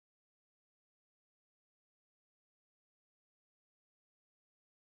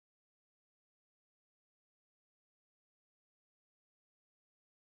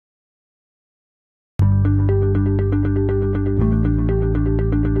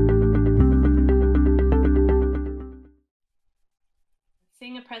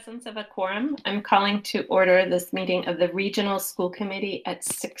presence of a quorum, I'm calling to order this meeting of the Regional School Committee at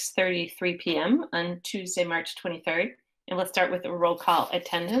 6:33 p.m. on Tuesday, March 23rd. And we'll start with a roll call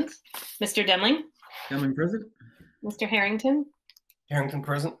attendance. Mr. Demling? Demling present. Mr. Harrington? Harrington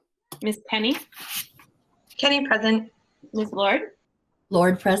present. Ms. Penny? Kenny present. Ms. Lord?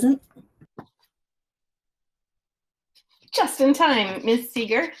 Lord present. Just in time. Ms.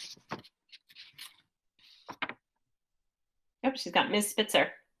 Seeger? Yep, she's got Ms. Spitzer.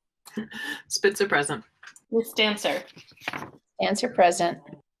 Spitzer present. Ms. Stancer? Stancer present.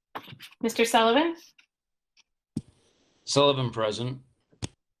 Mr. Sullivan? Sullivan present.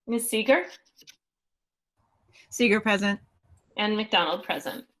 Ms. Seeger? Seeger present. And McDonald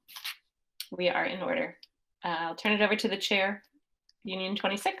present. We are in order. I'll turn it over to the chair, Union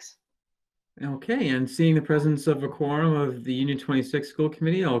 26. Okay, and seeing the presence of a quorum of the Union 26 School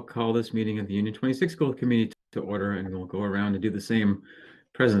Committee, I'll call this meeting of the Union 26 School Committee to order, and we'll go around and do the same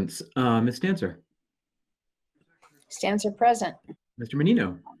presence. Ms. Stancer? Stancer present. Mr.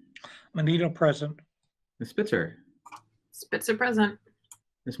 Menino? Menino present. Ms. Spitzer? Spitzer present.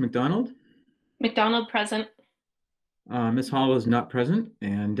 Ms. McDonald? McDonald present. Ms. Hall is not present,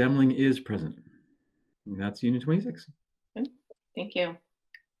 and Demling is present. And that's Union 26. Good. Thank you.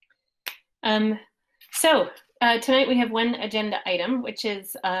 Tonight we have one agenda item, which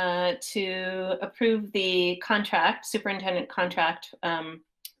is to approve the contract, superintendent contract,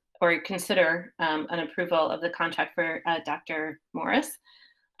 or consider an approval of the contract for Dr. Morris.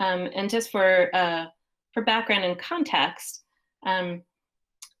 And just for background and context,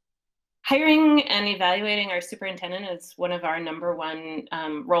 hiring and evaluating our superintendent is one of our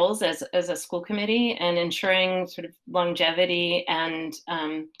 #1 roles as a school committee, and ensuring sort of longevity and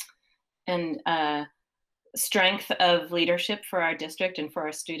strength of leadership for our district and for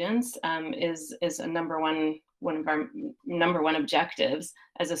our students is a one of our #1 objectives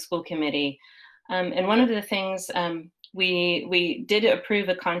as a school committee. And one of the things we did approve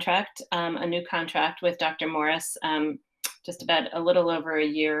a new contract with Dr. Morris just about a little over a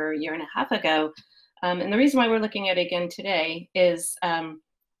year and a half ago. And the reason why we're looking at it again today is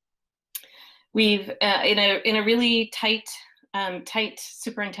we've in a really tight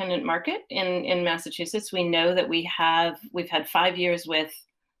superintendent market in Massachusetts. We know that we've had 5 years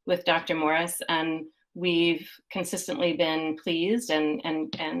with Dr. Morris, and we've consistently been pleased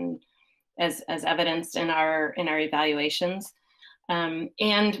and as evidenced in our evaluations.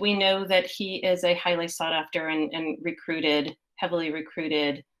 And we know that he is a highly sought after and heavily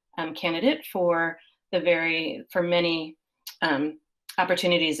recruited candidate for many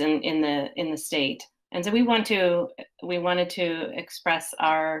opportunities in the state. And so we wanted to express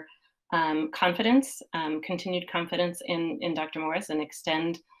our confidence, continued confidence in Dr. Morris, and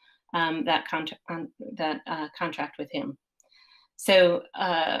extend that contract with him. So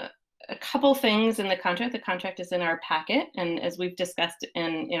a couple things in the contract. The contract is in our packet, and as we've discussed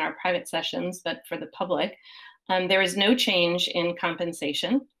in our private sessions, but for the public, there is no change in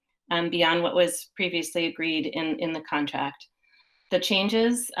compensation beyond what was previously agreed in the contract. The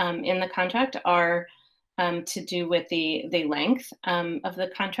changes in the contract are to do with the length of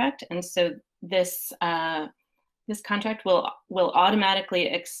the contract, and so this contract will automatically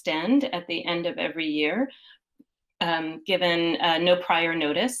extend at the end of every year, given no prior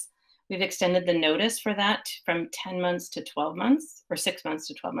notice. We've extended the notice for that from 10 months to 12 months, or 6 months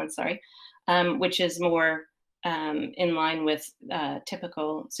to 12 months, sorry, which is more in line with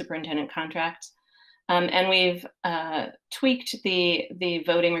typical superintendent contracts. And we've tweaked the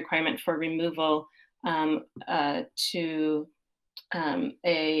voting requirement for removal to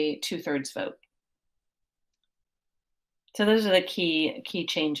a 2/3 vote. So those are the key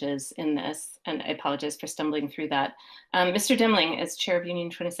changes in this, and I apologize for stumbling through that. Mr. Demling, as chair of Union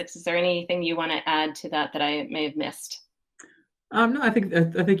 26, is there anything you want to add to that I may have missed? No, I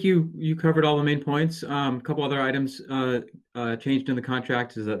think you covered all the main points. A couple other items changed in the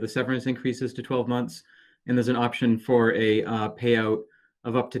contract is that the severance increases to 12 months, and there's an option for a payout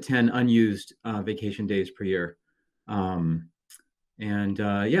of up to 10 unused vacation days per year.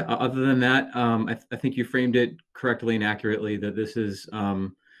 Yeah, other than that, I think you framed it correctly and accurately, that this is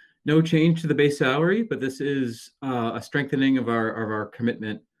no change to the base salary, but this is a strengthening of our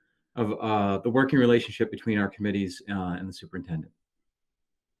commitment of the working relationship between our committees and the superintendent.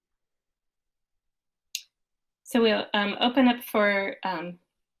 So we'll open up for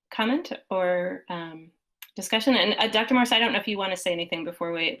comment or discussion. And Dr. Morris, I don't know if you want to say anything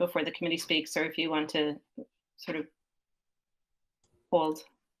before the committee speaks, or if you want to sort of hold.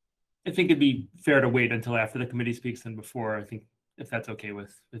 I think it'd be fair to wait until after the committee speaks than before. I think if that's okay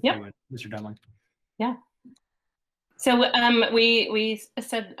with Yep. you and Mr. Demling. Yeah. So we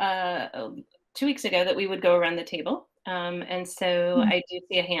said 2 weeks ago that we would go around the table. And so I do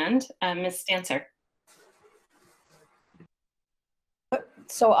see a hand. Ms. Stancer.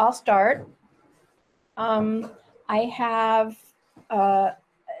 So I'll start. I have,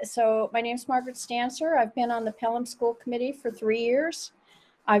 so my name is Margaret Stancer. I've been on the Pelham School Committee for 3 years.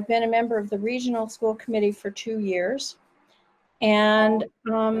 I've been a member of the Regional School Committee for 2 years. And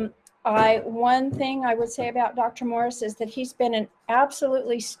one thing I would say about Dr. Morris is that he's been an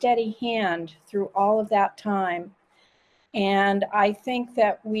absolutely steady hand through all of that time. And I think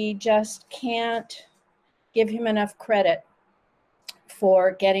that we just can't give him enough credit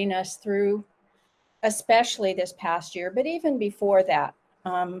for getting us through, especially this past year, but even before that.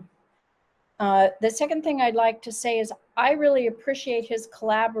 The second thing I'd like to say is I really appreciate his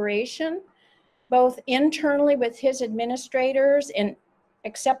collaboration, both internally with his administrators in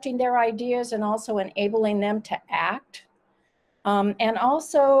accepting their ideas and also enabling them to act. And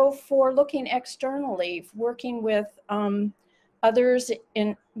also for looking externally, working with others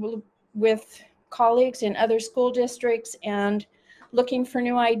with colleagues in other school districts and looking for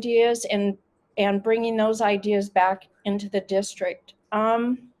new ideas and bringing those ideas back into the district.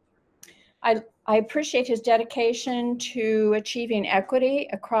 I appreciate his dedication to achieving equity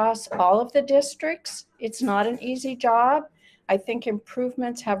across all of the districts. It's not an easy job. I think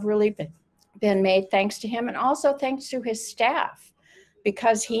improvements have really been made thanks to him, and also thanks to his staff,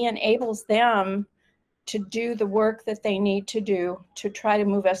 because he enables them to do the work that they need to do to try to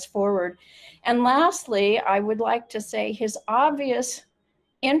move us forward. And lastly, I would like to say his obvious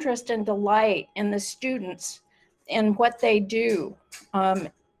interest and delight in the students and what they do,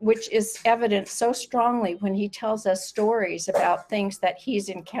 which is evident so strongly when he tells us stories about things that he's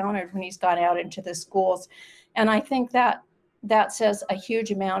encountered when he's gone out into the schools. And I think that says a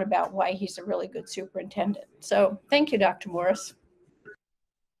huge amount about why he's a really good superintendent. So thank you, Dr. Morris.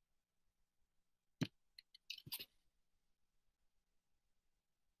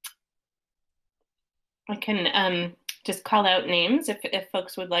 I can just call out names if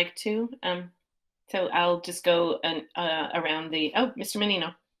folks would like to. So I'll just go around the, Mr.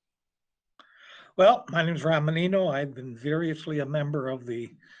 Menino. Well, my name is Ron Menino. I've been variously a member of the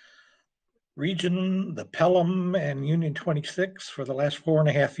region, the Pelham and Union 26 for the last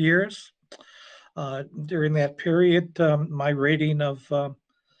 4.5 years. During that period, my rating of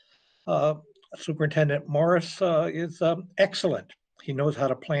Superintendent Morris is excellent. He knows how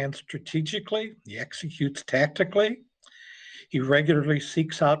to plan strategically. He executes tactically. He regularly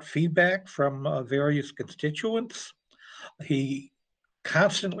seeks out feedback from various constituents. He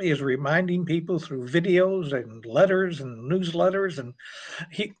constantly is reminding people through videos and letters and newsletters, and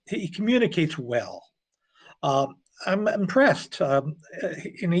he communicates well. I'm impressed. And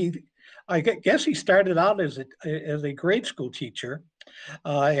I guess he started out as a grade school teacher,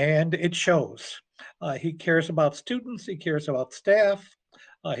 and it shows. He cares about students. He cares about staff.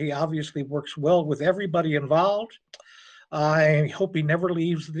 He obviously works well with everybody involved. I hope he never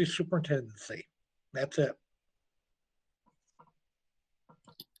leaves the superintendency. That's it.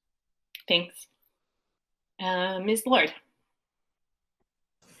 Thanks. Ms. Lord.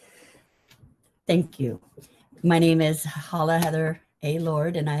 Thank you. My name is Hala Heather A.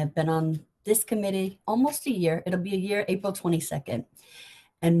 Lord, and I have been on this committee almost a year. It'll be a year, April 22nd.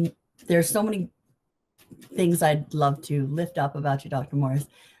 And there's so many things I'd love to lift up about you, Dr. Morris.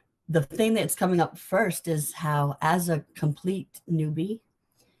 The thing that's coming up first is how, as a complete newbie,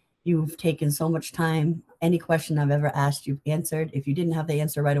 you've taken so much time. Any question I've ever asked, you've answered. If you didn't have the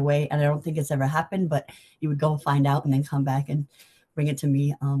answer right away, and I don't think it's ever happened, but you would go find out and then come back and bring it to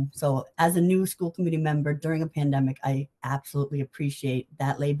me. So as a new school committee member during a pandemic, I absolutely appreciate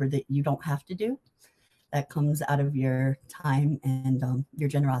that labor that you don't have to do. That comes out of your time and your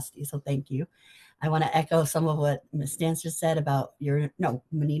generosity. So thank you. I want to echo some of what Ms. Stancer said about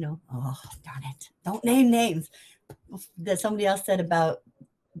Menino. Oh, darn it. Don't name names. That somebody else said about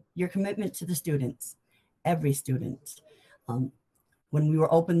your commitment to the students, every student. When we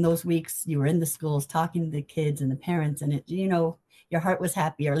were open those weeks, you were in the schools talking to the kids and the parents, and your heart was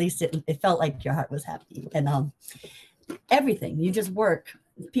happy, or at least it felt like your heart was happy. And everything, you just work.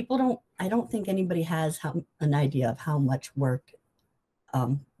 I don't think anybody has an idea of how much work,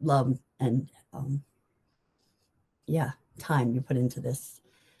 love, and time you put into this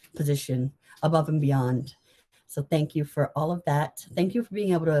position above and beyond. So thank you for all of that. Thank you for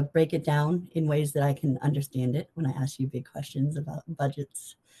being able to break it down in ways that I can understand it when I ask you big questions about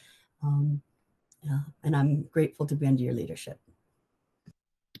budgets. And I'm grateful to be under your leadership.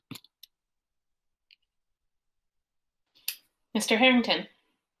 Mr. Harrington.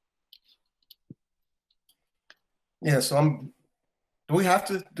 Yeah, so do we have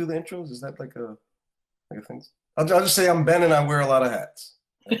to do the intros? Is that like a thing? I'll just say I'm Ben and I wear a lot of hats.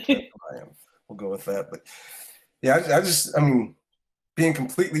 That's what I am. We'll go with that. But yeah, I mean, being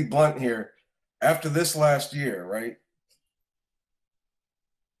completely blunt here, after this last year, right?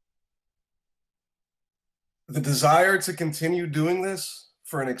 The desire to continue doing this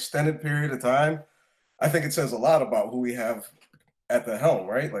for an extended period of time, I think it says a lot about who we have at the helm,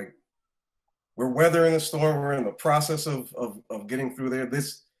 right? Like, we're weathering the storm. We're in the process of getting through there.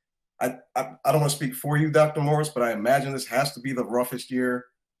 I don't want to speak for you, Dr. Morris, but I imagine this has to be the roughest year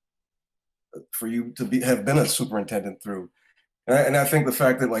for you to have been a superintendent through. And I think the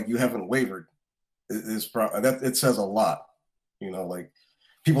fact that like you haven't wavered that it says a lot. You know, like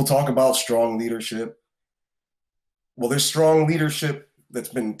people talk about strong leadership. Well, there's strong leadership that's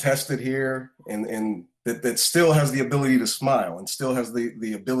been tested here and that still has the ability to smile and still has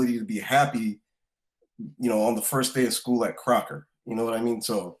the ability to be happy, you know, on the first day of school at Crocker. You know what I mean?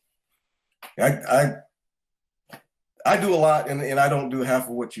 So I do a lot and I don't do half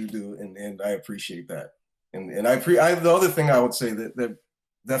of what you do, and I appreciate that. And the other thing I would say that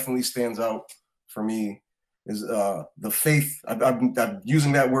definitely stands out for me is the faith. I'm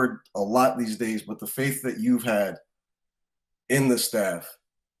using that word a lot these days, but the faith that you've had in the staff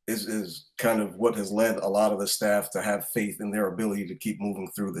is kind of what has led a lot of the staff to have faith in their ability to keep moving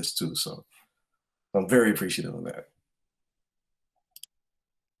through this too. So I'm very appreciative of that.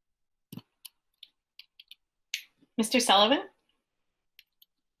 Mr. Sullivan?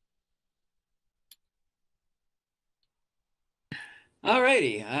 All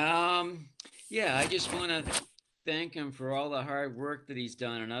righty. Yeah, I just want to thank him for all the hard work that he's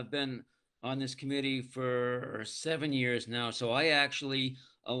done. And I've been on this committee for 7 years now. So I actually,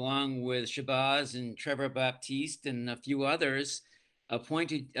 along with Shabazz and Trevor Baptiste and a few others,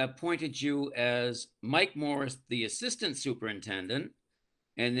 appointed you as Mike Morris, the assistant superintendent,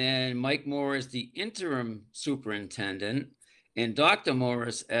 and then Mike Morris, the interim superintendent, and Dr.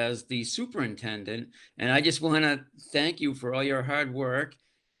 Morris as the superintendent. And I just want to thank you for all your hard work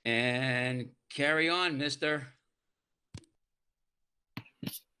and carry on, mister.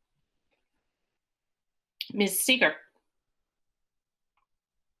 Ms. Seeger?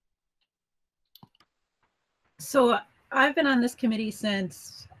 So I've been on this committee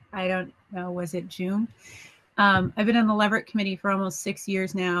since, I don't know, was it June? I've been on the Leverett committee for almost 6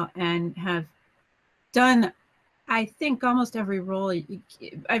 years now and have done, I think, almost every role.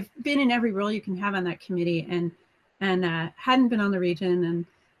 I've been in every role you can have on that committee, and hadn't been on the region,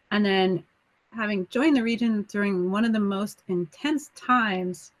 and then having joined the region during one of the most intense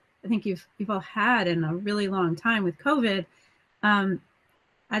times I think you've all had in a really long time with COVID. I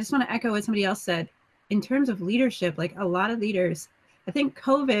just want to echo what somebody else said in terms of leadership. Like a lot of leaders, I think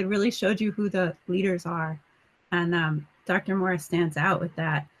COVID really showed you who the leaders are, and Dr. Morris stands out with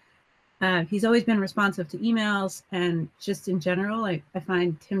that. He's always been responsive to emails, and just in general, I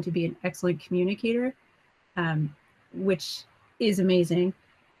find him to be an excellent communicator, which is amazing,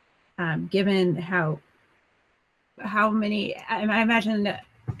 given how many, I imagine,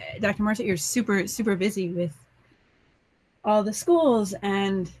 Dr. Morris, you're super busy with all the schools,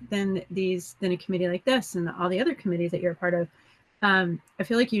 and then a committee like this and all the other committees that you're a part of. I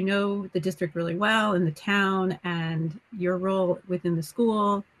feel like you know the district really well and the town and your role within the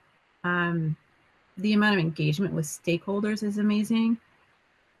school. The amount of engagement with stakeholders is amazing.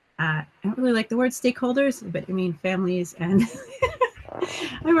 I don't really like the word stakeholders, but I mean families, and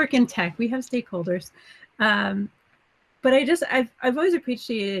I work in tech, we have stakeholders. But I've always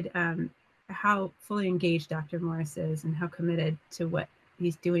appreciated how fully engaged Dr. Morris is and how committed to what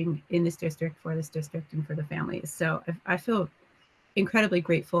he's doing in this district, for this district, and for the families. So I feel incredibly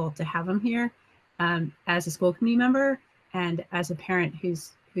grateful to have him here as a school committee member and as a parent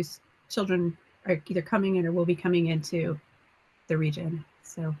whose children are either coming in or will be coming into the region.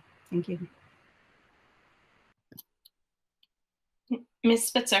 So thank you. Ms.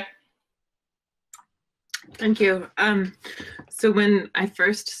 Spitzer? Thank you. So when I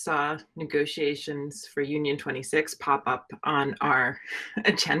first saw negotiations for Union 26 pop up on our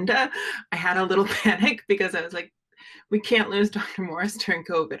agenda, I had a little panic because I was like, we can't lose Dr. Morris during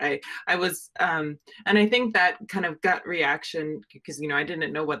COVID. I was, and I think that kind of gut reaction, because, you know, I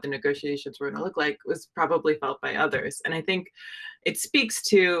didn't know what the negotiations were going to look like, was probably felt by others. And I think it speaks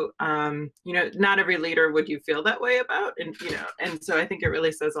to, you know, not every leader would you feel that way about, and, you know, and so I think it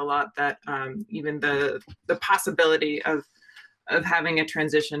really says a lot that even the possibility of having a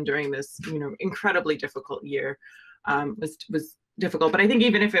transition during this, you know, incredibly difficult year was difficult. But I think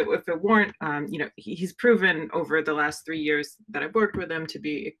even if it weren't, you know, he's proven over the last 3 years that I've worked with him to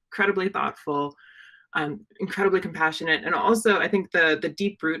be incredibly thoughtful, incredibly compassionate. And also, I think the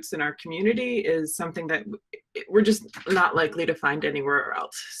deep roots in our community is something that we're just not likely to find anywhere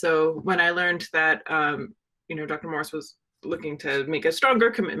else. So when I learned that, Dr. Morris was looking to make a stronger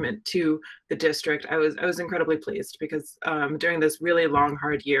commitment to the district, I was incredibly pleased, because during this really long,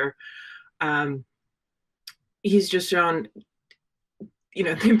 hard year, he's just shown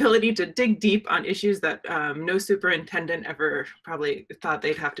the ability to dig deep on issues that no superintendent ever probably thought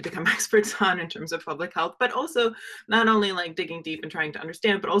they'd have to become experts on in terms of public health, but also not only like digging deep and trying to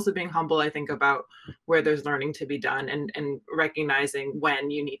understand, but also being humble, I think, about where there's learning to be done, and recognizing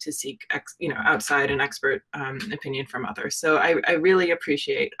when you need to seek outside and expert opinion from others. So I really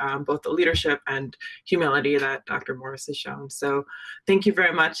appreciate both the leadership and humility that Dr. Morris has shown. So thank you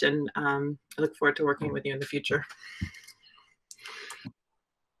very much, and I look forward to working with you in the future.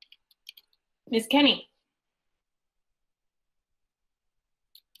 Ms. Kenny.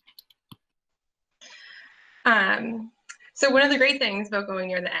 So one of the great things about going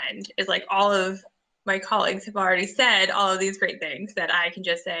near the end is, like, all of my colleagues have already said all of these great things that I can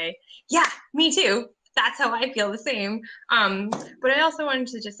just say, yeah, me too. That's how I feel the same. But I also wanted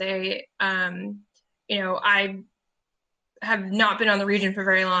to just say, I have not been on the region for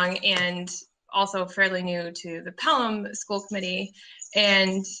very long, and also fairly new to the Pelham School Committee.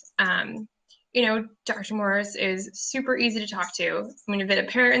 And Dr. Morris is super easy to talk to. I mean, I've been a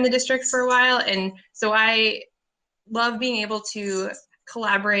parent in the district for a while, and so I love being able to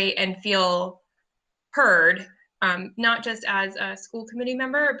collaborate and feel heard, not just as a school committee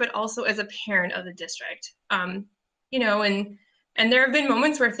member, but also as a parent of the district. And there have been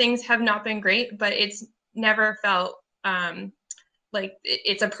moments where things have not been great, but it's never felt like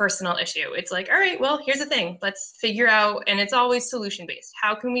it's a personal issue. It's like, all right, well, here's the thing. Let's figure out, and it's always solution-based.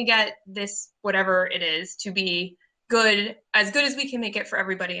 How can we get this, whatever it is, to be good as we can make it for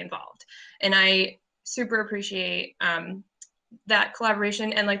everybody involved? And I super appreciate that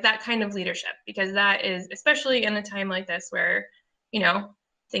collaboration and like that kind of leadership, because that is, especially in a time like this where,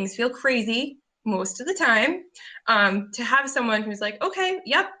 things feel crazy most of the time, to have someone who's like, okay,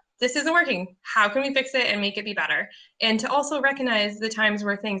 yep, this isn't working. How can we fix it and make it be better? And to also recognize the times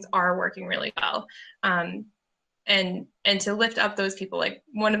where things are working really well, and to lift up those people. Like,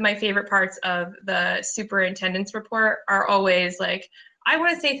 one of my favorite parts of the superintendent's report are always like, I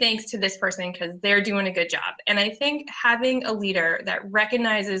want to say thanks to this person because they're doing a good job. And I think having a leader that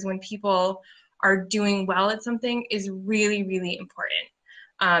recognizes when people are doing well at something is really, really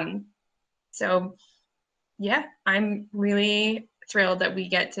important. So yeah, I'm really thrilled that we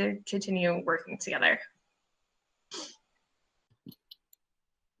get to continue working together.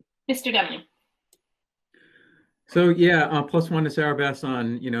 Mr. Deming. So yeah, plus one to Sarah Bess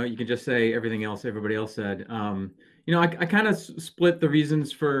on, you can just say everything else everybody else said. I kind of split the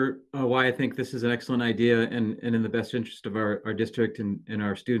reasons for why I think this is an excellent idea and in the best interest of our district and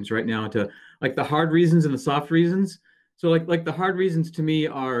our students right now, into like the hard reasons and the soft reasons. So like the hard reasons to me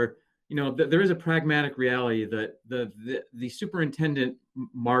are, there is a pragmatic reality that the superintendent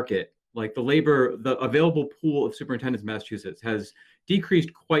market, like the available pool of superintendents in Massachusetts, has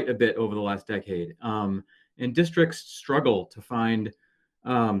decreased quite a bit over the last decade. And districts struggle to find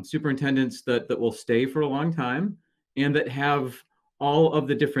superintendents that will stay for a long time and that have all of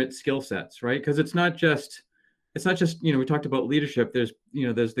the different skill sets, right? Because it's not just we talked about leadership. There's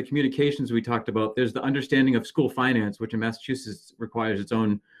the communications we talked about. There's the understanding of school finance, which in Massachusetts requires its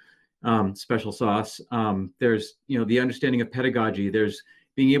own special sauce. There's the understanding of pedagogy. There's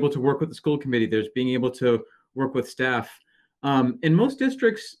being able to work with the school committee. There's being able to work with staff. And most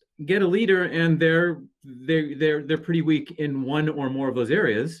districts get a leader, and they're pretty weak in one or more of those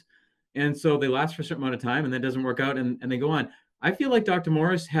areas, and so they last for a certain amount of time, and that doesn't work out, and they go on. I feel like Dr.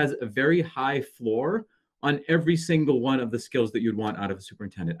 Morris has a very high floor on every single one of the skills that you'd want out of a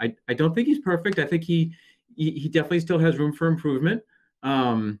superintendent. I don't think he's perfect. I think he definitely still has room for improvement.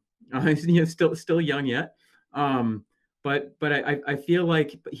 He's still young yet, but I feel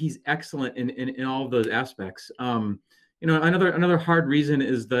like he's excellent in all of those aspects. Another hard reason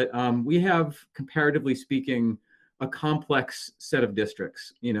is that we have, comparatively speaking, a complex set of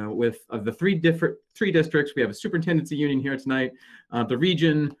districts. With the three districts, we have a superintendency union here tonight, the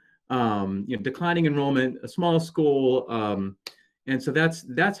region, declining enrollment, a small school, and so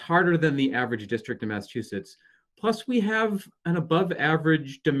that's harder than the average district in Massachusetts. Plus, we have an above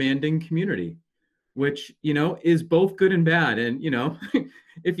average demanding community, which, is both good and bad. And,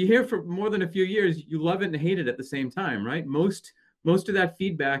 if you're here for more than a few years, you love it and hate it at the same time, right? Most of that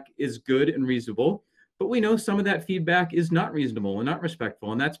feedback is good and reasonable, but we know some of that feedback is not reasonable and not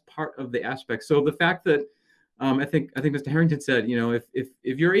respectful. And that's part of the aspect. So the fact that I think Mr. Harrington said, you know, if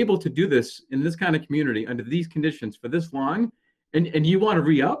you're able to do this in this kind of community under these conditions for this long, and you want to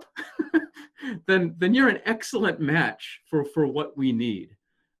re-up, then you're an excellent match for what we need.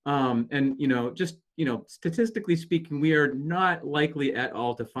 And you know, just statistically speaking, we are not likely at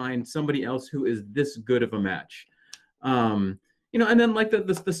all to find somebody else who is this good of a match. You know, and then like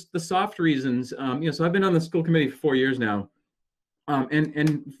the soft reasons, you know, so I've been on the school committee for 4 years now,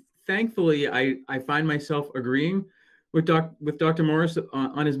 and thankfully I find myself agreeing with Dr. Morris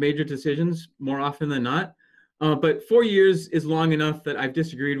on his major decisions more often than not. But 4 years is long enough that I've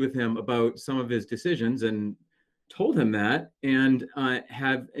disagreed with him about some of his decisions and told him that, and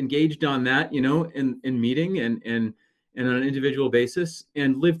have engaged on that, you know, in meeting and on an individual basis,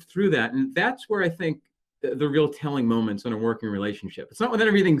 and lived through that. And that's where I think the real telling moments in a working relationship. It's not when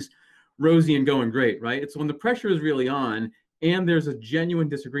everything's rosy and going great, right? It's when the pressure is really on and there's a genuine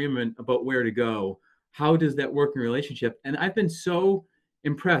disagreement about where to go. How does that working relationship? And I've been so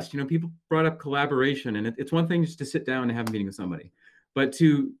impressed. You know, people brought up collaboration, and it's one thing just to sit down and have a meeting with somebody, but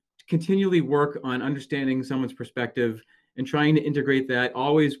to continually work on understanding someone's perspective and trying to integrate that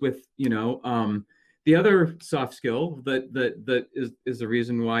always with, you know, the other soft skill that is the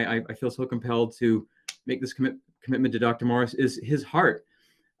reason why I feel so compelled to make this commitment to Dr. Morris is his heart.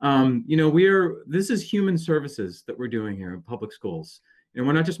 You know, this is human services that we're doing here in public schools, and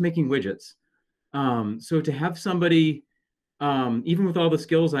we're not just making widgets. So to have somebody, even with all the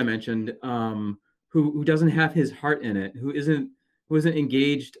skills I mentioned, who doesn't have his heart in it, who isn't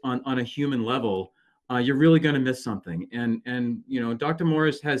engaged on a human level, you're really going to miss something. And you know, Dr.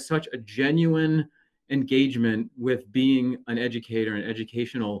 Morris has such a genuine engagement with being an educator, an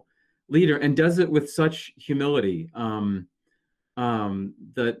educational leader, and does it with such humility.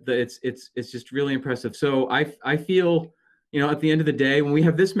 That it's just really impressive. So I feel, you know, at the end of the day, when we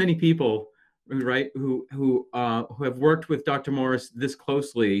have this many people, right, who have worked with Dr. Morris this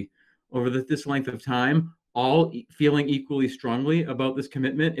closely over this length of time, all feeling equally strongly about this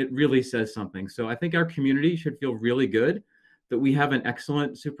commitment, it really says something. So I think our community should feel really good that we have an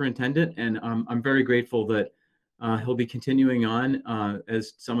excellent superintendent, and I'm very grateful that he'll be continuing on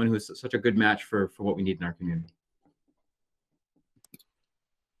as someone who is such a good match for what we need in our community.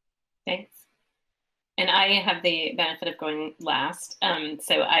 Thanks. And I have the benefit of going last,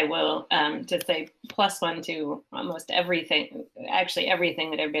 so I will just say +1 to almost everything, actually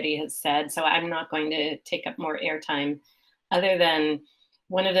everything that everybody has said. So I'm not going to take up more airtime, other than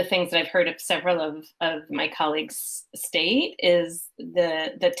one of the things that I've heard of several of my colleagues state is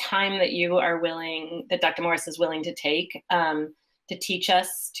the time that that Dr. Morris is willing to take to teach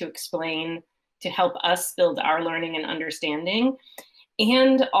us, to explain, to help us build our learning and understanding.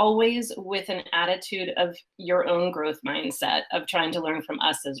 And always with an attitude of your own growth mindset of trying to learn from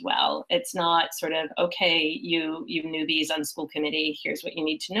us as well. It's not sort of, okay, you newbies on school committee, here's what you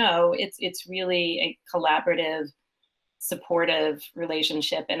need to know. It's really a collaborative, supportive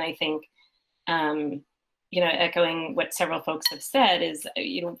relationship. And I think, you know, echoing what several folks have said is,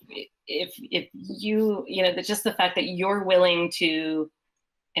 you know, if you, you know, just the fact that you're willing to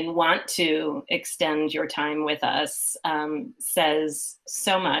and want to extend your time with us says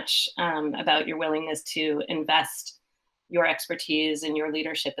so much about your willingness to invest your expertise and your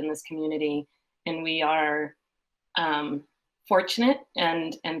leadership in this community. And we are fortunate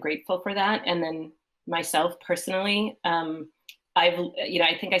and grateful for that. And then myself personally,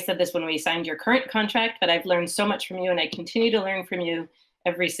 I think I said this when we signed your current contract, but I've learned so much from you, and I continue to learn from you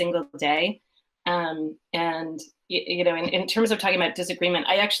every single day. And you know, in terms of talking about disagreement,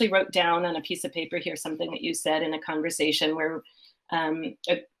 I actually wrote down on a piece of paper here something that you said in a conversation where,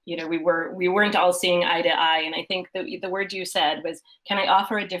 you know, we weren't all seeing eye to eye, and I think the word you said was, "Can I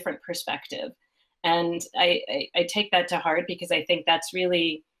offer a different perspective?" And I take that to heart, because I think that's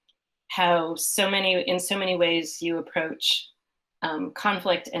really how in so many ways you approach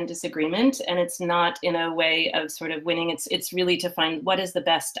conflict and disagreement. And it's not in a way of sort of winning. It's really to find what is the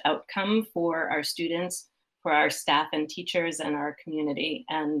best outcome for our students, for our staff and teachers, and our community.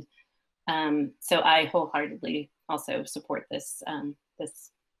 And so I wholeheartedly also support this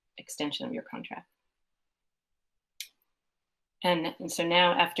this extension of your contract. And so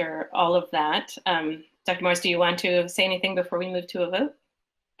now, after all of that, Dr. Morris, do you want to say anything before we move to a vote?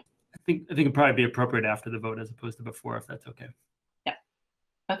 I think it'd probably be appropriate after the vote as opposed to before, if that's okay. Yeah.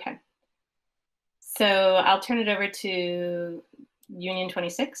 Okay. So I'll turn it over to Union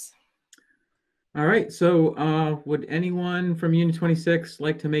 26. All right. So would anyone from Union 26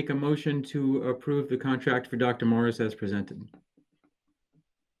 like to make a motion to approve the contract for Dr. Morris as presented?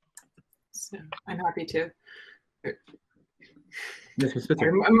 So I'm happy to. Mr.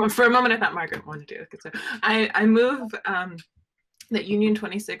 Spitzer. For a moment, I thought Margaret wanted to. So I move that Union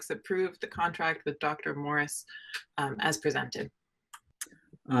 26 approve the contract with Dr. Morris as presented.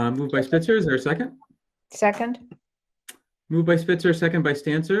 Moved by Spitzer. Is there a second? Second. Moved by Spitzer, second by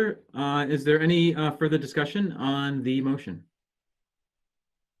Stancer. Is there any further discussion on the motion?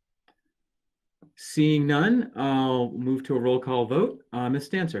 Seeing none, I'll move to a roll call vote. Ms.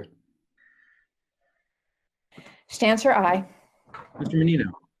 Stancer. Stancer, aye. Mr.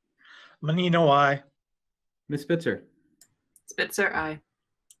 Menino. Menino, aye. Ms. Spitzer. Spitzer, aye.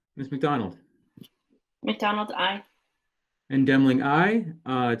 Ms. McDonald. McDonald, aye. And Demling, aye.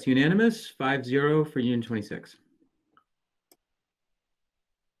 It's unanimous, 5-0 for Union 26.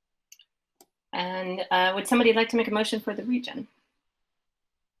 And would somebody like to make a motion for the region?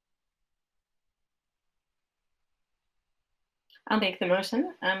 I'll make the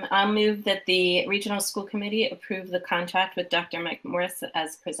motion. I'll move that the Regional School Committee approve the contract with Dr. Mike Morris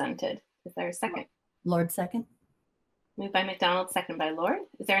as presented. Is there a second? Lord, second. Moved by McDonald, second by Lord.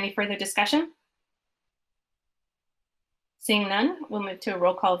 Is there any further discussion? Seeing none, we'll move to a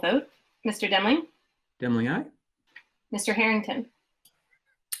roll call vote. Mr. Demling? Demling, aye. Mr. Harrington?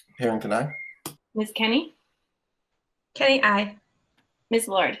 Harrington, aye. Ms. Kenny? Kenny, aye. Ms.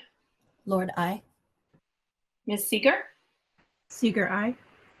 Lord? Lord, aye. Ms. Seeger? Seeger, aye.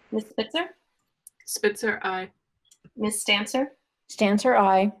 Ms. Spitzer? Spitzer, aye. Ms. Stancer? Stancer,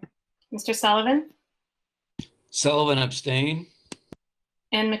 aye. Mr. Sullivan? Sullivan abstain.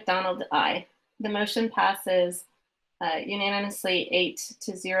 And McDonald, aye. The motion passes unanimously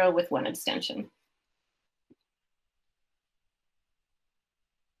 8-0 with 1 abstention.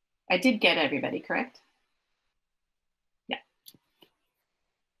 I did get everybody, correct? Yeah.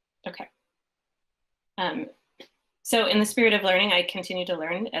 Okay. So in the spirit of learning, I continue to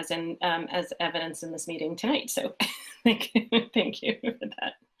learn as evidence in this meeting tonight. So thank you for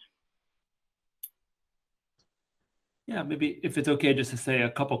that. Yeah, maybe if it's okay, just to say a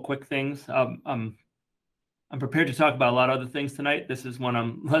couple quick things. I'm prepared to talk about a lot of other things tonight. This is one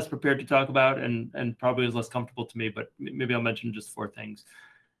I'm less prepared to talk about and probably is less comfortable to me, but maybe I'll mention just 4 things.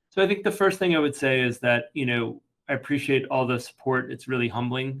 So I think the first thing I would say is that, I appreciate all the support. It's really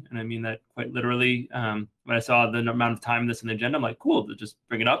humbling, and I mean that quite literally. When I saw the amount of time this in the agenda, I'm like, cool, they'll just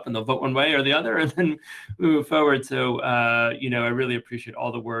bring it up and they'll vote one way or the other, and then we move forward. So, I really appreciate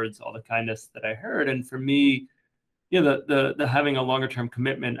all the words, all the kindness that I heard. And for me, the having a longer term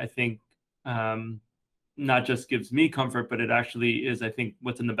commitment, I think, not just gives me comfort, but it actually is, I think,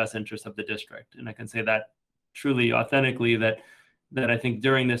 what's in the best interest of the district. And I can say that truly, authentically, that I think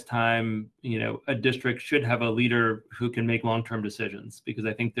during this time, a district should have a leader who can make long-term decisions, because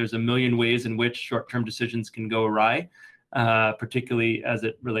I think there's a million ways in which short-term decisions can go awry, particularly as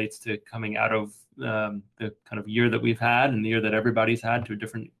it relates to coming out of the kind of year that we've had and the year that everybody's had to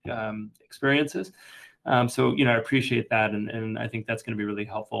different experiences. So, I appreciate that. And I think that's going to be really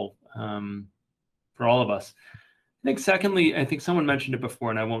helpful for all of us. I think secondly, I think someone mentioned it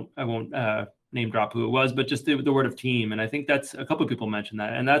before, and I won't name drop who it was, but just the word of team. And I think that's a couple of people mentioned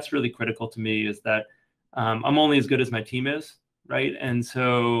that. And that's really critical to me, is that I'm only as good as my team is, right? And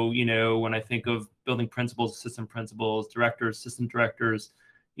so, when I think of building principals, assistant principals, directors, assistant directors,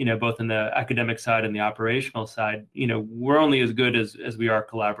 both in the academic side and the operational side, we're only as good as we are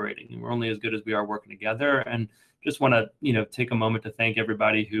collaborating. We're only as good as we are working together. And just want to, take a moment to thank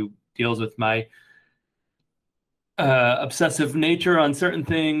everybody who deals with my obsessive nature on certain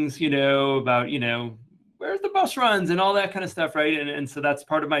things, about, where's the bus runs and all that kind of stuff, right? And so that's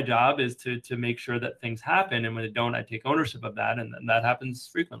part of my job, is to make sure that things happen. And when they don't, I take ownership of that. And that happens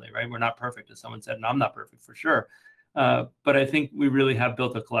frequently, right? We're not perfect, as someone said, and I'm not perfect for sure. But I think we really have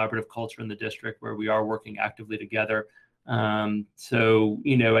built a collaborative culture in the district where we are working actively together. So,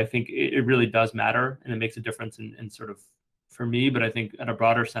 I think it really does matter, and it makes a difference in sort of, for me, but I think in a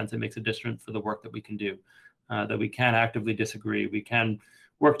broader sense, it makes a difference for the work that we can do. That we can actively disagree, we can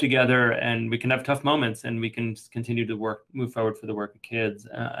work together, and we can have tough moments, and we can continue to move forward for the work of kids.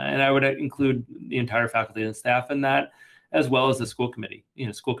 And I would include the entire faculty and staff in that, as well as the school committee,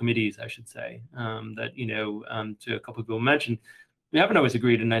 school committees, I should say, that, to a couple of people mentioned, we haven't always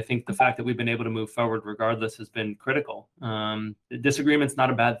agreed. And I think the fact that we've been able to move forward regardless has been critical. Disagreement's not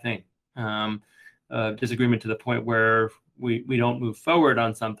a bad thing. Disagreement to the point where we don't move forward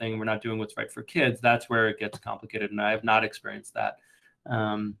on something, we're not doing what's right for kids, that's where it gets complicated. And I have not experienced that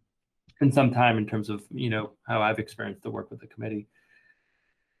in some time, in terms of, how I've experienced the work with the committee.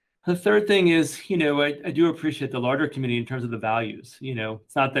 The third thing is, I do appreciate the larger community in terms of the values.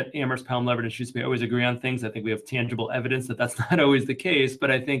 It's not that Amherst, Pelham, Leverett, and Shrewsbury always agree on things. I think we have tangible evidence that that's not always the case. But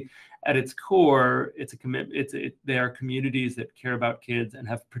I think at its core, it's a commitment. They are communities that care about kids and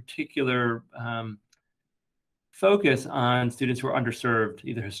have particular focus on students who are underserved,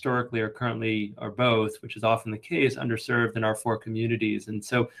 either historically or currently or both, which is often the case, underserved in our 4 communities. And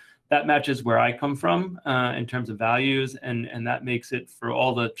so that matches where I come from in terms of values, and that makes it, for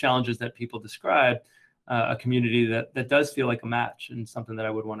all the challenges that people describe, a community that does feel like a match and something that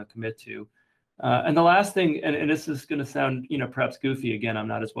I would want to commit to. And the last thing, and this is going to sound, perhaps goofy. Again, I'm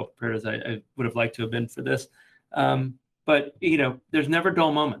not as well prepared as I would have liked to have been for this. But, there's never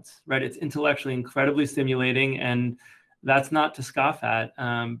dull moments, right? It's intellectually incredibly stimulating, and that's not to scoff at,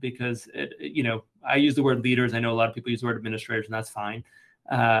 because, I use the word leaders. I know a lot of people use the word administrators, and that's fine.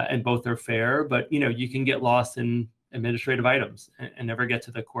 And both are fair, but, you can get lost in administrative items and never get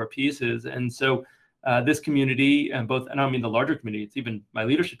to the core pieces. And so this community, and I don't mean the larger community, it's even my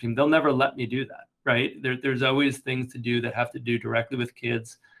leadership team, they'll never let me do that, right? There's always things to do that have to do directly with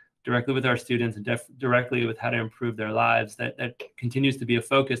kids, directly with our students, and directly with how to improve their lives. That continues to be a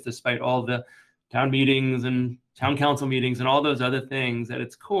focus despite all the town meetings and town council meetings and all those other things. At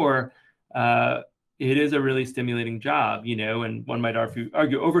its core, it is a really stimulating job, and one might argue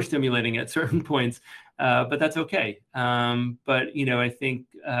overstimulating at certain points, but that's okay. But, I think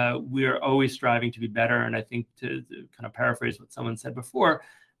we're always striving to be better. And I think to kind of paraphrase what someone said before,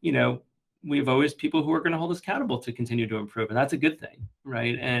 we have always people who are going to hold us accountable to continue to improve. And that's a good thing,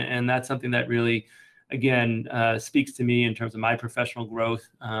 right? And that's something that really, again, speaks to me in terms of my professional growth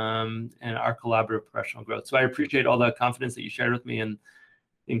and our collaborative professional growth. So I appreciate all the confidence that you shared with me and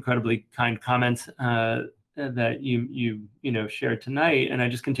incredibly kind comments that you shared tonight. And I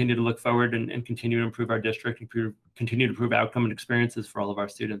just continue to look forward and continue to improve our district and continue to improve outcome and experiences for all of our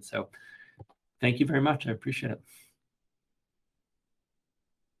students. So thank you very much. I appreciate it.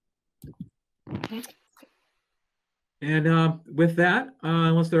 And with that,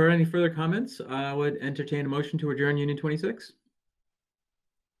 unless there are any further comments, I would entertain a motion to adjourn Union 26.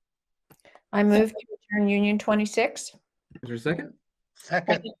 I move to adjourn Union 26. Is there a second?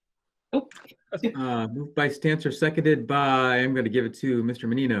 Second. Moved by Stancer, seconded by, I'm going to give it to Mr.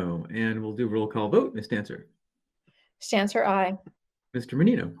 Menino, and we'll do a roll call vote. Ms. Stancer. Stancer, aye. Mr.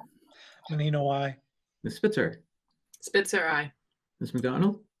 Menino. Menino, aye. Ms. Spitzer. Spitzer, aye. Ms.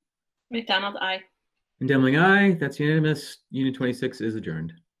 McDonald. McDonald, aye. And Demling, aye. That's unanimous. Unit 26 is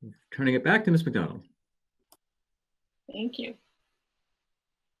adjourned. Turning it back to Ms. McDonald. Thank you.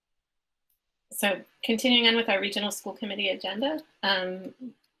 So continuing on with our regional school committee agenda,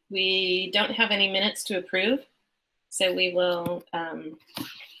 we don't have any minutes to approve, so we will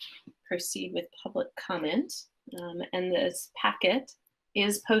proceed with public comment. And this packet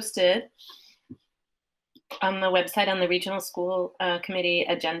is posted on the website on the regional school committee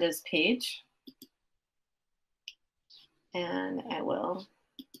agendas page. And I will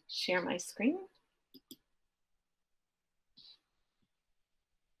share my screen.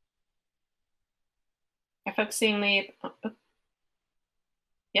 Are folks seeing the,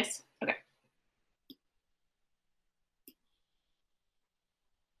 yes, okay.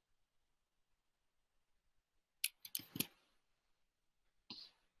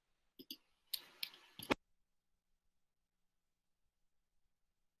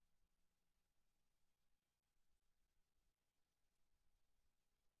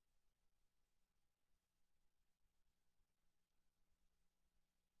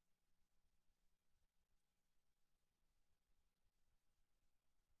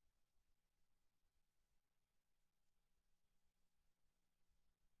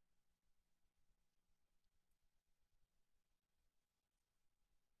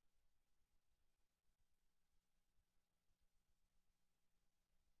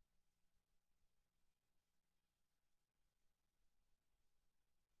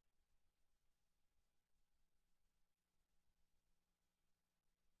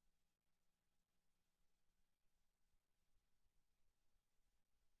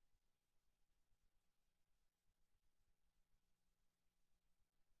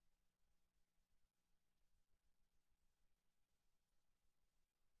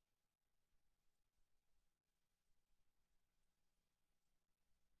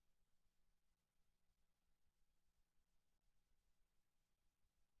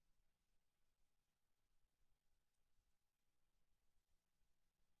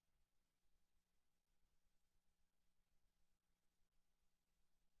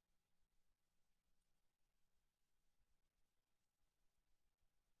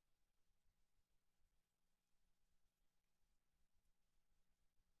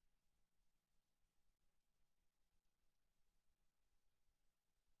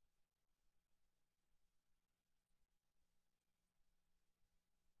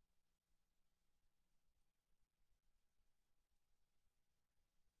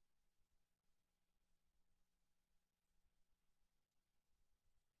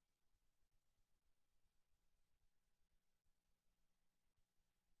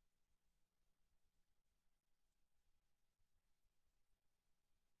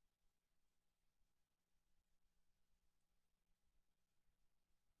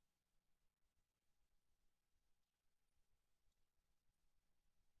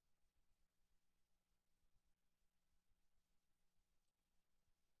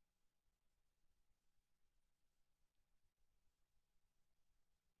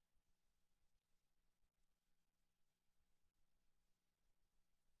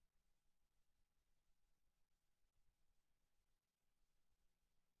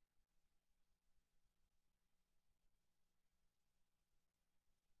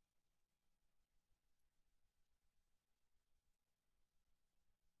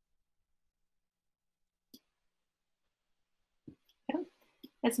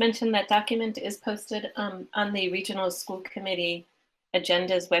 As mentioned, that document is posted on the Regional School Committee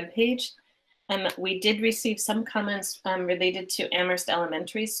Agendas webpage. We did receive some comments related to Amherst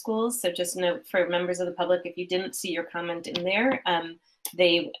Elementary Schools. So just note for members of the public, if you didn't see your comment in there,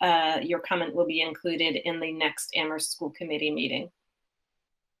 your comment will be included in the next Amherst School Committee meeting.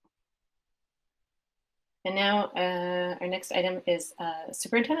 And now our next item is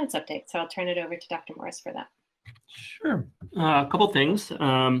superintendent's update. So I'll turn it over to Dr. Morris for that. Sure. A couple things.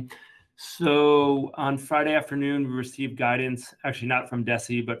 So on Friday afternoon, we received guidance, actually not from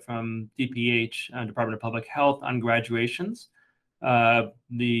DESE, but from DPH, Department of Public Health, on graduations.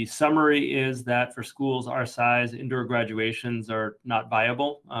 The summary is that for schools our size, indoor graduations are not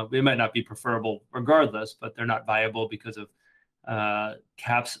viable. They might not be preferable regardless, but they're not viable because of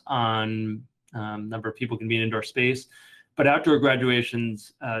caps on number of people can be in indoor space. But outdoor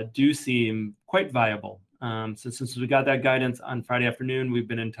graduations do seem quite viable. So since we got that guidance on Friday afternoon, we've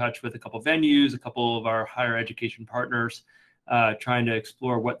been in touch with a couple venues, a couple of our higher education partners, trying to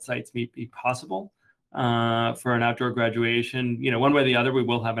explore what sites may be possible for an outdoor graduation. You know, one way or the other, we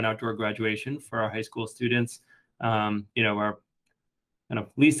will have an outdoor graduation for our high school students. You know, our kind of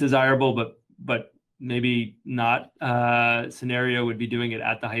least desirable, but maybe not scenario would be doing it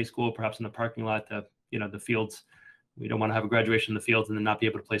at the high school, perhaps in the parking lot, the fields. We don't want to have a graduation in the fields and then not be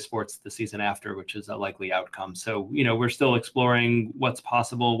able to play sports the season after, which is a likely outcome. So, you know, we're still exploring what's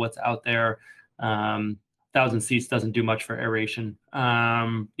possible, what's out there. 1,000 seats doesn't do much for aeration.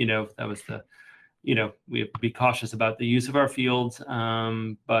 You know, that was the, you know, we have to be cautious about the use of our fields.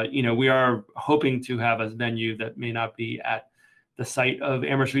 But, you know, we are hoping to have a venue that may not be at the site of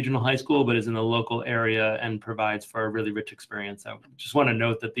Amherst Regional High School, but is in the local area and provides for a really rich experience. I just want to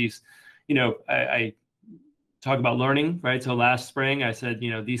note that these, you know, I talk about learning, right? So last spring, I said,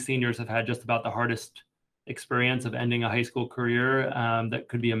 you know, these seniors have had just about the hardest experience of ending a high school career that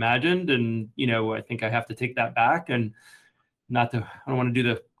could be imagined. And, you know, I think I have to take that back and I don't want to do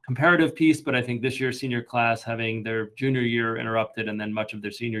the comparative piece, but I think this year's senior class having their junior year interrupted and then much of their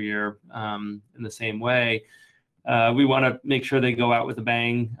senior year in the same way, we want to make sure they go out with a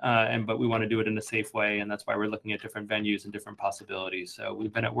bang, but we want to do it in a safe way. And that's why we're looking at different venues and different possibilities. So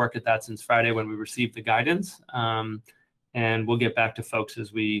we've been at work at that since Friday when we received the guidance. And we'll get back to folks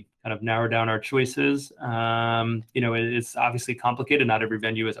as we kind of narrow down our choices. You know, it's obviously complicated. Not every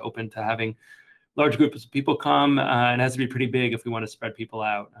venue is open to having large groups of people come, and it has to be pretty big if we want to spread people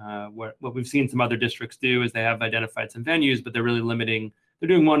out. What we've seen some other districts do is they have identified some venues, but they're really limiting. They're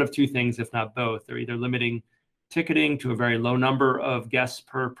doing one of two things, if not both. They're either limiting ticketing to a very low number of guests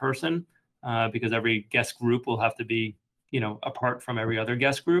per person, because every guest group will have to be, you know, apart from every other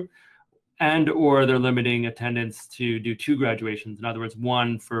guest group, or they're limiting attendance to do 2 graduations. In other words,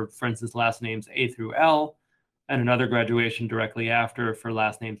 one for instance, last names A through L, and another graduation directly after for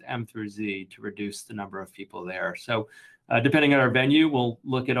last names M through Z to reduce the number of people there. So depending on our venue, we'll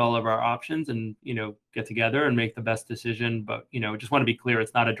look at all of our options and, you know, get together and make the best decision. But, you know, just want to be clear,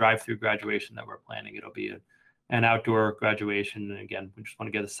 it's not a drive-through graduation that we're planning. It'll be an outdoor graduation. And again, we just want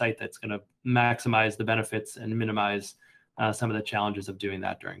to get a site that's going to maximize the benefits and minimize some of the challenges of doing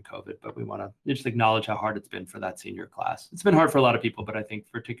that during COVID. But we want to just acknowledge how hard it's been for that senior class. It's been hard for a lot of people, but I think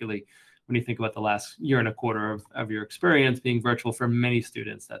particularly when you think about the last year and a quarter of your experience being virtual for many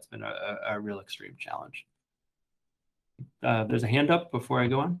students, that's been a real extreme challenge. There's a hand up before I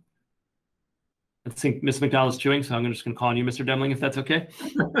go on. I think Ms. McDonald's chewing, so I'm just going to call on you, Mr. Demling, if that's okay.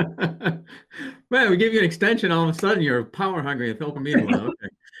 Man, we gave you an extension. All of a sudden, you're power hungry at the open meeting law.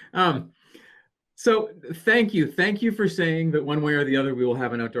 Okay. So thank you. Thank you for saying that one way or the other, we will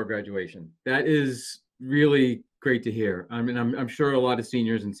have an outdoor graduation. That is really great to hear. I mean, I'm sure a lot of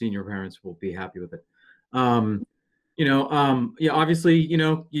seniors and senior parents will be happy with it. You know, yeah, obviously, you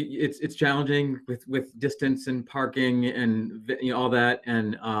know, it's challenging with distance and parking and, you know, all that.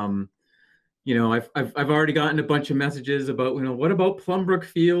 And, you know, I've already gotten a bunch of messages about, you know, what about Plumbrook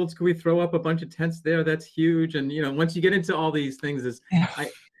Fields? Can we throw up a bunch of tents there? That's huge. And, you know, once you get into all these things,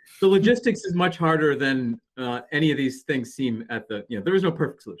 the logistics is much harder than any of these things seem at the, you know, there is no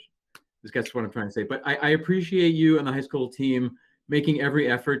perfect solution. That's what I'm trying to say. But I appreciate you and the high school team making every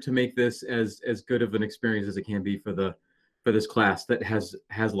effort to make this as good of an experience as it can be for this class that has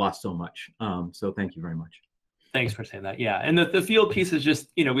lost so much. So thank you very much. Thanks for saying that. Yeah, and the field piece is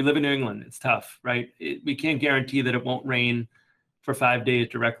just, you know, we live in New England. It's tough, right? We can't guarantee that it won't rain for 5 days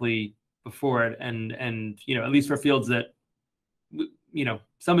directly before it, and you know, at least for fields that, you know,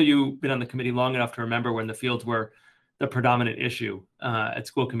 some of you have been on the committee long enough to remember when the fields were the predominant issue at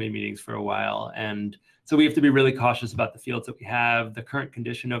school committee meetings for a while, and so we have to be really cautious about the fields that we have, the current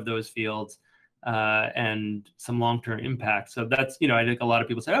condition of those fields. and some long-term impact. So that's, I think a lot of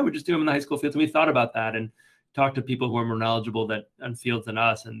people say, oh, we just do them in the high school fields. And we thought about that and talked to people who are more knowledgeable on fields than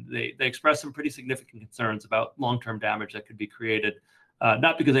us. And they expressed some pretty significant concerns about long-term damage that could be created,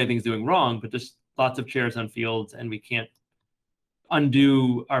 not because anything's doing wrong, but just lots of chairs on fields, and we can't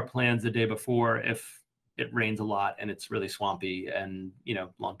undo our plans the day before if it rains a lot and it's really swampy and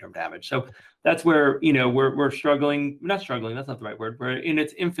long-term damage. So that's where we're struggling. Not struggling, that's not the right word. We're in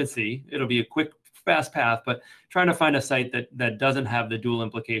its infancy. It'll be a quick, fast path, but trying to find a site that doesn't have the dual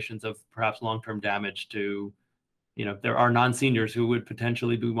implications of perhaps long-term damage to, there are non-seniors who would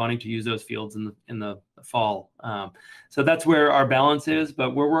potentially be wanting to use those fields in the fall. So that's where our balance is,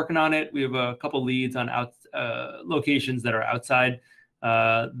 but we're working on it. We have a couple leads on locations that are outside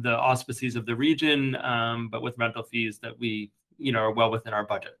the auspices of the region, but with rental fees that we, are well within our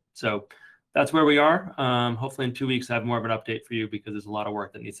budget. So that's where we are. Hopefully in 2 weeks, I have more of an update for you, because there's a lot of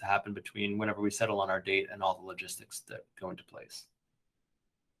work that needs to happen between whenever we settle on our date and all the logistics that go into place.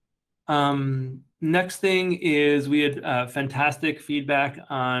 Next thing is we had fantastic feedback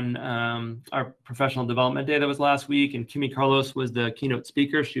on our professional development day that was last week, and Kimmy Carlos was the keynote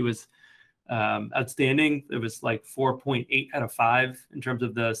speaker. She was outstanding. It was like 4.8 out of 5 in terms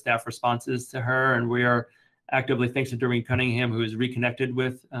of the staff responses to her. And we are actively, thanks to Doreen Cunningham, who is reconnected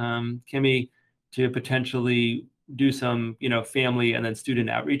with Kimmy, to potentially do some, family and then student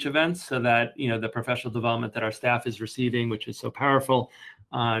outreach events, so that, the professional development that our staff is receiving, which is so powerful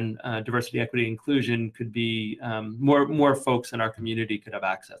on diversity, equity, inclusion, could be more folks in our community could have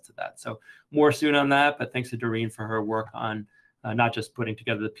access to that. So more soon on that, but thanks to Doreen for her work on not just putting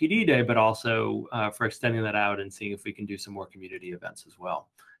together the PD day, but also for extending that out and seeing if we can do some more community events as well.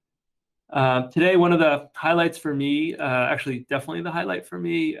 Today, one of the highlights for me, actually definitely the highlight for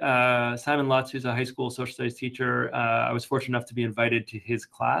me, Simon Lutz, who's a high school social studies teacher, I was fortunate enough to be invited to his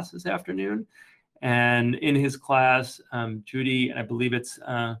class this afternoon. And in his class, Judy, and I believe it's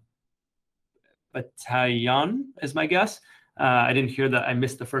Bataillon is my guess. I didn't hear that. I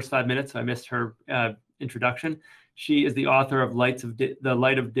missed the first 5 minutes, so I missed her introduction. She is the author of The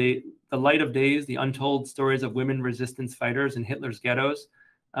Light of Days, The Untold Stories of Women Resistance Fighters in Hitler's Ghettos.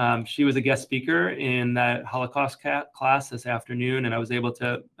 She was a guest speaker in that Holocaust class this afternoon, and I was able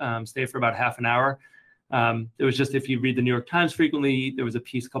to stay for about half an hour. It was just, if you read the New York Times frequently, there was a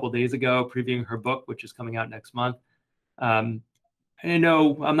piece a couple days ago previewing her book, which is coming out next month. I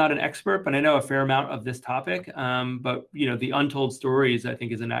know I'm not an expert, but I know a fair amount of this topic. But the untold stories, I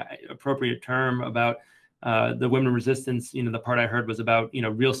think, is an appropriate term about the women resistance. The part I heard was about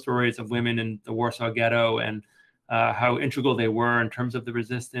real stories of women in the Warsaw Ghetto and how integral they were in terms of the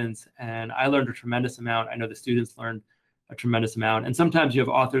resistance. And I learned a tremendous amount. I know the students learned a tremendous amount. And sometimes you have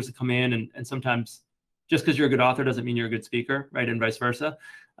authors that come in, and sometimes just because you're a good author doesn't mean you're a good speaker, right? And vice versa.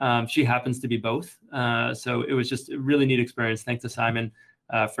 She happens to be both. So it was just a really neat experience. Thanks to Simon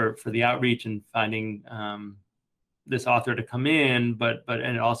for the outreach and finding this author to come in,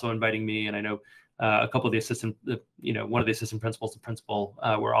 and also inviting me. And I know a couple of the assistant, one of the assistant principals, the principal,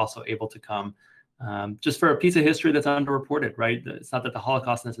 were also able to come just for a piece of history that's underreported, right? It's not that the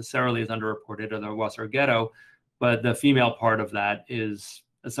Holocaust necessarily is underreported, or the Warsaw Ghetto, but the female part of that is,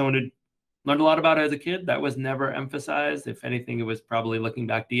 as someone who learned a lot about it as a kid, that was never emphasized. If anything, it was probably, looking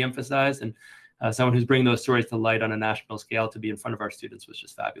back, de-emphasized. And someone who's bringing those stories to light on a national scale to be in front of our students was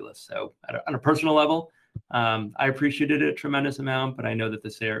just fabulous. So on a personal level, I appreciated it a tremendous amount, but I know that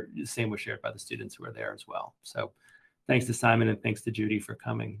the same was shared by the students who were there as well. So thanks to Simon, and thanks to Judy for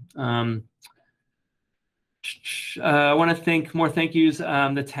coming. I want to thank more thank yous.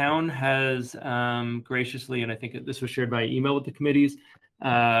 The town has graciously, and I think this was shared by email with the committees,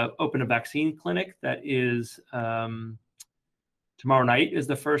 opened a vaccine clinic that is tomorrow night is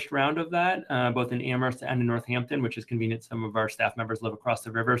the first round of that, both in Amherst and in Northampton, which is convenient. Some of our staff members live across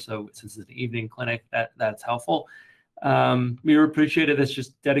the river, so since it's an evening clinic, that's helpful. We appreciate it. It's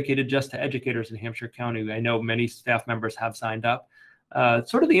just dedicated just to educators in Hampshire County. I know many staff members have signed up.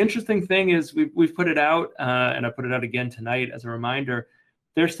 Sort of the interesting thing is we've put it out, and I put it out again tonight as a reminder.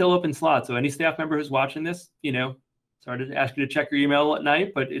 There's still open slots, so any staff member who's watching this, sorry to ask you to check your email at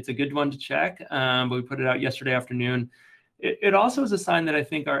night, but it's a good one to check. But we put it out yesterday afternoon. It also is a sign that I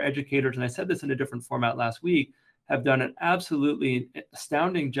think our educators, and I said this in a different format last week, have done an absolutely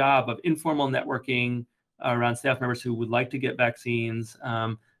astounding job of informal networking around staff members who would like to get vaccines.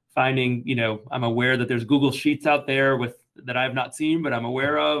 Finding, I'm aware that there's Google Sheets out there that I have not seen, but I'm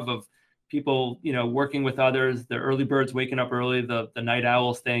aware of people, working with others, the early birds waking up early, the night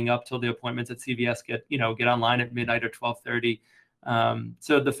owls staying up till the appointments at CVS get online at midnight or 12:30.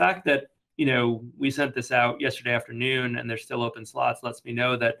 So the fact that, we sent this out yesterday afternoon and there's still open slots lets me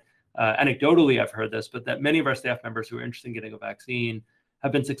know that anecdotally, I've heard this, but that many of our staff members who are interested in getting a vaccine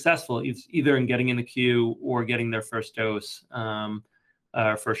have been successful either in getting in the queue or getting their first dose,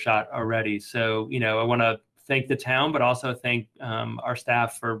 first shot already. So, I want to thank the town, but also thank our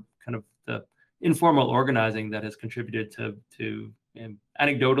staff for kind of the informal organizing that has contributed to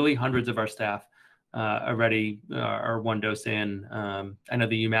anecdotally, hundreds of our staff already are one dose in. I know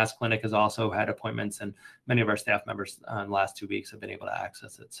the UMass Clinic has also had appointments, and many of our staff members in the last 2 weeks have been able to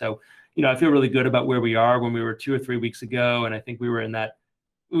access it. So, I feel really good about where we are. When we were 2 or 3 weeks ago, and I think we were in that,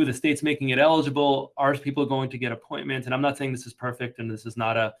 ooh, the state's making it eligible. Are people going to get appointments? And I'm not saying this is perfect, and this is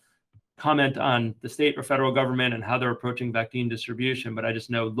not a comment on the state or federal government and how they're approaching vaccine distribution, but I just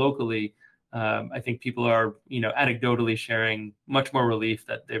know locally, I think people are, anecdotally sharing much more relief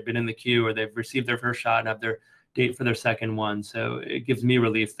that they've been in the queue or they've received their first shot and have their date for their second one. So it gives me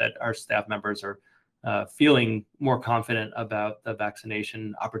relief that our staff members are feeling more confident about the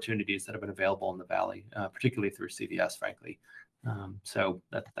vaccination opportunities that have been available in the Valley, particularly through CVS, frankly. So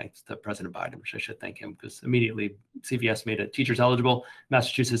that's thanks to President Biden, which I should thank him, because immediately CVS made it teachers eligible.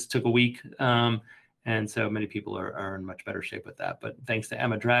 Massachusetts took a week. And so many people are in much better shape with that. But thanks to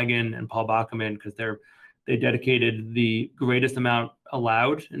Emma Dragon and Paul Bachman, because they dedicated the greatest amount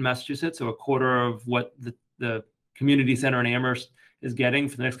allowed in Massachusetts. So a quarter of what the community center in Amherst is getting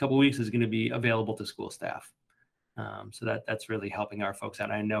for the next couple of weeks is going to be available to school staff. So that's really helping our folks out.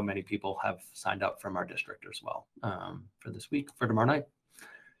 I know many people have signed up from our district as well for this week, for tomorrow night.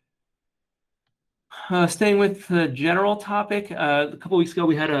 Staying with the general topic, a couple of weeks ago,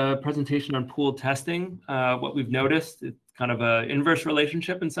 we had a presentation on pooled testing. What we've noticed, it's kind of an inverse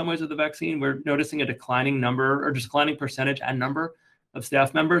relationship in some ways with the vaccine. We're noticing a declining number or declining percentage and number of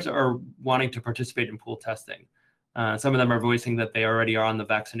staff members are wanting to participate in pooled testing. Some of them are voicing that they already are on the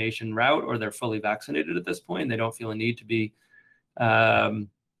vaccination route or they're fully vaccinated at this point. They don't feel a need to be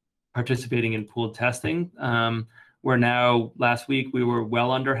participating in pooled testing. Where now, last week, we were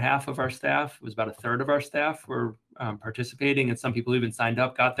well under half of our staff. It was about a third of our staff were participating, and some people even signed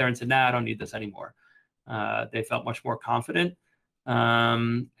up, got there and said, nah, I don't need this anymore. They felt much more confident.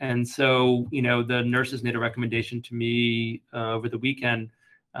 And so, the nurses made a recommendation to me over the weekend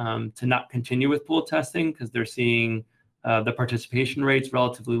to not continue with pooled testing because they're seeing the participation rates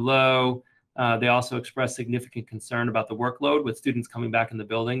relatively low. They also expressed significant concern about the workload with students coming back in the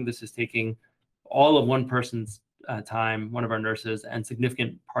building. This is taking all of one person's time, one of our nurses, and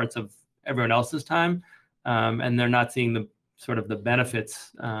significant parts of everyone else's time. And they're not seeing the sort of the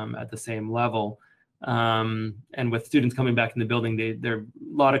benefits at the same level. And with students coming back in the building, there are a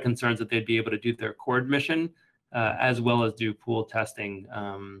lot of concerns that they'd be able to do their core admission as well as do pool testing.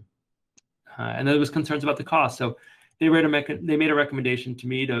 And there was concerns about the cost. So they made a recommendation to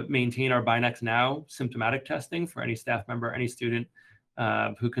me to maintain our Binax Now symptomatic testing for any staff member, any student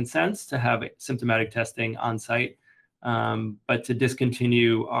who consents to have symptomatic testing on site, but to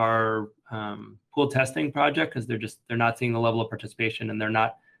discontinue our pool testing project because they're not seeing the level of participation, and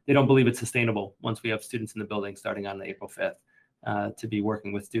they don't believe it's sustainable once we have students in the building starting on April 5th to be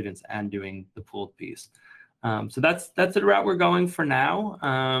working with students and doing the pooled piece. So that's the route we're going for now.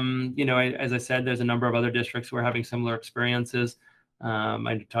 As I said, there's a number of other districts who are having similar experiences.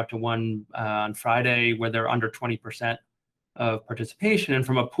 I talked to one on Friday where they're under 20% of participation. And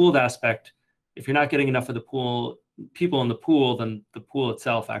from a pooled aspect, if you're not getting enough of the people in the pool, then the pool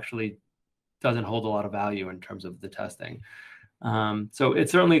itself actually doesn't hold a lot of value in terms of the testing. So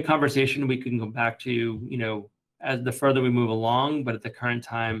it's certainly a conversation we can go back to, as the further we move along, but at the current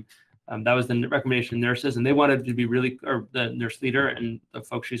time, that was the recommendation of nurses, and they wanted to be or the nurse leader and the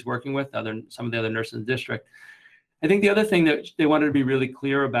folks she's working with, some of the other nurses in the district. I think the other thing that they wanted to be really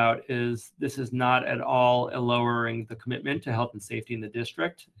clear about is this is not at all lowering the commitment to health and safety in the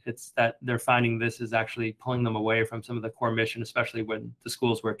district. It's that they're finding this is actually pulling them away from some of the core mission, especially when the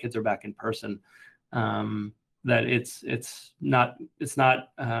schools where kids are back in person. That it's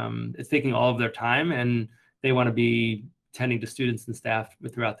taking all of their time, and they want to be tending to students and staff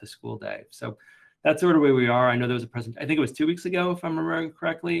throughout the school day. So that's sort of where we are. I know there was I think it was 2 weeks ago, if I'm remembering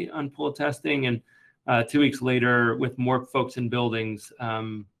correctly, on pool testing, and 2 weeks later, with more folks in buildings,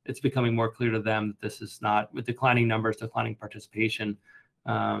 it's becoming more clear to them that this is not, with declining numbers, declining participation,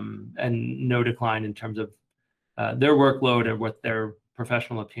 and no decline in terms of their workload or what their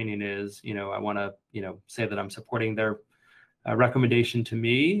professional opinion is. I want to, say that I'm supporting their recommendation to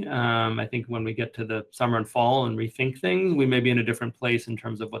me. I think when we get to the summer and fall and rethink things, we may be in a different place in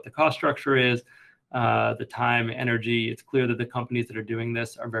terms of what the cost structure is, the time, energy. It's clear that the companies that are doing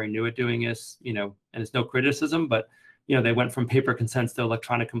this are very new at doing this, and it's no criticism, but they went from paper consents to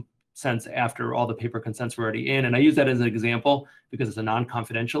electronic consents after all the paper consents were already in. And I use that as an example because it's a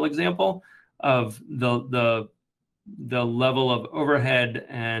non-confidential example of the level of overhead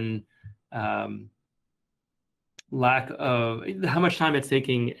and lack of how much time it's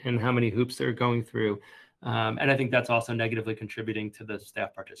taking and how many hoops they're going through. And I think that's also negatively contributing to the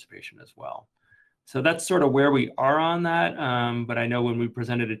staff participation as well. So that's sort of where we are on that. But I know when we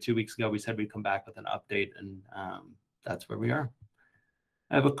presented it 2 weeks ago, we said we'd come back with an update, and that's where we are.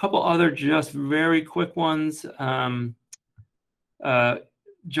 I have a couple other just very quick ones.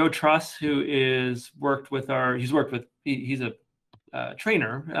 Joe Truss, who he's a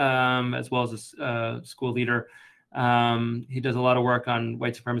trainer as well as a school leader. He does a lot of work on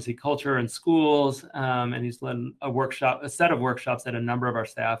white supremacy culture in schools, and he's led a set of workshops that a number of our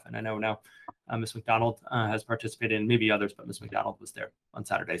staff, and I know now Ms. McDonald has participated in, maybe others, but Ms. McDonald was there on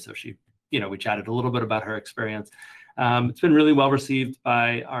Saturday, so she, we chatted a little bit about her experience. It's been really well received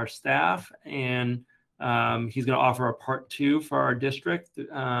by our staff, and he's going to offer a part 2 for our district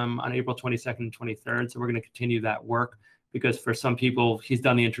on April 22nd and 23rd. So we're going to continue that work because for some people, he's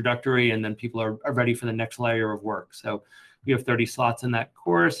done the introductory and then people are ready for the next layer of work. So we have 30 slots in that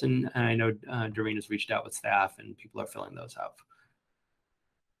course. And I know Doreen has reached out with staff and people are filling those out.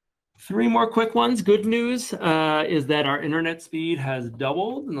 3 more quick ones. Good news is that our internet speed has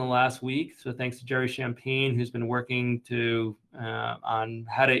doubled in the last week. So thanks to Jerry Champagne, who's been working on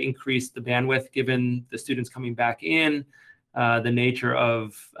how to increase the bandwidth given the students coming back in, the nature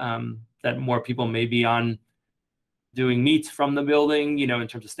of that more people may be on doing meets from the building, in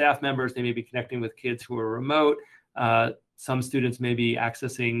terms of staff members, they may be connecting with kids who are remote. Some students may be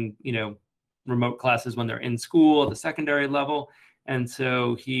accessing, remote classes when they're in school at the secondary level. And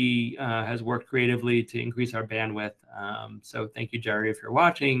so he has worked creatively to increase our bandwidth. So thank you, Jerry, if you're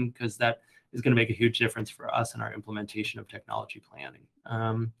watching, because that is going to make a huge difference for us in our implementation of technology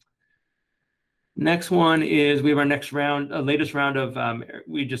planning. Next one is we have our latest round of,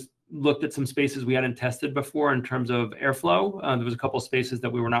 we just looked at some spaces we hadn't tested before in terms of airflow. There was a couple of spaces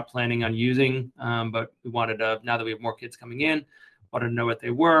that we were not planning on using, but we wanted to, now that we have more kids coming in, wanted to know what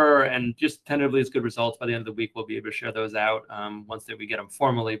they were, and just tentatively it's good results. By the end of the week, we'll be able to share those out once we get them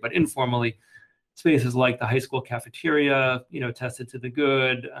formally, but informally, spaces like the high school cafeteria, tested to the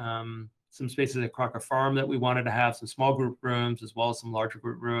good, some spaces at Crocker Farm that we wanted to have, some small group rooms, as well as some larger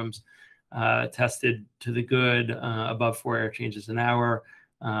group rooms, tested to the good, above 4 air changes an hour.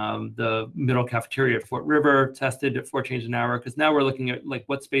 The middle cafeteria at Fort River tested at 4 changes an hour, because now we're looking at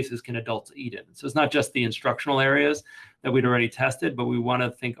what spaces can adults eat in. So it's not just the instructional areas that we'd already tested, but we want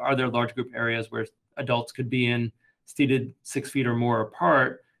to think, are there large group areas where adults could be in seated 6 feet or more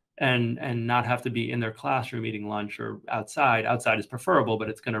apart and not have to be in their classroom eating lunch or outside. Outside is preferable, but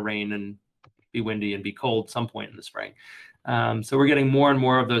it's going to rain and be windy and be cold some point in the spring. So we're getting more and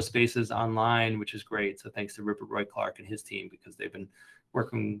more of those spaces online, which is great. So thanks to Rupert Roy Clark and his team, because they've been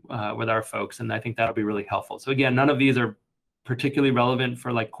working with our folks, and I think that'll be really helpful. So again, none of these are particularly relevant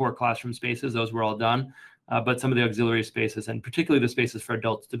for core classroom spaces. Those were all done, but some of the auxiliary spaces, and particularly the spaces for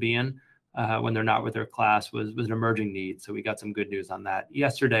adults to be in when they're not with their class, was an emerging need. So we got some good news on that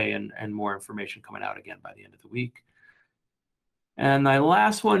yesterday, and more information coming out again by the end of the week. And my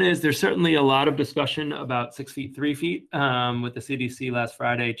last one is, there's certainly a lot of discussion about 6 feet, 3 feet, with the CDC last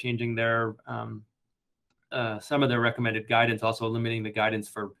Friday changing their some of their recommended guidance, also limiting the guidance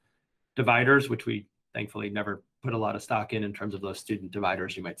for dividers, which we thankfully never put a lot of stock in terms of those student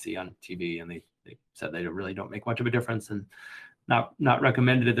dividers you might see on TV. And they said they really don't make much of a difference and not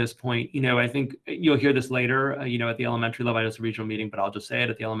recommended at this point. I think you'll hear this later, at the elementary level. I know it's a regional meeting, but I'll just say it.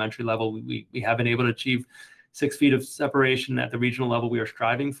 At the elementary level, we have been able to achieve 6 feet of separation. At the regional level, we are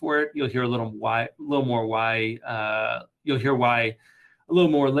striving for it. You'll hear a little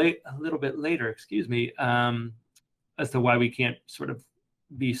bit later, excuse me, as to why we can't sort of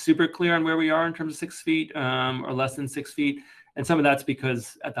be super clear on where we are in terms of 6 feet or less than 6 feet. And some of that's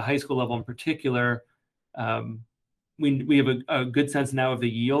because at the high school level in particular, we have a good sense now of the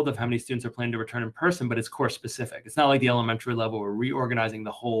yield of how many students are planning to return in person, but it's course specific. It's not like the elementary level. We're reorganizing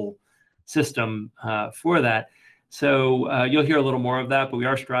the whole system for that. So you'll hear a little more of that, but we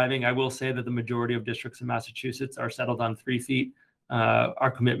are striving. I will say that the majority of districts in Massachusetts are settled on 3 feet.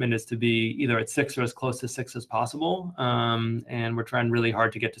 Our commitment is to be either at 6 or as close to 6 as possible. And we're trying really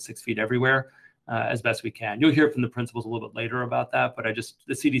hard to get to 6 feet everywhere as best we can. You'll hear from the principals a little bit later about that, but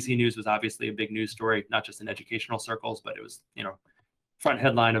the CDC news was obviously a big news story, not just in educational circles, but it was, front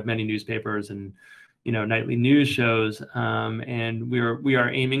headline of many newspapers and, nightly news shows. And we are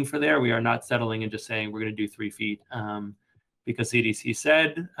aiming for there. We are not settling and just saying we're going to do 3 feet. because CDC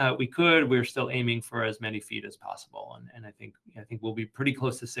said we could. We're still aiming for as many feet as possible, and I think we'll be pretty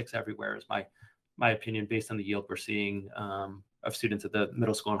close to 6 everywhere, is my opinion, based on the yield we're seeing of students at the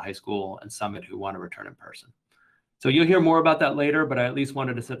middle school and high school and Summit who want to return in person. So you'll hear more about that later, but I at least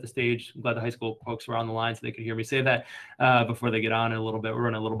wanted to set the stage. I'm glad the high school folks were on the line so they could hear me say that before they get on in a little bit. We're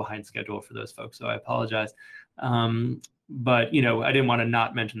running a little behind schedule for those folks, so I apologize. But I didn't want to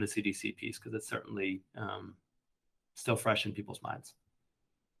not mention the CDC piece because it's certainly still fresh in people's minds.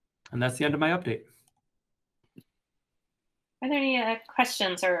 And that's the end of my update. Are there any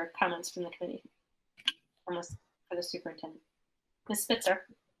questions or comments from the committee for the superintendent? Ms. Spitzer.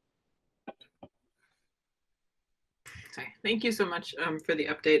 Sorry. Thank you so much for the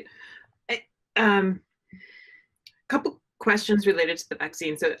update. A couple questions related to the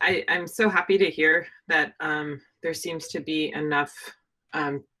vaccine. So I'm so happy to hear that there seems to be enough,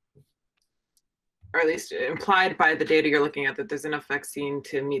 or at least implied by the data you're looking at, that there's enough vaccine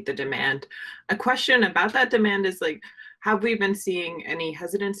to meet the demand. A question about that demand is, like, have we been seeing any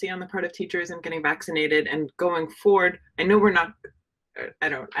hesitancy on the part of teachers in getting vaccinated? And going forward, I know we're not, I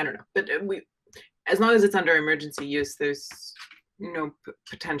don't know, but as long as it's under emergency use, there's no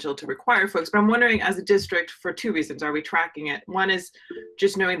potential to require folks. But I'm wondering, as a district, for 2 reasons, are we tracking it? One is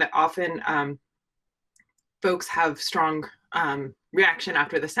just knowing that often folks have strong reaction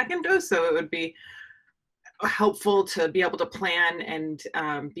after the second dose, so it would be helpful to be able to plan and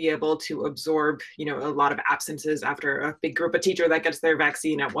be able to absorb, a lot of absences after a big group of teachers that gets their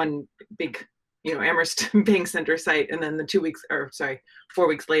vaccine at one big, Amherst-Pelham center site, and then 4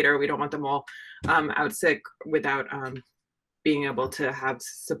 weeks later, we don't want them all out sick without being able to have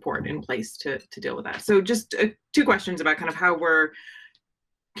support in place to deal with that. So just 2 questions about kind of how we're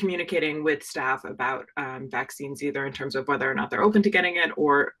communicating with staff about vaccines, either in terms of whether or not they're open to getting it,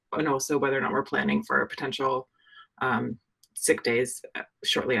 and also whether or not we're planning for potential sick days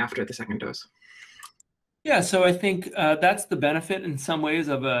shortly after the second dose. Yeah, so I think that's the benefit in some ways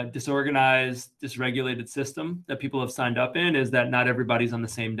of a disorganized, dysregulated system that people have signed up in, is that not everybody's on the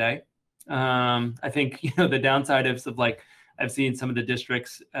same day. I think, the downside is of, like, I've seen some of the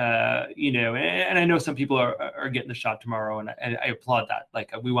districts, and I know some people are getting the shot tomorrow, and I applaud that.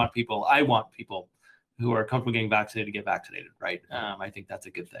 Like, I want people who are comfortable getting vaccinated to get vaccinated, right? I think that's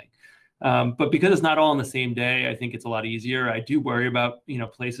a good thing. But because it's not all on the same day, I think it's a lot easier. I do worry about,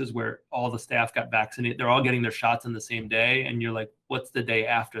 places where all the staff got vaccinated, they're all getting their shots on the same day, and you're like, what's the day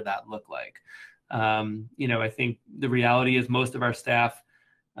after that look like? I think the reality is most of our staff,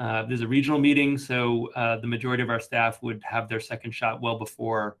 there's a regional meeting, so the majority of our staff would have their second shot well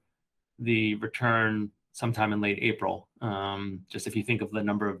before the return sometime in late April. Just if you think of the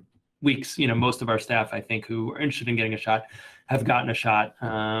number of weeks, most of our staff, I think, who are interested in getting a shot have gotten a shot.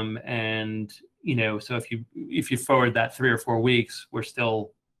 And, so if you forward that 3 or 4 weeks, we're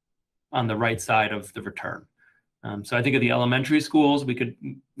still on the right side of the return. So I think of the elementary schools, we could,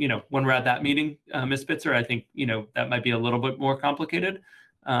 when we're at that meeting, Ms. Spitzer, I think, that might be a little bit more complicated.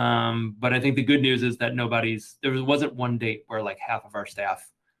 But I think the good news is that there wasn't one date where like half of our staff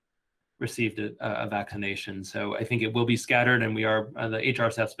received a vaccination. So I think it will be scattered, and we are, the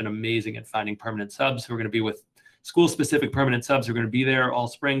HR staff's been amazing at finding permanent subs who are going to be with school-specific permanent subs who are going to be there all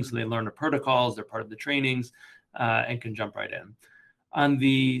spring, so they learn the protocols, they're part of the trainings, and can jump right in. On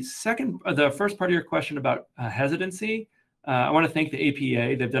the first part of your question about hesitancy, I want to thank the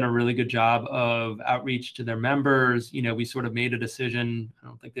APA. They've done a really good job of outreach to their members. We sort of made a decision. I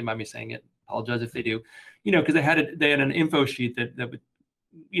don't think they mind me saying it. Apologize if they do. Because they had an info sheet that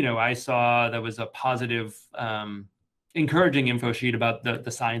I saw that was a positive, encouraging info sheet about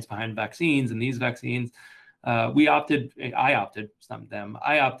the science behind vaccines and these vaccines. I opted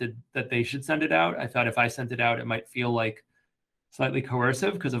that they should send it out. I thought if I sent it out, it might feel like slightly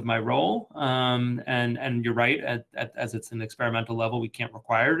coercive because of my role. And you're right, as it's an experimental level, we can't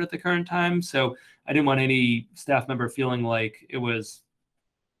require it at the current time. So I didn't want any staff member feeling like it was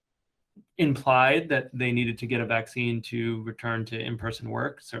implied that they needed to get a vaccine to return to in-person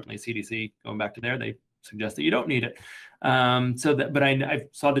work. Certainly CDC, going back to there, they suggest that you don't need it. But I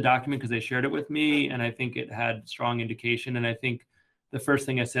saw the document because they shared it with me, and I think it had strong indication. And I think the first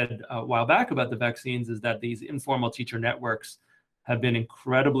thing I said a while back about the vaccines is that these informal teacher networks have been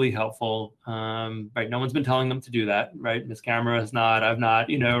incredibly helpful, right? No one's been telling them to do that, right? Ms. Camera has not, I've not,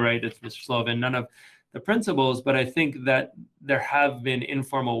 right? It's Mr. Slovin, none of the principals, but I think that there have been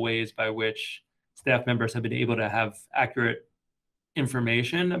informal ways by which staff members have been able to have accurate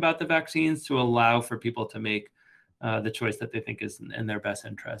information about the vaccines to allow for people to make the choice that they think is in their best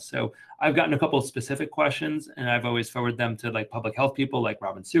interest. So I've gotten a couple of specific questions, and I've always forwarded them to like public health people like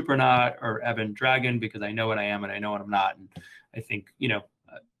Robin Supernaut or Evan Dragon, because I know what I am and I know what I'm not. And I think,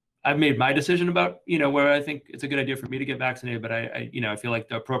 I've made my decision about, where I think it's a good idea for me to get vaccinated, but I feel like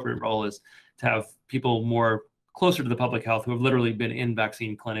the appropriate role is to have people more closer to the public health who have literally been in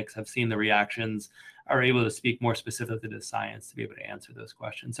vaccine clinics, have seen the reactions, are able to speak more specifically to the science to be able to answer those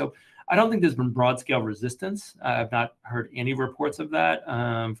questions. So I don't think there's been broad scale resistance. I've not heard any reports of that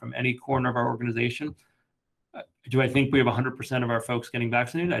from any corner of our organization. Do I think we have 100% of our folks getting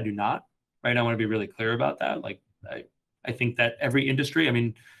vaccinated? I do not, right? I want to be really clear about that. Like, I think that every industry, I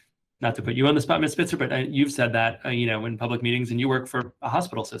mean, not to put you on the spot, Ms. Spitzer, but you've said that, in public meetings, and you work for a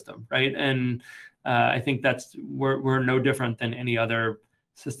hospital system, right? And I think we're no different than any other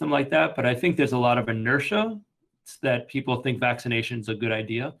system like that. But I think there's a lot of inertia that people think vaccination is a good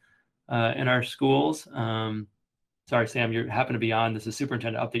idea in our schools. Sorry, Sam, you happen to be on. This is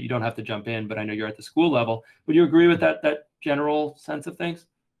superintendent update. You don't have to jump in, but I know you're at the school level. Would you agree with that general sense of things?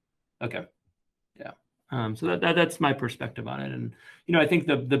 Okay. Yeah. So that's my perspective on it. And, I think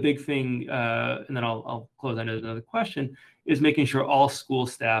the big thing, and then I'll close on another question, is making sure all school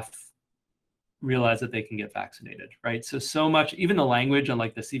staff realize that they can get vaccinated, right? So much, even the language on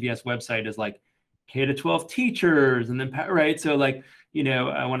like the CVS website is like K-12 teachers, and then, right? So like,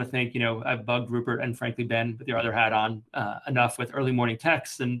 I want to thank, I've bugged Rupert and frankly Ben with your other hat on enough with early morning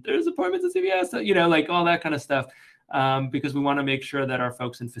texts, and there's appointments at CVS, like all that kind of stuff. Because we want to make sure that our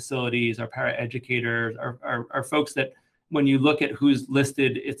folks in facilities, our paraeducators, our folks that when you look at who's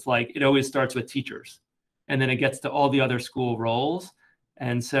listed, it's like it always starts with teachers, and then it gets to all the other school roles.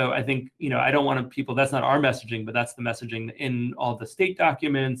 And so I think, I don't want people, that's not our messaging, but that's the messaging in all the state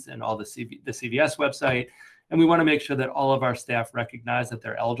documents and all the CVS website. And we want to make sure that all of our staff recognize that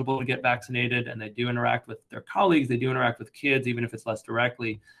they're eligible to get vaccinated, and they do interact with their colleagues, they do interact with kids, even if it's less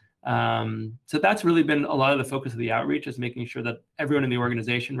directly. So that's really been a lot of the focus of the outreach, is making sure that everyone in the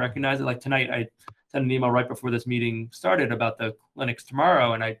organization recognizes it. Like tonight, I sent an email right before this meeting started about the clinics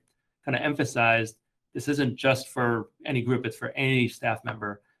tomorrow, and I kind of emphasized this isn't just for any group, it's for any staff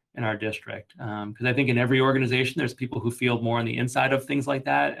member in our district. Because I think in every organization, there's people who feel more on the inside of things like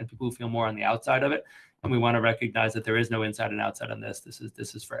that, and people who feel more on the outside of it. And we want to recognize that there is no inside and outside on this.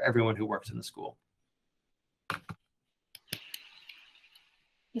 This is for everyone who works in the school.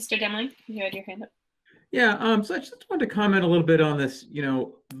 Mr. Demling, you had your hand up. Yeah, so I just wanted to comment a little bit on this,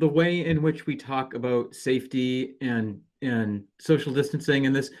 the way in which we talk about safety and social distancing,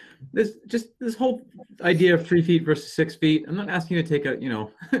 and this whole idea of 3 feet versus 6 feet. I'm not asking you to take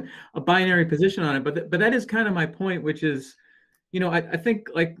a, a binary position on it, but that is kind of my point, which is, I think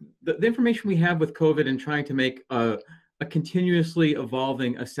like the information we have with COVID and trying to make a continuously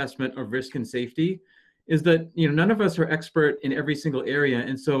evolving assessment of risk and safety is that, none of us are expert in every single area.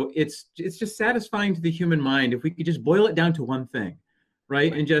 And so it's just satisfying to the human mind if we could just boil it down to one thing,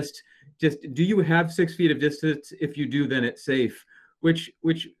 right? And just do you have 6 feet of distance? If you do, then it's safe, which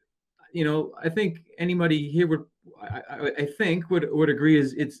I think anybody here would, I think would agree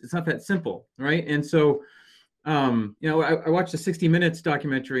is it's not that simple, right? And so, I watched a 60 Minutes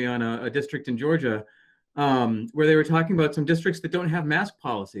documentary on a district in Georgia where they were talking about some districts that don't have mask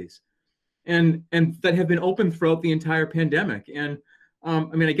policies, and that have been open throughout the entire pandemic. And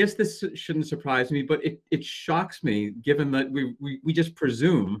I guess this shouldn't surprise me, but it shocks me given that we just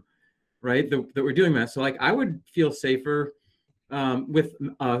presume, right, that we're doing that. So like I would feel safer with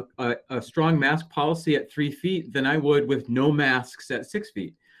a strong mask policy at 3 feet than I would with no masks at 6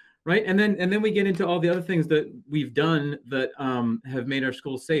 feet, right? And then we get into all the other things that we've done that have made our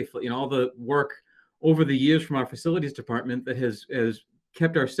schools safe. All the work over the years from our facilities department that has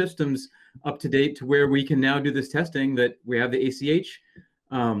kept our systems up to date to where we can now do this testing, that we have the ACH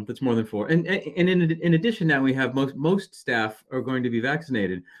that's more than 4. And in addition, now we have most staff are going to be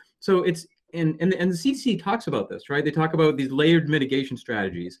vaccinated. So it's, and the CDC talks about this, right? They talk about these layered mitigation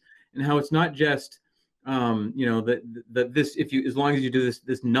strategies and how it's not just, that this, as long as you do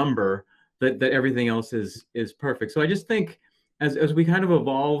this number, that everything else is perfect. So I just think as we kind of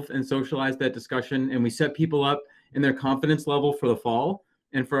evolve and socialize that discussion, and we set people up in their confidence level for the fall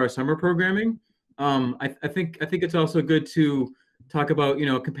and for our summer programming, I think it's also good to talk about,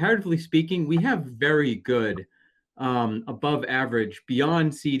 comparatively speaking, we have very good, above average,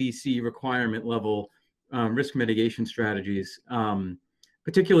 beyond CDC requirement level risk mitigation strategies,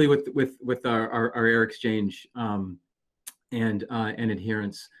 particularly with our air exchange and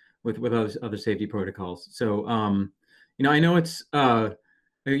adherence with other safety protocols. So I know it's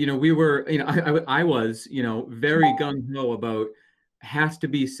we were I was very gung ho about has to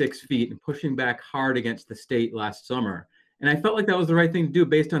be 6 feet and pushing back hard against the state last summer. And I felt like that was the right thing to do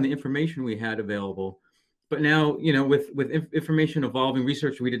based on the information we had available. But now, with information evolving,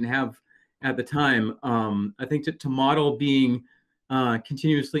 research we didn't have at the time, I think to model being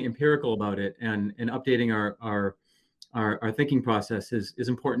continuously empirical about it and updating our thinking process is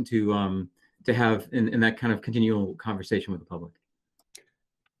important to have in that kind of continual conversation with the public.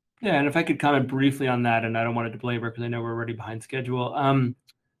 Yeah, and if I could comment briefly on that, and I don't want to belabor because I know we're already behind schedule.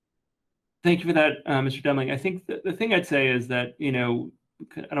 Thank you for that, Mr. Demling. I think the thing I'd say is that, I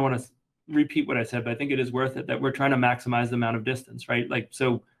don't want to repeat what I said, but I think it is worth it that we're trying to maximize the amount of distance, right? Like,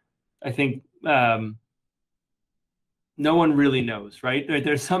 so I think no one really knows, right?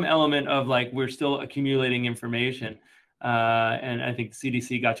 There's some element of like, we're still accumulating information. And I think the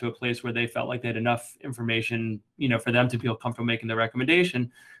CDC got to a place where they felt like they had enough information, for them to feel comfortable making the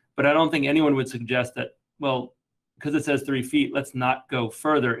recommendation. But I don't think anyone would suggest that, well, because it says 3 feet, let's not go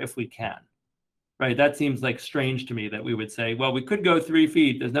further if we can, right? That seems like strange to me that we would say, well, we could go 3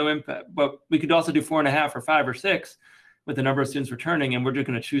 feet, there's no impact, but we could also do 4.5 or 5 or 6 with the number of students returning, and we're just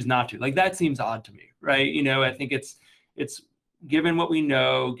going to choose not to. Like, that seems odd to me, right? I think it's given what we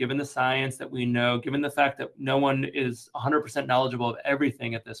know, given the science that we know, given the fact that no one is 100% knowledgeable of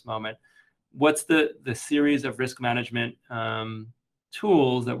everything at this moment, what's the series of risk management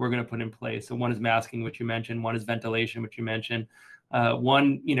tools that we're going to put in place? So one is masking, which you mentioned. One is ventilation, which you mentioned.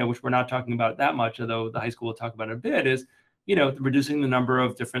 One, which we're not talking about that much, although the high school will talk about it a bit, is, reducing the number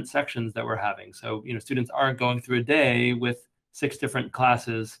of different sections that we're having. So, students aren't going through a day with 6 different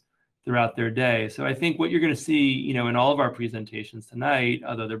classes throughout their day. So I think what you're going to see, in all of our presentations tonight,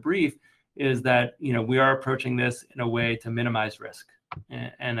 although they're brief, is that, we are approaching this in a way to minimize risk.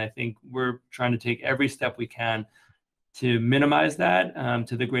 And I think we're trying to take every step we can to minimize that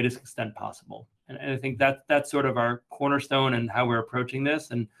to the greatest extent possible. And I think that's sort of our cornerstone and how we're approaching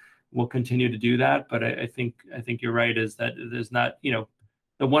this, and we'll continue to do that. But I think you're right, is that there's not,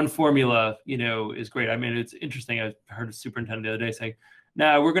 the one formula, is great. I mean, it's interesting. I heard a superintendent the other day saying,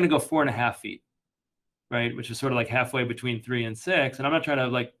 "Now we're going to go 4.5 feet," right? Which is sort of like halfway between 3 and 6. And I'm not trying to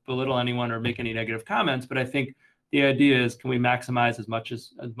like belittle anyone or make any negative comments, but I think the idea is, can we maximize as much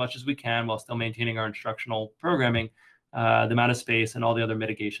as we can while still maintaining our instructional programming, the amount of space and all the other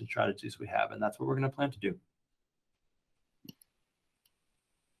mitigation strategies we have. And that's what we're going to plan to do.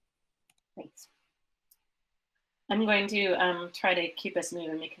 Thanks. I'm going to try to keep us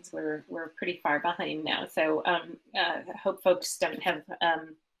moving because we're pretty far behind now. So I hope folks don't have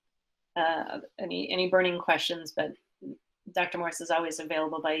any burning questions, but Dr. Morris is always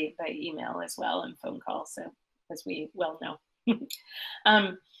available by email as well and phone call, so as we well know.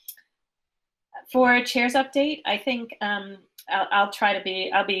 For a chair's update, I think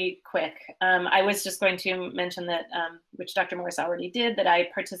I'll be quick. I was just going to mention that, which Dr. Morris already did, that I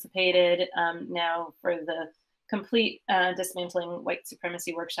participated now for the complete dismantling white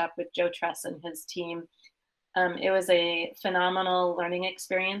supremacy workshop with Joe Tress and his team. It was a phenomenal learning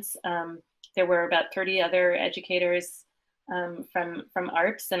experience. There were about 30 other educators from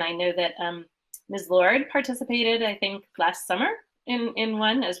ARPS, and I know that Ms. Lord participated, I think, last summer in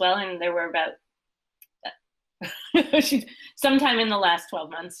one as well, and there were about sometime in the last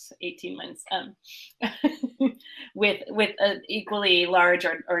 12 months, 18 months, with an equally large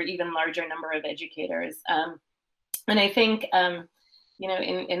or even larger number of educators. And I think,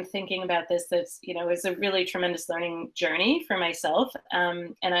 in thinking about this, that's, it was a really tremendous learning journey for myself.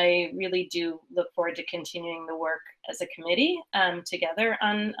 And I really do look forward to continuing the work as a committee together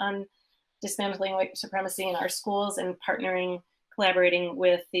on dismantling white supremacy in our schools and collaborating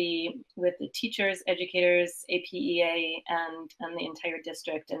with the teachers, educators, APEA, and the entire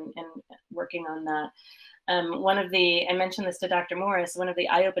district, and working on that. I mentioned this to Dr. Morris, one of the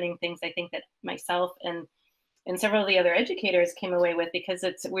eye-opening things I think that myself and several of the other educators came away with, because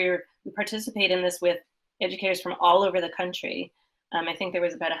we participate in this with educators from all over the country. I think there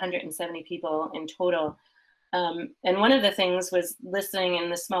was about 170 people in total. And one of the things was listening in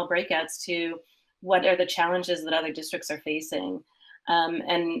the small breakouts to what are the challenges that other districts are facing.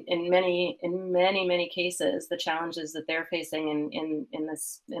 And in many cases, the challenges that they're facing in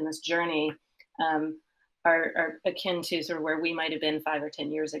this journey are akin to sort of where we might have been 5 or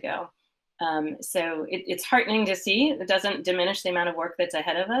 10 years ago. So it's heartening to see. It doesn't diminish the amount of work that's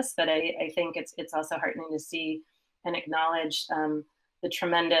ahead of us, but I think it's also heartening to see and acknowledge the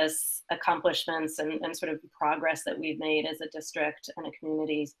tremendous accomplishments and sort of progress that we've made as a district and a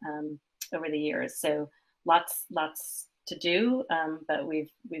community over the years. So lots to do, but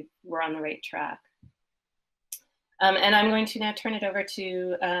we're on the right track. And I'm going to now turn it over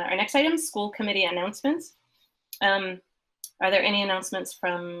to our next item, school committee announcements. Are there any announcements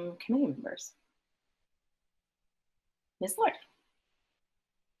from committee members? Ms. Lord.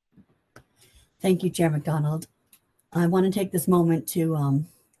 Thank you, Chair McDonald. I want to take this moment to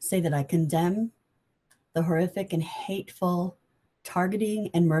say that I condemn the horrific and hateful targeting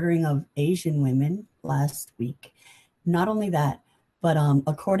and murdering of Asian women last week. Not only that, but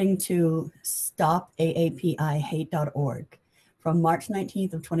according to stopaapihate.org, from March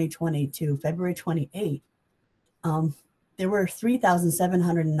 19th of 2020 to February 28th, there were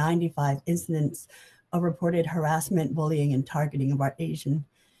 3,795 incidents of reported harassment, bullying, and targeting of our Asian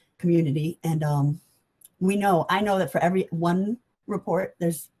community. And I know that for every one report,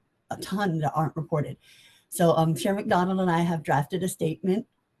 there's a ton that aren't reported. So Chair McDonald and I have drafted a statement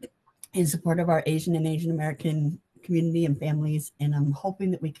in support of our Asian and Asian American community and families, and I'm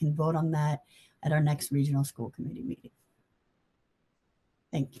hoping that we can vote on that at our next regional school committee meeting.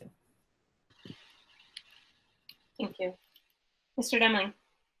 Thank you. Thank you. Mr. Demling.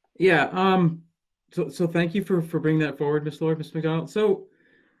 Yeah, so thank you for bringing that forward, Ms. Lord, Ms. McDonald. So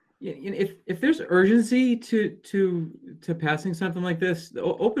if there's urgency to passing something like this, the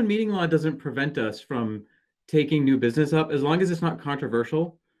open meeting law doesn't prevent us from taking new business up as long as it's not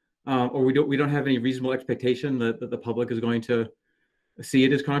controversial, or we don't have any reasonable expectation that the public is going to see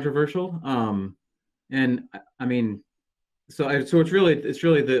it as controversial. And I mean, so it's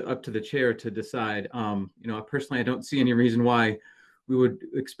really up to the chair to decide. Personally, I don't see any reason why we would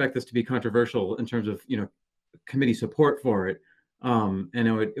expect this to be controversial in terms of committee support for it. And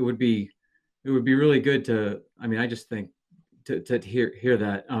it would be really good to. I mean, I just think to hear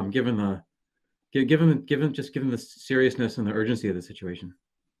that, given the seriousness and the urgency of the situation.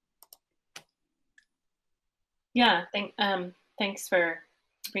 Yeah, thanks for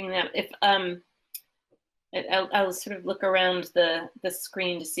bringing that up. If I'll sort of look around the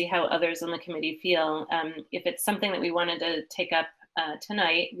screen to see how others on the committee feel. If it's something that we wanted to take up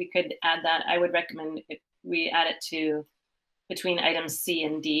tonight, we could add that. I would recommend if we add it to between items C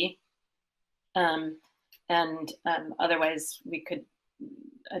and D. Otherwise, we could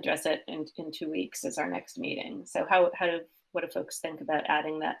address it in 2 weeks as our next meeting. So what do folks think about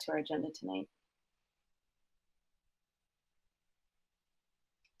adding that to our agenda tonight?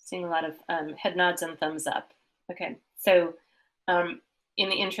 Seeing a lot of head nods and thumbs up. Okay, so in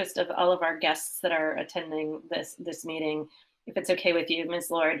the interest of all of our guests that are attending this meeting, if it's okay with you,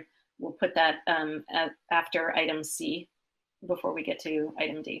 Ms. Lord, we'll put that after item C before we get to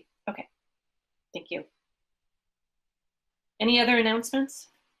item D. Okay, thank you. Any other announcements?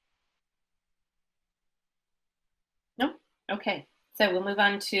 No? Okay, so we'll move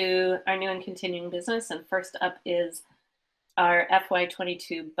on to our new and continuing business. And first up is our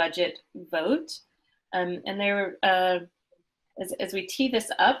FY22 budget vote. And there, as we tee this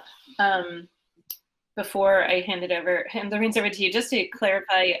up, before I hand the reins over to you, just to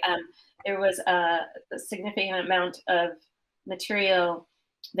clarify, there was a significant amount of material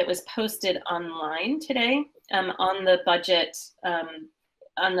that was posted online today on the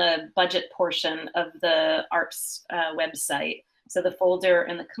budget portion of the ARPS website. So the folder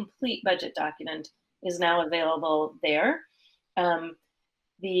and the complete budget document is now available there.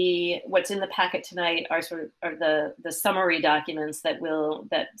 What's in the packet tonight are the summary documents that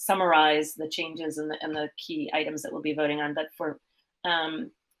summarize the changes and the key items that we'll be voting on. But for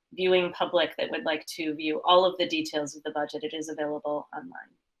viewing public that would like to view all of the details of the budget, it is available online.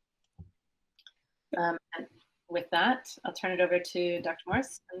 And with that, I'll turn it over to Dr.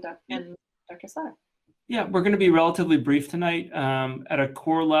 Morris and Dr. Slaughter. Yeah, we're going to be relatively brief tonight. At a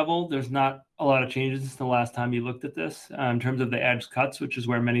core level, there's not a lot of changes since the last time you looked at this in terms of the adds cuts, which is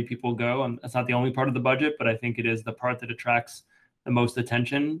where many people go. And that's not the only part of the budget, but I think it is the part that attracts the most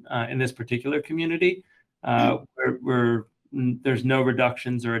attention in this particular community, where there's no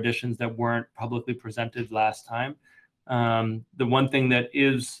reductions or additions that weren't publicly presented last time. The one thing that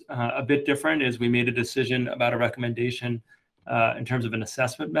is a bit different is we made a decision about a recommendation in terms of an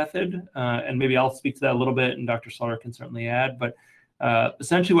assessment method. And maybe I'll speak to that a little bit and Dr. Slaughter can certainly add, but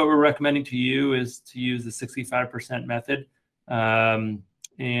essentially what we're recommending to you is to use the 65% method. And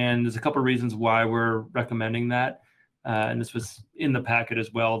there's a couple of reasons why we're recommending that. And this was in the packet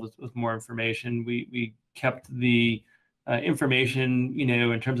as well with more information. We kept the information,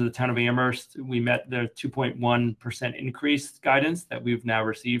 in terms of the town of Amherst. We met the 2.1% increase guidance that we've now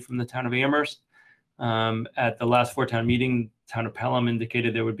received from the town of Amherst. At the last four-town meeting, town of Pelham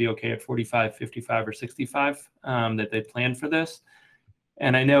indicated they would be okay at 45, 55, or 65, that they planned for this.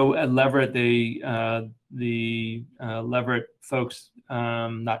 And I know at Leverett, the Leverett folks,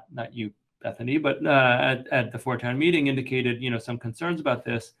 not you, Bethany, but at the four-town meeting indicated, some concerns about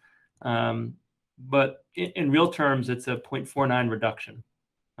this. but in real terms, it's a 0.49 reduction,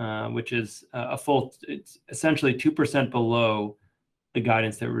 which is it's essentially 2% below the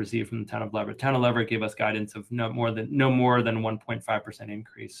guidance that we received from the town of Leverett. Town of Leverett gave us guidance of no more than 1.5%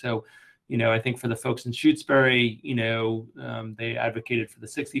 increase. So, I think for the folks in Shutesbury, they advocated for the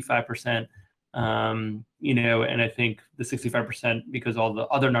 65%, and I think the 65% because all the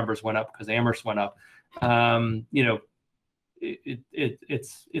other numbers went up because Amherst went up.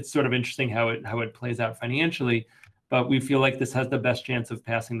 It's sort of interesting how it plays out financially, but we feel like this has the best chance of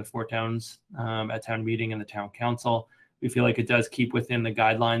passing the 4 towns at town meeting and the town council. We feel like it does keep within the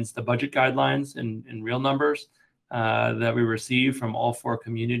guidelines, the budget guidelines in real numbers that we receive from all 4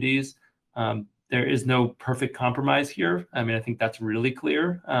 communities. There is no perfect compromise here. I mean, I think that's really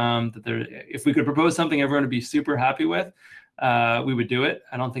clear that if we could propose something everyone would be super happy with, we would do it.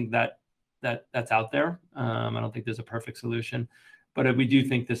 I don't think that's out there. I don't think there's a perfect solution, but we do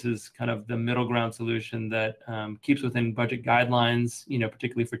think this is kind of the middle ground solution that keeps within budget guidelines,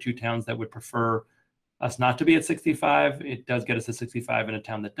 particularly for 2 towns that would prefer us not to be at 65. It does get us to 65 in a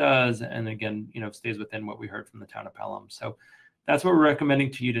town that does. And again, stays within what we heard from the town of Pelham. So that's what we're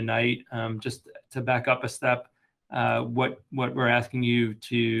recommending to you tonight. Just to back up a step, what we're asking you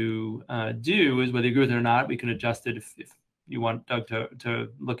to do is, whether you agree with it or not, we can adjust it if you want Doug to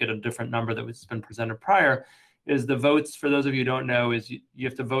look at a different number that was been presented prior, is the votes, for those of you who don't know, is you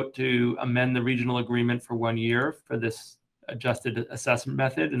have to vote to amend the regional agreement for 1 year for this adjusted assessment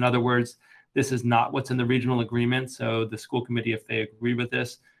method. In other words, this is not what's in the regional agreement. So the school committee, if they agree with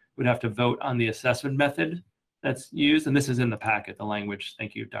this, would have to vote on the assessment method that's used. And this is in the packet, the language,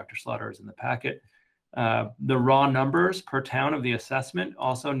 thank you, Dr. Slaughter, is in the packet. The raw numbers per town of the assessment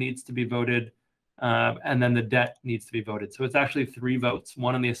also needs to be voted, and then the debt needs to be voted. So it's actually 3 votes,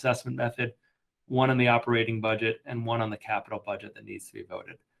 1 on the assessment method, 1 on the operating budget, and 1 on the capital budget that needs to be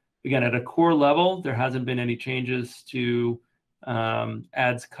voted. Again, at a core level, there hasn't been any changes to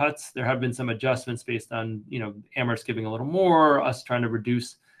adds cuts. There have been some adjustments based on, Amherst giving a little more, us trying to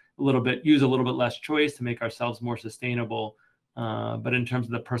reduce a little bit, use a little bit less choice to make ourselves more sustainable. But in terms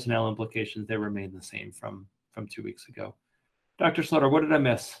of the personnel implications, they remain the same from 2 weeks ago. Dr. Slaughter, what did I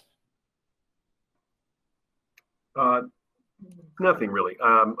miss? Nothing really.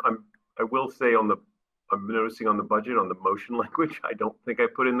 I will say I'm noticing on the budget, on the motion language, I don't think I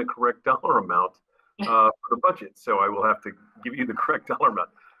put in the correct dollar amount for the budget. So I will have to give you the correct dollar amount,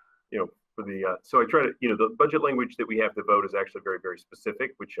 for the, so I try to, the budget language that we have to vote is actually very, very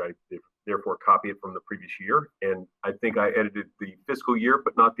specific, which I therefore copy it from the previous year. And I think I edited the fiscal year,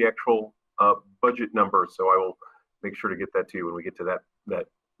 but not the actual budget number. So I will make sure to get that to you when we get to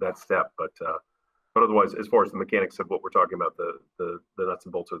that step. But otherwise, as far as the mechanics of what we're talking about, the nuts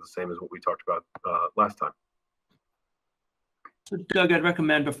and bolts are the same as what we talked about last time. So Doug, I'd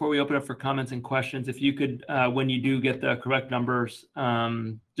recommend, before we open up for comments and questions, if you could, when you do get the correct numbers,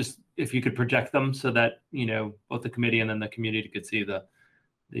 just if you could project them so that, both the committee and then the community could see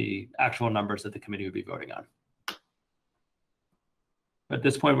the actual numbers that the committee would be voting on. At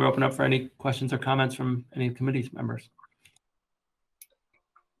this point, we're open up for any questions or comments from any committee members.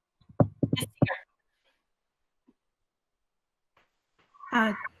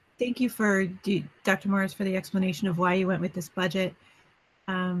 Thank you for Dr. Morris for the explanation of why you went with this budget.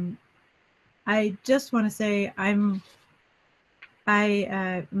 I just want to say I'm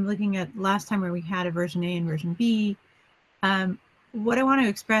looking at last time where we had a version A and version B. What I want to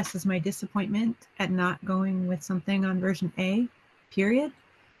express is my disappointment at not going with something on version A, period,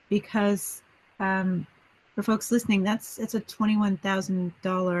 because for folks listening, it's a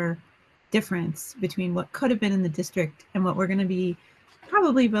 $21,000 difference between what could have been in the district and what we're going to be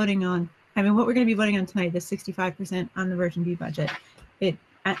probably voting on. I mean, what we're going to be voting on tonight, the 65% on the version B budget.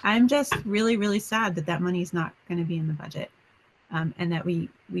 I'm just really, really sad that that money is not going to be in the budget, and that we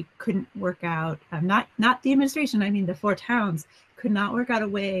couldn't work out. Not the administration. I mean, the 4 towns could not work out a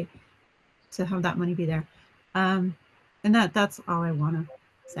way to have that money be there. And that's all I want to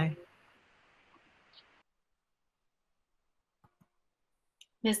say.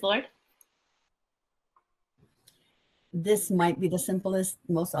 Ms. Lord? This might be the simplest,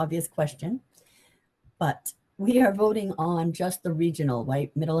 most obvious question, but we are voting on just the regional, right?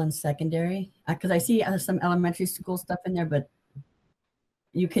 Middle and secondary, because I see some elementary school stuff in there, but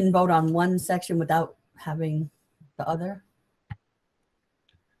you can vote on one section without having the other.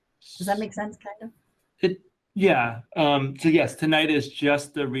 Does that make sense, kind of? Yeah. So yes, tonight is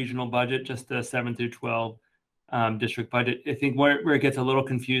just the regional budget, just the 7 through 12 district budget. I think where it gets a little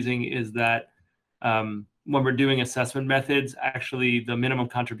confusing is that when we're doing assessment methods, actually the minimum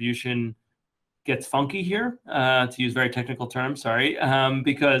contribution gets funky here, to use very technical terms, sorry,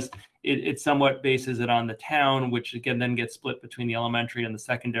 because it somewhat bases it on the town, which again then gets split between the elementary and the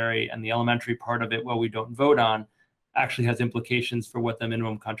secondary, and the elementary part of it, while we don't vote on, actually has implications for what the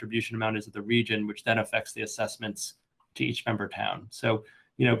minimum contribution amount is of the region, which then affects the assessments to each member town. So,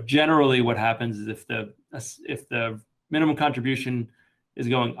 you know, generally what happens is if the minimum contribution is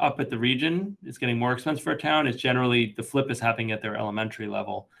going up at the region, it's getting more expensive for a town. It's generally the flip is happening at their elementary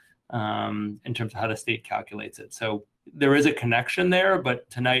level in terms of how the state calculates it. So there is a connection there, but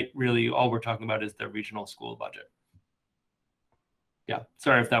tonight really all we're talking about is the regional school budget. Yeah,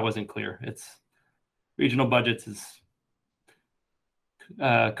 sorry if that wasn't clear. It's regional budgets is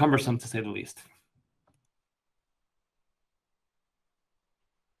cumbersome to say the least.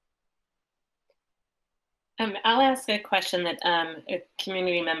 I'll ask a question that a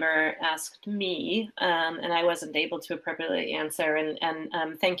community member asked me, and I wasn't able to appropriately answer. And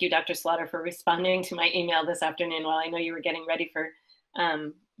thank you, Dr. Slaughter, for responding to my email this afternoon while I know you were getting ready for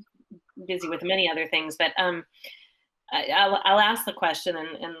busy with many other things. But I'll ask the question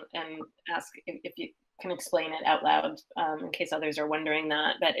and ask if you can explain it out loud in case others are wondering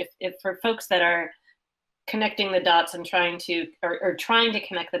that. But if for folks that are connecting the dots and trying to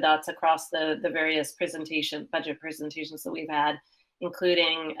connect the dots across the various budget presentations that we've had,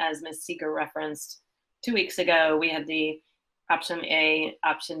 including, as Ms. Seeger referenced 2 weeks ago, we had the option A,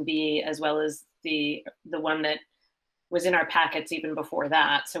 option B, as well as the one that was in our packets even before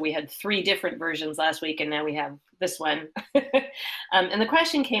that. So we had 3 different versions last week, and now we have this one. And the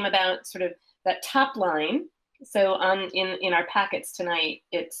question came about sort of that top line. So in our packets tonight,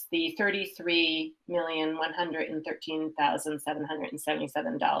 it's the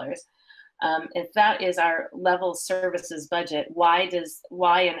 $33,113,777. If that is our level services budget, why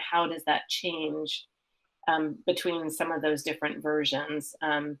and how does that change between some of those different versions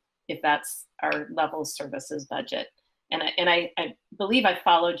if that's our level services budget? And I believe I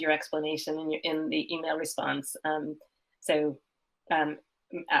followed your explanation in the email response. So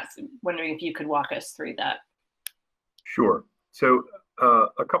wondering if you could walk us through that. Sure. So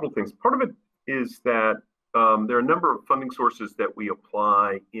a couple of things. Part of it is that there are a number of funding sources that we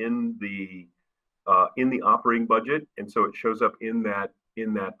apply in the operating budget, and so it shows up in that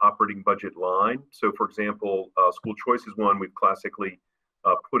operating budget line. So, for example, school choice is one we've classically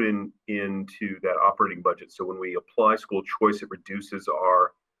put into that operating budget. So when we apply school choice, it reduces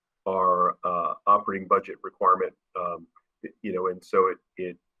our operating budget requirement, you know, and so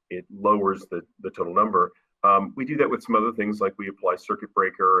it lowers the total number. We do that with some other things, like we apply circuit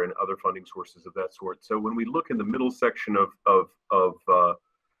breaker and other funding sources of that sort. So when we look in the middle section of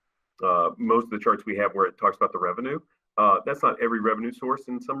most of the charts we have where it talks about the revenue, that's not every revenue source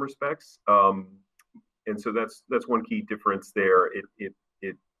in some respects. And so that's one key difference there. It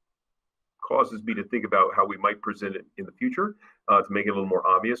causes me to think about how we might present it in the future to make it a little more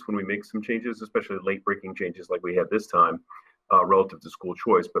obvious when we make some changes, especially late breaking changes like we had this time relative to school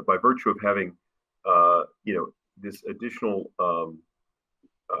choice. But by virtue of having you know, this additional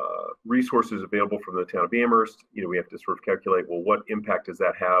resources available from the town of Amherst, you know, we have to sort of calculate, well, what impact does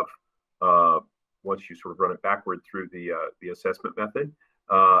that have once you sort of run it backward through the assessment method?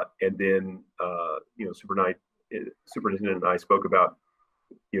 And then, you know, Superintendent and I spoke about,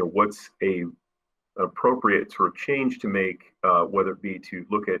 you know, what's an appropriate sort of change to make, whether it be to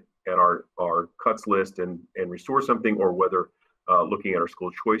look at our cuts list and restore something, or whether looking at our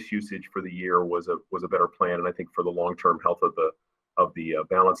school choice usage for the year was a better plan. And I think for the long-term health of the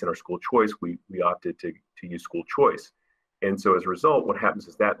balance in our school choice, we opted to use school choice. And so as a result, what happens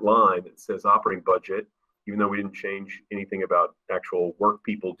is that line that says operating budget, even though we didn't change anything about actual work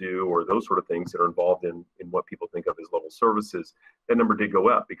people do or those sort of things that are involved in what people think of as level services, that number did go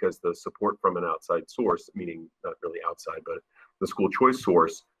up because the support from an outside source, meaning not really outside, but the school choice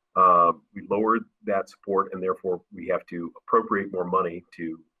source, we lowered that support, and therefore we have to appropriate more money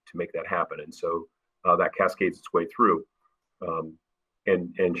to make that happen. And so that cascades its way through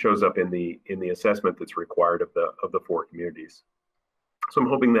and shows up in the assessment that's required of the 4 communities. So I'm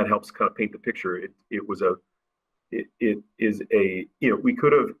hoping that helps kind of paint the picture. It is a, you know, we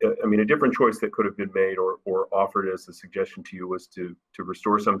could have, I mean, a different choice that could have been made or offered as a suggestion to you was to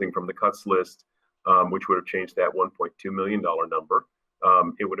restore something from the cuts list, which would have changed that $1.2 million number.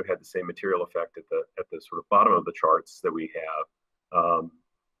 It would have had the same material effect at the sort of bottom of the charts that we have,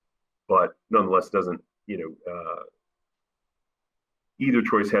 but nonetheless doesn't, you know, either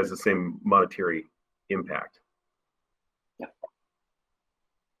choice has the same monetary impact. Yep.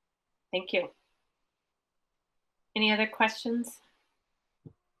 Thank you. Any other questions?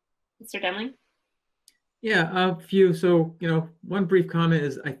 Mr. Demling? Yeah, a few. So, one brief comment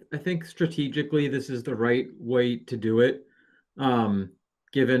is I think strategically this is the right way to do it. Um,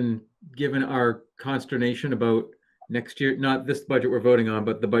 given our consternation about next year, not this budget we're voting on,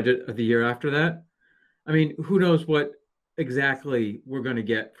 but the budget of the year after that. I mean, who knows what exactly we're going to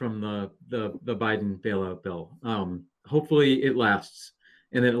get from the Biden bailout bill. Hopefully it lasts,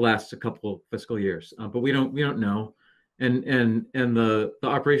 and then it lasts a couple fiscal years. But we don't know, and the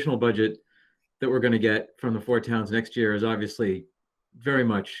operational budget that we're going to get from the four towns next year is obviously very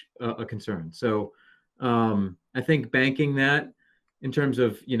much a concern. So I think banking that in terms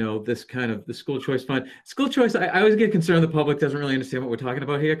of this kind of the school choice fund. School choice, I always get concerned the public doesn't really understand what we're talking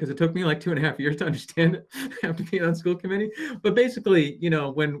about here, because it took me like 2.5 years to understand it after being on school committee. But basically,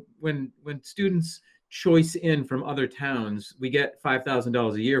 when students choice in from other towns, we get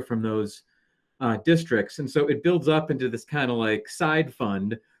 $5,000 a year from those districts, and so it builds up into this kind of like side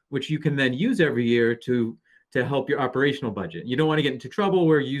fund, which you can then use every year to help your operational budget. You don't want to get into trouble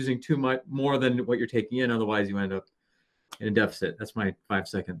where you're using too much more than what you're taking in, otherwise you end up in a deficit. That's my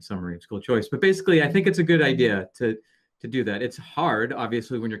 5-second summary of school choice. But basically, I think it's a good idea to do that. It's hard,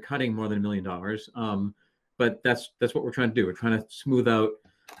 obviously, when you're cutting more than $1 million, but that's what we're trying to do. We're trying to smooth out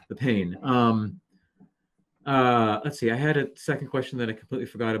the pain. Let's see. I had a second question that I completely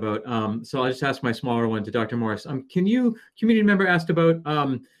forgot about. So I'll just ask my smaller one to Dr. Morris. Community member asked about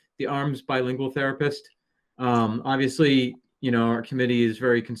the ARMS bilingual therapist. Obviously, our committee is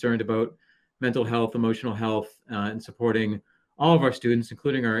very concerned about mental health, emotional health, and supporting all of our students,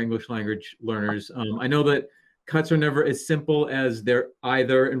 including our English language learners. I know that cuts are never as simple as they're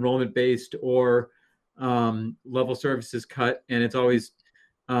either enrollment-based or level services cut, and it's always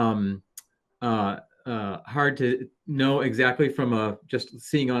hard to know exactly from just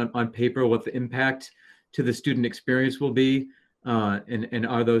seeing on paper what the impact to the student experience will be, and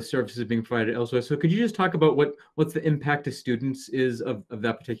are those services being provided elsewhere. So could you just talk about what's the impact to students is of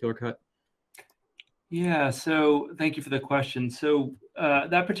that particular cut? Yeah, so thank you for the question. So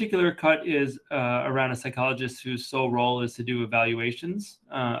that particular cut is around a psychologist whose sole role is to do evaluations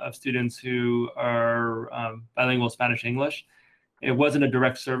of students who are bilingual Spanish-English. It wasn't a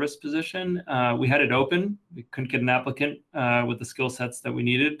direct service position. We had it open. We couldn't get an applicant with the skill sets that we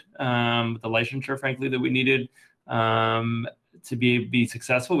needed, with the licensure, frankly, that we needed to be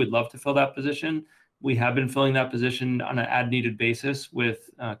successful. We'd love to fill that position. We have been filling that position on an as-needed basis with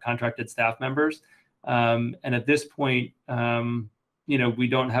contracted staff members. And at this point, we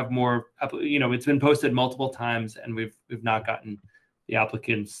don't have more. It's been posted multiple times, and we've not gotten the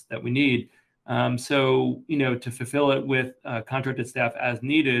applicants that we need. So, to fulfill it with contracted staff as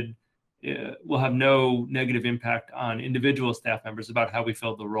needed will have no negative impact on individual staff members about how we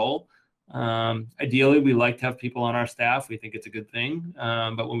fill the role. Ideally, we like to have people on our staff. We think it's a good thing.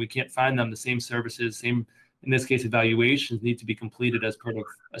 But when we can't find them, the same services, in this case, evaluations need to be completed as part of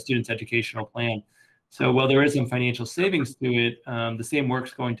a student's educational plan. So while there is some financial savings to it, the same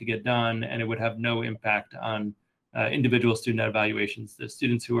work's going to get done, and it would have no impact on individual student evaluations. The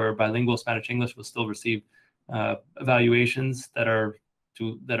students who are bilingual Spanish-English will still receive evaluations that are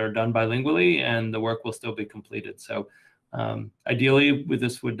done bilingually, and the work will still be completed. So ideally,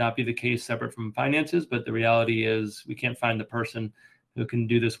 this would not be the case separate from finances, but the reality is we can't find the person who can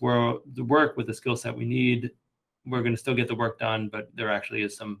do the work with the skill set we need. We're going to still get the work done, but there actually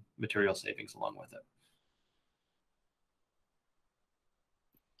is some material savings along with it.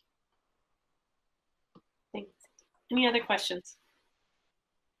 Thanks. Any other questions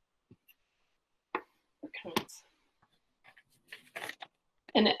or comments?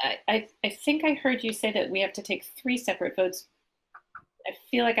 And I think I heard you say that we have to take 3 separate votes. I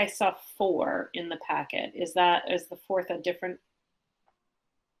feel like I saw 4 in the packet. Is the 4th a different?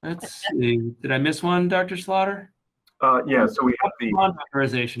 Let's see. Did I miss one, Dr. Slaughter? Yeah, so we have the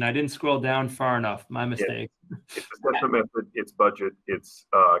authorization. I didn't scroll down far enough. My mistake. Yeah. It's assessment method, it's budget, it's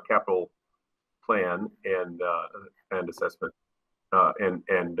capital plan, and assessment,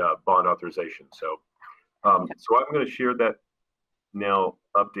 and bond authorization. So, so I'm going to share that now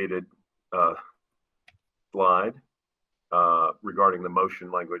updated slide regarding the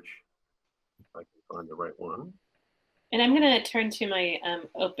motion language. If I can find the right one. And I'm going to turn to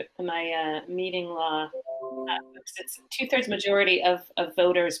my meeting law. It's 2/3 majority of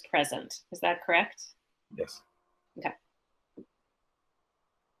voters present. Is that correct? Yes. Okay.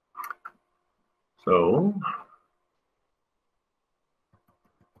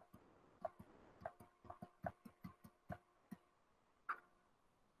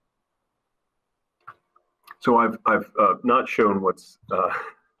 So I've not shown what's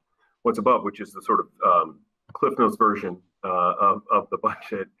above, which is the sort of Cliff Notes version of the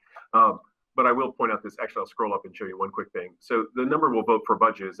budget. But but I will point out this. Actually, I'll scroll up and show you one quick thing. So the number we'll vote for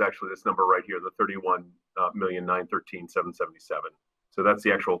budget is actually this number right here, the 31,913,777. So that's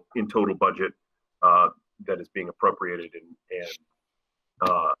the actual in total budget that is being appropriated,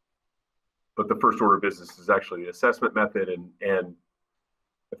 but the first order of business is actually the assessment method, and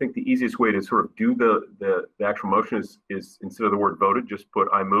I think the easiest way to sort of do the actual motion is instead of the word voted, just put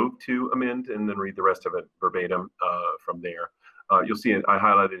I move to amend and then read the rest of it verbatim from there. You'll see I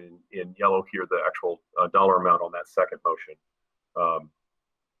highlighted in yellow here the actual dollar amount on that second motion.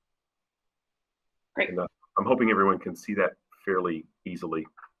 Great. And, I'm hoping everyone can see that fairly easily.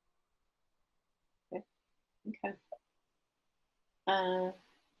 Okay.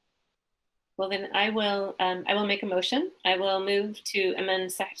 Well, then I will make a motion. I will move to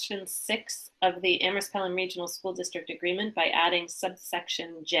amend section 6 of the Amherst-Pelham Regional School District Agreement by adding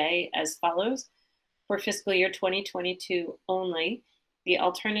subsection J as follows. For fiscal year 2022 only, the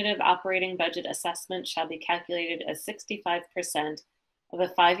alternative operating budget assessment shall be calculated as 65% of a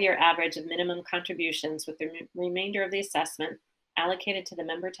 5-year average of minimum contributions, with the remainder of the assessment allocated to the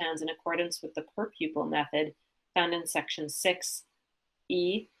member towns in accordance with the per pupil method found in section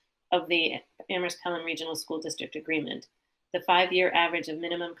 6E of the Amherst-Pelham Regional School District Agreement. The 5-year average of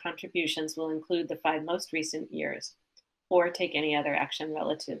minimum contributions will include the 5 most recent years, or take any other action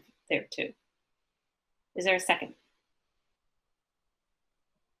relative thereto. Is there a second?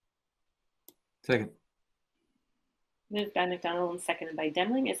 Second. Moved by McDonald and seconded by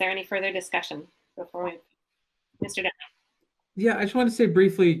Demling. Is there any further discussion before we, Mr. Demling? Yeah, I just want to say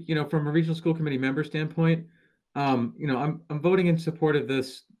briefly, from a regional school committee member standpoint, I'm voting in support of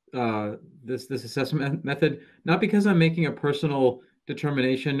this this assessment method, not because I'm making a personal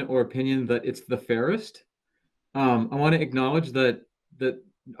determination or opinion that it's the fairest. I want to acknowledge that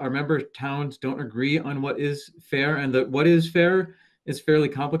our member towns don't agree on what is fair, and that what is fair is fairly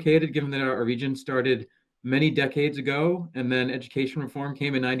complicated, given that our region started many decades ago, and then education reform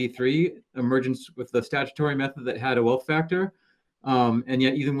came in '93, emergence with the statutory method that had a wealth factor. And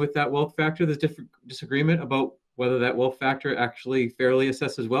yet, even with that wealth factor, there's different disagreement about whether that wealth factor actually fairly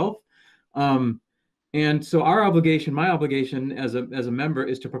assesses wealth. And so my obligation as a member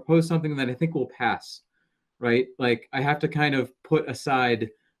is to propose something that I think will pass, right? Like, I have to kind of put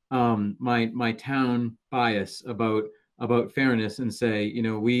aside my town bias about fairness and say,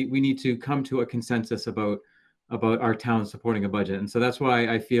 we need to come to a consensus about our town supporting a budget. And so that's why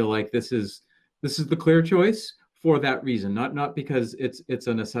I feel like this is the clear choice for that reason, not because it's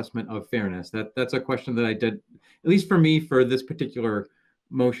an assessment of fairness. That's a question that I did, at least for me, for this particular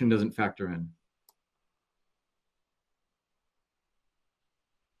motion, doesn't factor in.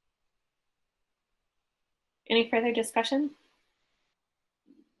 Any further discussion?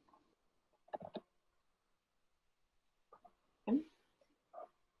 Okay.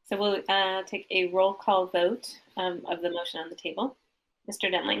 So we'll take a roll call vote of the motion on the table.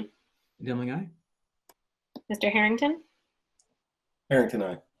 Mr. Demling. Demling, aye. Mr. Harrington. Harrington,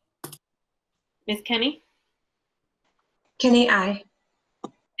 aye. Ms. Kenny. Kenny, aye.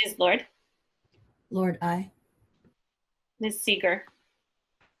 Ms. Lord. Lord, aye. Ms. Seeger.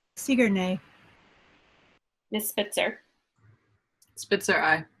 Seeger, nay. Ms. Spitzer. Spitzer,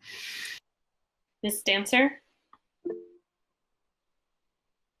 aye. Ms. Stancer.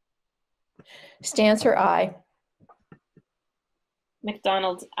 Stancer, aye.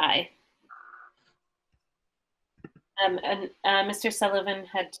 McDonald, aye. And Mr. Sullivan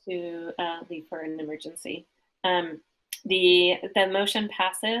had to leave for an emergency. The motion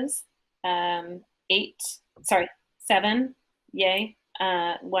passes 7 yay,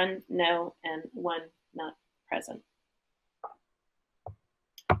 1 no, and 1 not present.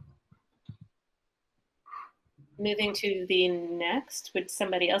 Moving to the next, would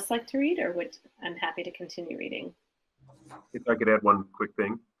somebody else like to read, or I'm happy to continue reading? If I could add one quick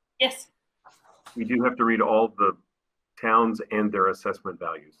thing. Yes. We do have to read all the towns and their assessment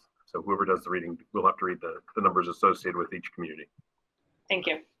values. So whoever does the reading will have to read the numbers associated with each community. Thank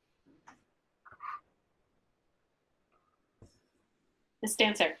you. Ms.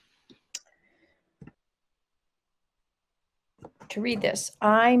 Stancer. To read this,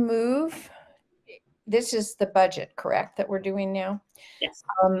 I move, this is the budget, correct, that we're doing now? Yes.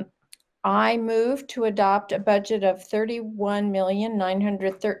 I move to adopt a budget of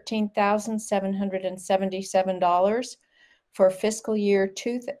 $31,913,777 for fiscal year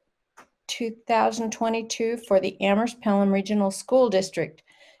 2022 for the Amherst-Pelham Regional School District,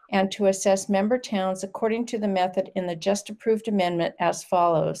 and to assess member towns according to the method in the just approved amendment as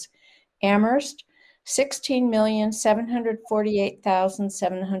follows. Amherst,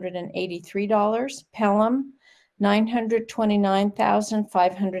 $16,748,783. Pelham,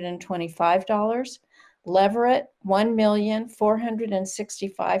 $929,525. Leverett,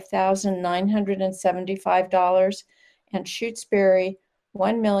 $1,465,975. And Shutesbury,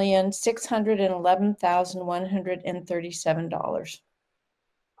 $1,611,137.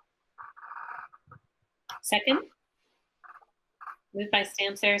 Second. Moved by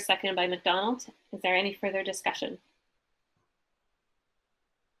Stancer, seconded by McDonald. Is there any further discussion?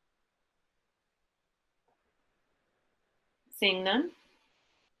 Seeing none,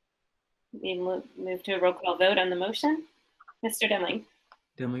 we move to a roll call vote on the motion. Mr. Demling.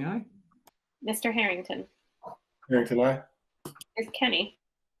 Demling, aye. Mr. Harrington. Harrington, aye. Ms. Kenny.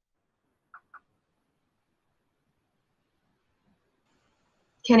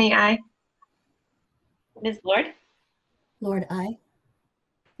 Kenny, I. Ms. Lord. Lord, I.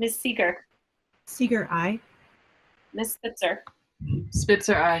 Ms. Seeger. Seeger, I. Ms. Spitzer.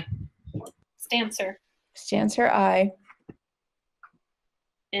 Spitzer, aye. Stancer. Stancer, aye.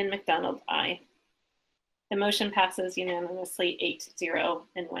 And McDonald, aye. The motion passes unanimously 8-0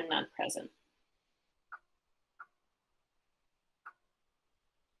 and 1 not present.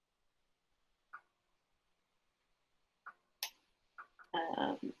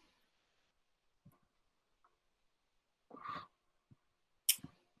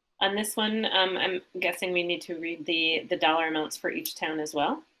 On this one, I'm guessing we need to read the dollar amounts for each town as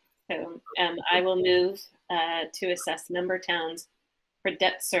well. So I will move to assess member towns for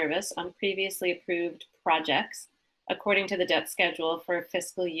debt service on previously approved projects according to the debt schedule for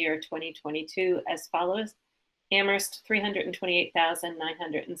fiscal year 2022 as follows. Amherst,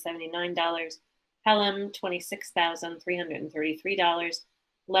 $328,979. Pelham, $26,333.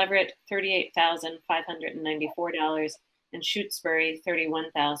 Leverett, $38,594. And Shutesbury,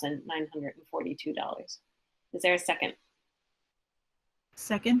 $31,942. Is there a second?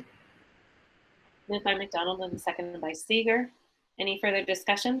 Second. Moved by McDonald and seconded by Seeger. Any further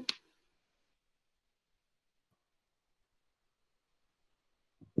discussion?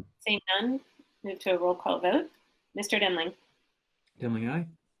 Seeing none, move to a roll call vote. Mr. Demling. Demling, aye.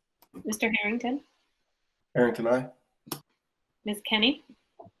 Mr. Harrington. Harrington, aye. Ms. Kenny.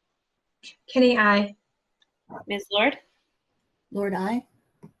 Kenny, I. Ms. Lord. Lord, I.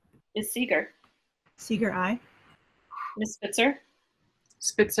 Ms. Seeger. Seeger, I. Ms. Spitzer.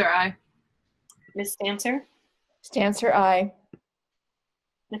 Spitzer, aye. Ms. Stancer. Stancer, aye.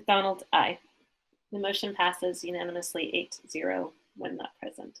 McDonald, aye. The motion passes unanimously 8-0 when not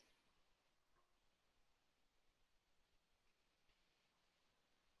present.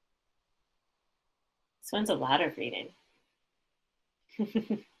 This one's a lot of reading.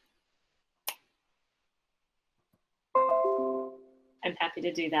 I'm happy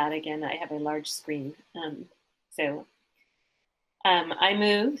to do that again. I have a large screen. I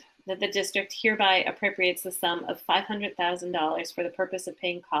move that the district hereby appropriates the sum of $500,000 for the purpose of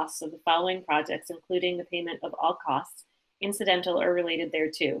paying costs of the following projects, including the payment of all costs incidental or related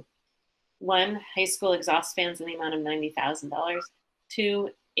thereto. 1, high school exhaust fans in the amount of $90,000. 2,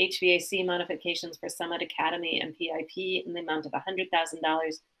 HVAC modifications for Summit Academy and PIP in the amount of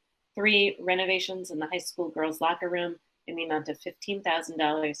 $100,000. 3, renovations in the high school girls' locker room in the amount of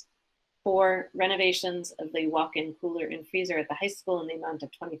 $15,000. 4, renovations of the walk-in cooler and freezer at the high school in the amount of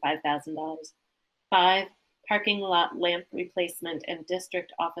 $25,000. 5, parking lot lamp replacement and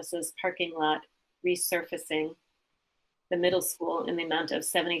district offices parking lot resurfacing the middle school in the amount of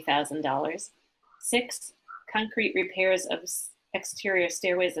 $70,000. 6, concrete repairs of exterior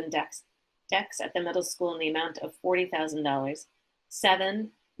stairways and decks at the middle school in the amount of $40,000.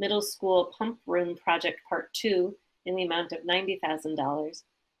 7, middle school pump room project part 2 in the amount of $90,000.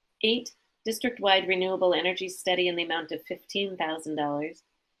 8, district-wide renewable energy study in the amount of $15,000.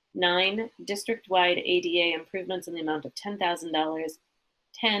 9, district-wide ADA improvements in the amount of $10,000.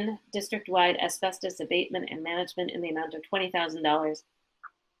 10, district-wide asbestos abatement and management in the amount of $20,000.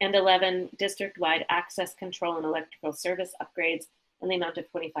 And 11, district-wide access control and electrical service upgrades in the amount of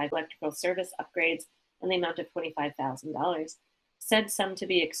 $25,000. Said sum to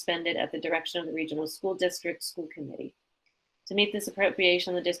be expended at the direction of the Regional School District School Committee. To meet this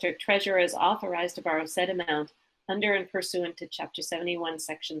appropriation, the district treasurer is authorized to borrow said amount under and pursuant to Chapter 71,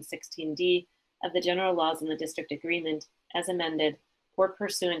 Section 16D of the General Laws in the District Agreement as amended, or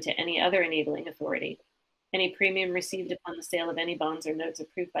pursuant to any other enabling authority. Any premium received upon the sale of any bonds or notes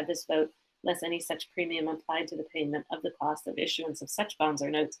approved by this vote, less any such premium applied to the payment of the cost of issuance of such bonds or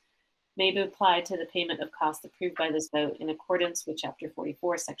notes, may be applied to the payment of costs approved by this vote in accordance with Chapter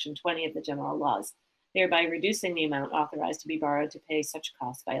 44, Section 20 of the General Laws, thereby reducing the amount authorized to be borrowed to pay such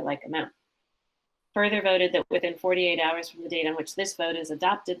costs by a like amount. further voted that within 48 hours from the date on which this vote is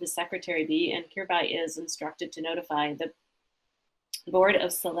adopted, the secretary be and hereby is instructed to notify the Board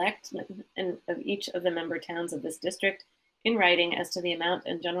of Selectmen of each of the member towns of this district in writing as to the amount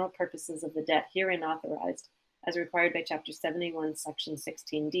and general purposes of the debt herein authorized, as required by Chapter 71, Section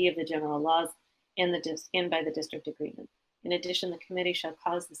 16D of the General Laws and by the district agreement. In addition, the committee shall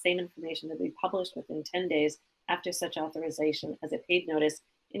cause the same information to be published within 10 days after such authorization as a paid notice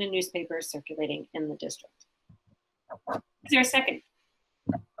in a newspaper circulating in the district. Is there a second?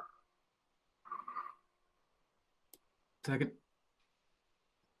 Second.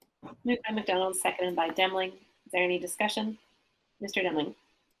 Moved by McDonald, seconded by Demling. Is there any discussion? Mr. Demling.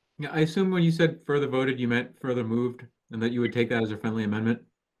 Yeah, I assume when you said further voted, you meant further moved, and that you would take that as a friendly amendment?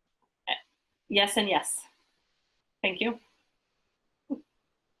 Yes and yes. Thank you.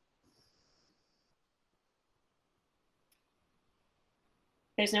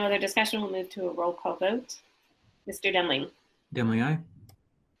 There's no other discussion. We'll move to a roll call vote. Mr. Demling. Demling, aye.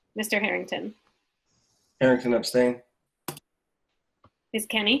 Mr. Harrington. Harrington abstain. Ms.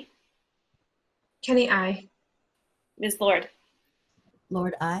 Kenny. Kenny, I. Ms. Lord.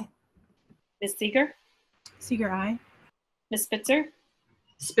 Lord, aye. Ms. Seeger. Seeger, aye. Ms. Spitzer.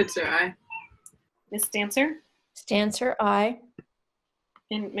 Spitzer, aye. Ms. Stancer. Stancer, aye.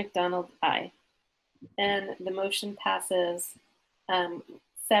 And McDonald, aye. And the motion passes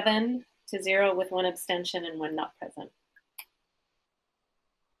 7-0 with 1 abstention and 1 not present.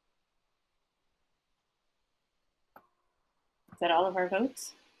 Is that all of our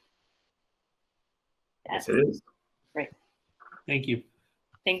votes? Yes, it is. Great. Thank you.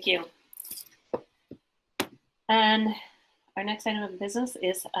 Thank you. And our next item of business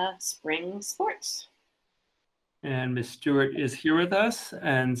is spring sports. And Ms. Stewart is here with us.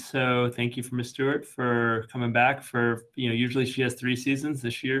 And so thank you for Ms. Stewart for coming back for, usually she has 3 seasons.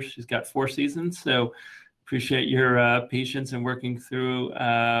 This year she's got 4 seasons. So appreciate your patience and working through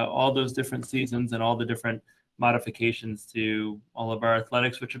all those different seasons and all the different modifications to all of our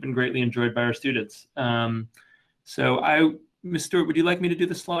athletics, which have been greatly enjoyed by our students. Ms. Stewart, would you like me to do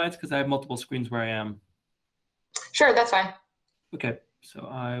the slides? Because I have multiple screens where I am. Sure, that's fine. Okay, so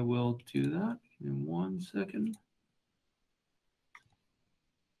I will do that in 1 second.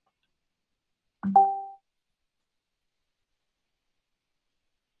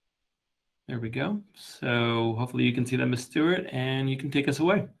 There we go. So hopefully you can see that, Ms. Stewart, and you can take us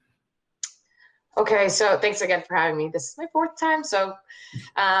away. Okay, so thanks again for having me. This is my 4th time, so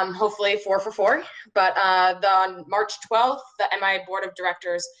hopefully 4 for 4. But on March 12th, the MI Board of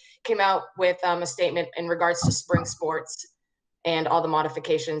Directors came out with a statement in regards to spring sports and all the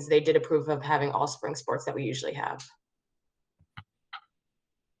modifications. They did approve of having all spring sports that we usually have.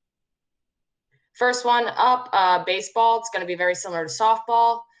 First one up, baseball. It's going to be very similar to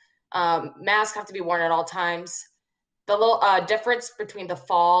softball. Masks have to be worn at all times. The little difference between the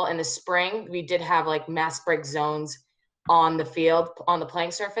fall and the spring, we did have like mask break zones on the field, on the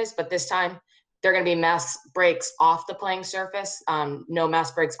playing surface, but this time they're going to be mask breaks off the playing surface. No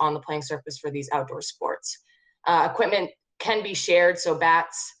mask breaks on the playing surface for these outdoor sports. Equipment can be shared, so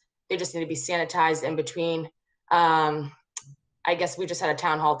bats, they just need to be sanitized in between. I guess we just had a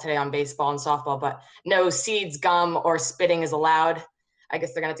town hall today on baseball and softball, but no seeds, gum, or spitting is allowed. I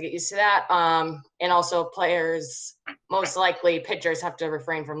guess they're gonna have to get used to that. And also players, most likely pitchers, have to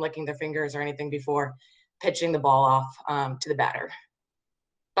refrain from licking their fingers or anything before pitching the ball off to the batter.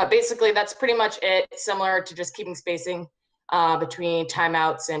 But basically that's pretty much it, similar to just keeping spacing between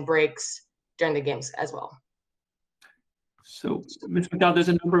timeouts and breaks during the games as well. So, Ms. McDowell, there's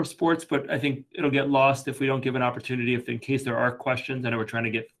a number of sports, but I think it'll get lost if we don't give an opportunity, if in case there are questions. I know we're trying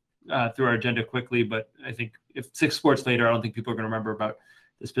to get through our agenda quickly, but I think if 6 sports later, I don't think people are going to remember about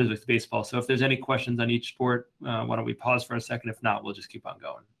the specifics of baseball. So if there's any questions on each sport, why don't we pause for a second? If not, we'll just keep on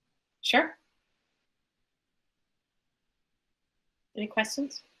going. Sure. Any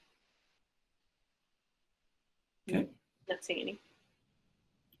questions? Okay. Not seeing any.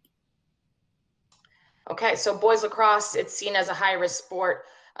 Okay, so boys lacrosse, it's seen as a high-risk sport.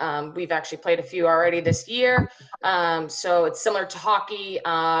 We've actually played a few already this year. So it's similar to hockey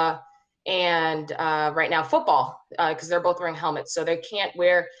and right now football, because they're both wearing helmets. So they can't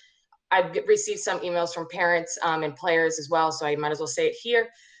wear, I've received some emails from parents and players as well, so I might as well say it here.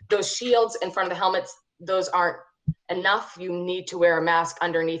 Those shields in front of the helmets, those aren't enough. You need to wear a mask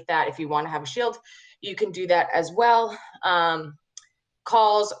underneath that if you want to have a shield. You can do that as well.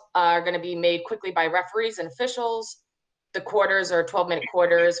 Calls are going to be made quickly by referees and officials. The quarters are 12-minute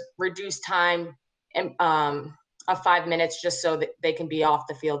quarters, reduced time of 5 minutes just so that they can be off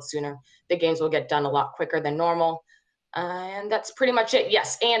the field sooner. The games will get done a lot quicker than normal. And that's pretty much it.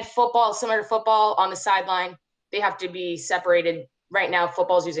 Yes, and football, similar to football on the sideline, they have to be separated. Right now,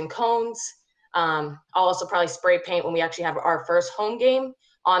 football's using cones. I'll also probably spray paint when we actually have our first home game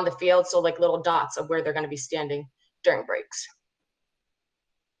on the field, so like little dots of where they're going to be standing during breaks.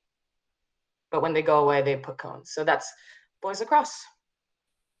 But when they go away, they put cones. So that's boys lacrosse.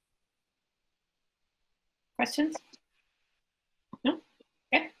 Questions? No?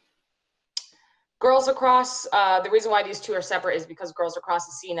 Okay. Girls lacrosse, the reason why these two are separate is because girls lacrosse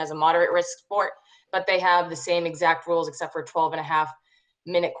is seen as a moderate risk sport, but they have the same exact rules except for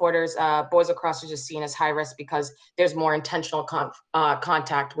 12.5-minute quarters. Boys lacrosse is just seen as high risk because there's more intentional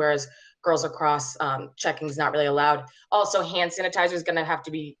contact, whereas girls lacrosse checking is not really allowed. Also, hand sanitizer is going to have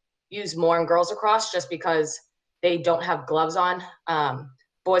to be used more in girls lacrosse just because they don't have gloves on.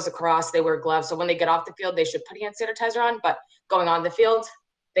 Boys lacrosse, they wear gloves, so when they get off the field, they should put hand sanitizer on, but going on the field,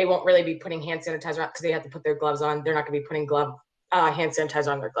 they won't really be putting hand sanitizer on because they have to put their gloves on. They're not going to be putting hand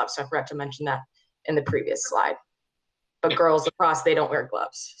sanitizer on their gloves, so I forgot to mention that in the previous slide. But girls lacrosse, they don't wear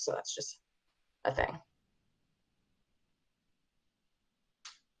gloves, so that's just a thing.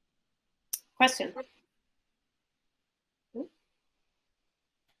 Question?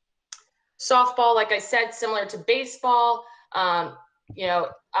 Softball, like I said, similar to baseball. You know,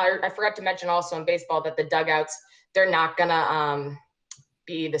 I forgot to mention also in baseball that the dugouts, they're not gonna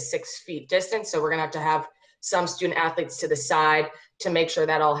be the 6 feet distance. So we're gonna have some student athletes to the side to make sure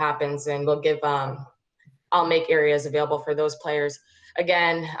that all happens. And we'll give, I'll make areas available for those players.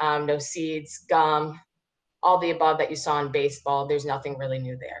 Again, no seeds, gum, all the above that you saw in baseball. There's nothing really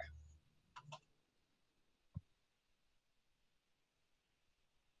new there.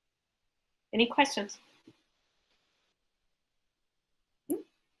 Any questions?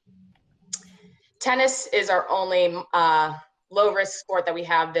 Tennis is our only low-risk sport that we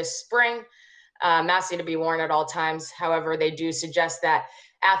have this spring. Masks need to be worn at all times. However, they do suggest that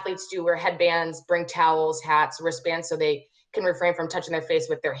athletes do wear headbands, bring towels, hats, wristbands, so they can refrain from touching their face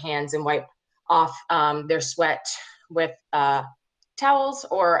with their hands and wipe off their sweat with towels,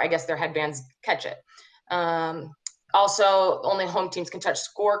 or I guess their headbands catch it. Also, only home teams can touch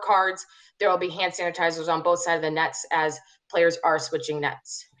scorecards. There will be hand sanitizers on both sides of the nets as players are switching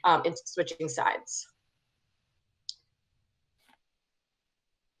nets, switching sides.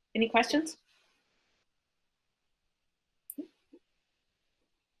 Any questions?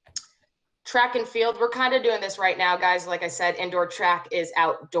 Track and field, we're kind of doing this right now, guys. Like I said, indoor track is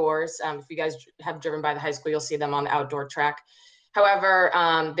outdoors. If you guys have driven by the high school, you'll see them on the outdoor track. However,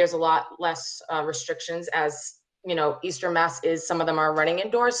 there's a lot less restrictions as, you know, Eastern Mass is, some of them are running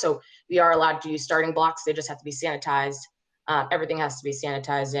indoors. So we are allowed to use starting blocks. They just have to be sanitized. Everything has to be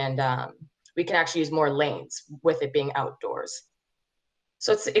sanitized, and we can actually use more lanes with it being outdoors.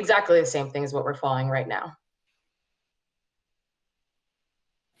 So it's exactly the same thing as what we're following right now.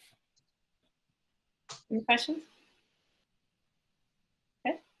 Any questions?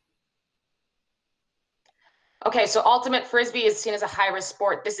 Okay. Okay, so ultimate frisbee is seen as a high-risk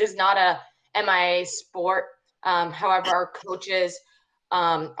sport. This is not a MIA sport. However, our coaches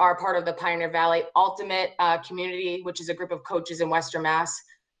are part of the Pioneer Valley Ultimate community, which is a group of coaches in Western Mass.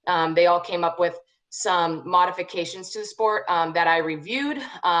 They all came up with some modifications to the sport that I reviewed,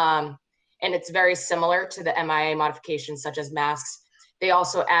 and it's very similar to the MIA modifications such as masks. They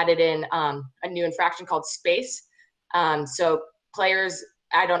also added in a new infraction called space. So players,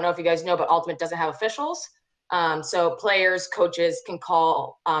 I don't know if you guys know, but Ultimate doesn't have officials. So players, coaches can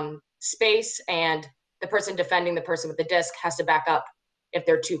call space, and the person defending the person with the disc has to back up if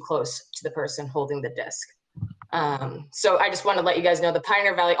they're too close to the person holding the disc. So I just want to let you guys know the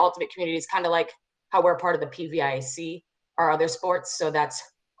Pioneer Valley Ultimate community is kind of like how we're part of the PVIAC, our other sports. So that's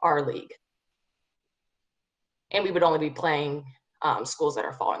our league. And we would only be playing schools that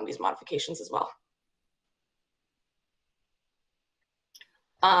are following these modifications as well.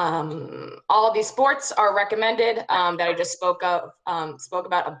 All of these sports are recommended that I just spoke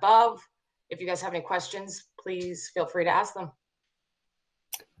about above. If you guys have any questions, please feel free to ask them.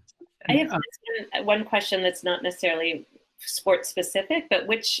 I have one question that's not necessarily sport specific, but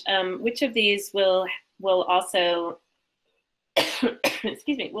which of these will also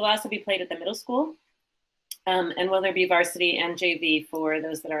excuse me, will also be played at the middle school? And will there be varsity and JV for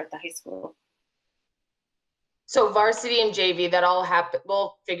those that are at the high school? So varsity and JV, that all happen.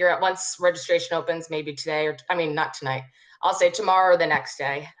 We'll figure out once registration opens, maybe today, or I mean, not tonight. I'll say tomorrow or the next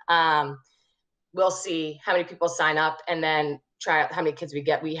day. We'll see how many people sign up and then try out how many kids we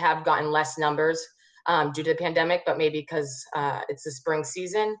get. We have gotten less numbers due to the pandemic, but maybe because it's the spring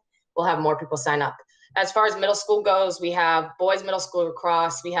season, we'll have more people sign up. As far as middle school goes, we have boys middle school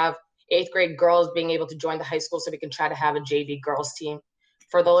lacrosse. We have 8th grade girls being able to join the high school so we can try to have a JV girls team.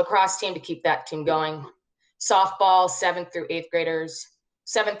 For the lacrosse team, to keep that team going. Softball, 7th through 8th graders,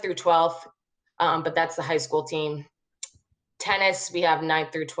 7th through 12th, but that's the high school team. Tennis, we have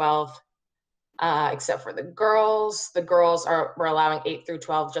 9th through 12th, except for the girls. The girls we're allowing 8th through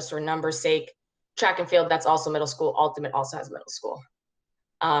 12 just for numbers' sake. Track and field, that's also middle school. Ultimate also has middle school.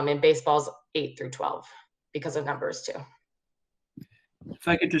 And baseball's 8th through 12 because of numbers too. If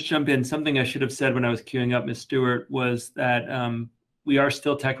I could just jump in, something I should have said when I was queuing up Ms. Stewart was that we are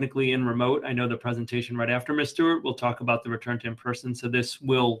still technically in remote. I know the presentation right after Ms. Stewart will talk about the return to in-person. So this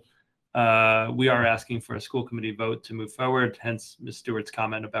will, we are asking for a school committee vote to move forward. Hence Ms. Stewart's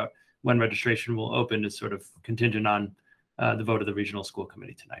comment about when registration will open is sort of contingent on the vote of the regional school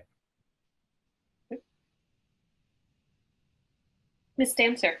committee tonight. Ms.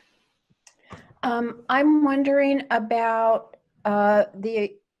 Dancer. I'm wondering about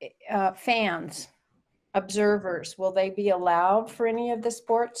the fans, observers. Will they be allowed for any of the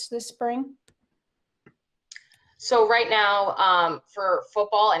sports this spring? So right now, for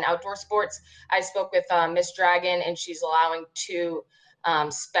football and outdoor sports, I spoke with Miss Dragon, and she's allowing 2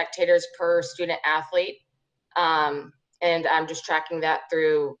 spectators per student athlete. And I'm just tracking that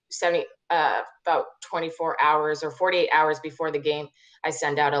through about 24 hours or 48 hours before the game. I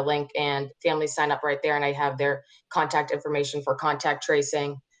send out a link and families sign up right there, and I have their contact information for contact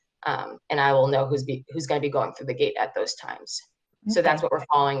tracing. And I will know who's going to be going through the gate at those times. Okay. So that's what we're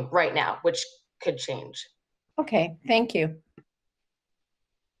following right now, which could change. Okay, thank you.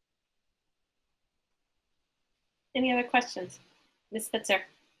 Any other questions? Ms. Spitzer.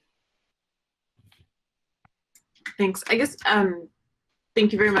 Thanks. I guess,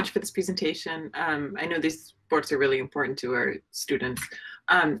 thank you very much for this presentation. I know these sports are really important to our students.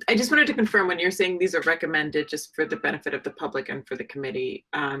 I just wanted to confirm, when you're saying these are recommended just for the benefit of the public and for the committee,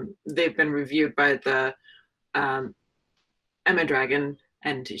 they've been reviewed by the Emma Dragon,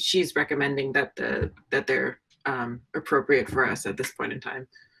 and she's recommending that they're appropriate for us at this point in time.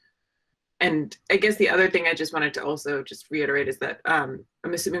 And I guess the other thing I just wanted to also just reiterate is that I'm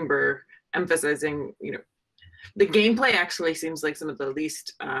assuming we're emphasizing, you know, the gameplay actually seems like some of the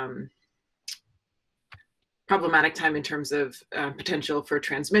least problematic time in terms of potential for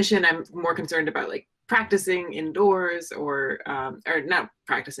transmission. I'm more concerned about like practicing indoors or not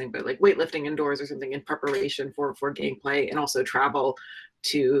practicing, but like weightlifting indoors or something in preparation for gameplay, and also travel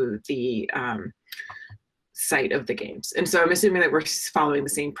to the site of the games. And so I'm assuming that we're following the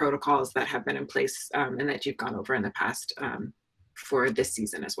same protocols that have been in place and that you've gone over in the past for this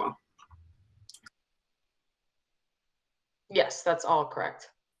season as well. Yes, that's all correct.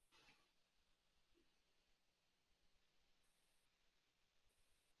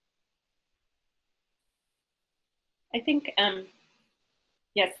 I think,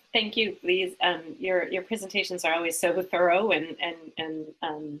 yes, thank you. These your presentations are always so thorough and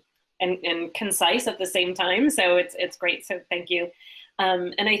concise at the same time. So it's great. So thank you.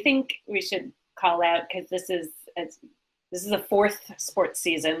 And I think we should call out, because this is the 4th sports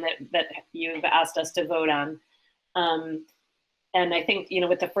season that you've asked us to vote on. And I think, you know,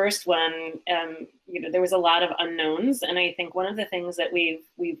 with the first one, you know, there was a lot of unknowns. And I think one of the things that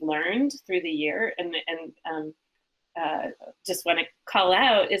we've learned through the year and just want to call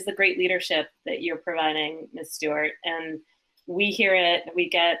out is the great leadership that you're providing, Ms. Stewart. And we hear it, we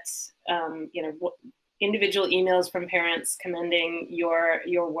get, you know, individual emails from parents commending your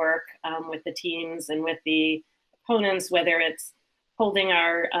work with the teams and with the opponents, whether it's holding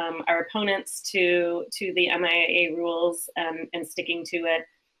our opponents to the MIAA rules and sticking to it,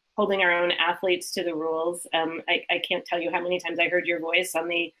 holding our own athletes to the rules. I can't tell you how many times I heard your voice on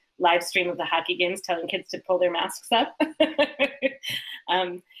the live stream of the hockey games telling kids to pull their masks up.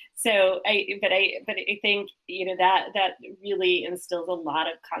 So but I think, you know, that really instills a lot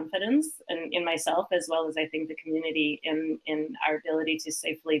of confidence in myself, as well as I think the community in our ability to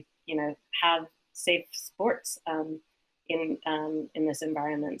safely, you know, have safe sports in this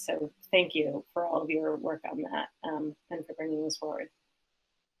environment. So thank you for all of your work on that and for bringing this forward.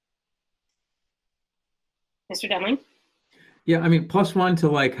 Mr. Demling? Yeah, I mean, +1 to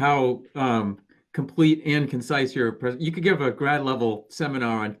like how complete and concise your you could give a grad level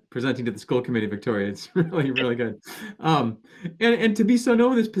seminar on presenting to the school committee, Victoria. It's really, really good. And to be so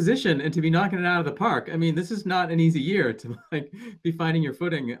known in this position and to be knocking it out of the park. I mean, this is not an easy year to like be finding your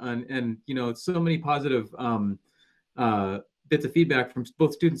footing on, and you know, so many positive bits of feedback from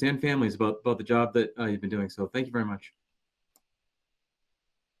both students and families about the job that you've been doing. So thank you very much.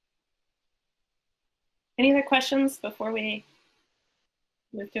 Any other questions before we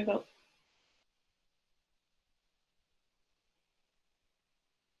move to a vote?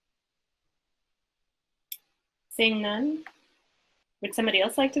 Seeing none, would somebody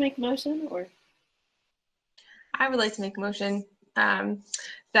else like to make a motion, or? I would like to make a motion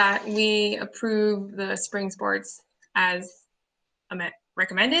that we approve the spring sports as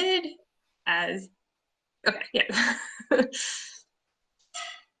recommended as, okay, yeah.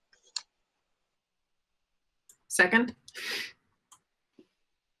 Second.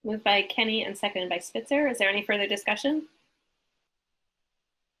 Moved by Kenny and seconded by Spitzer. Is there any further discussion?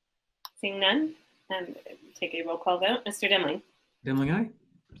 Seeing none, take a roll call vote. Mr. Demling. Demling, aye.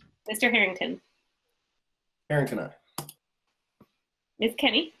 Mr. Harrington. Harrington, aye. Ms.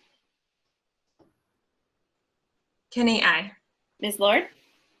 Kenny. Kenny, aye. Ms. Lord.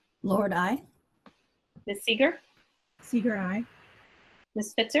 Lord, aye. Ms. Seeger. Seeger, aye.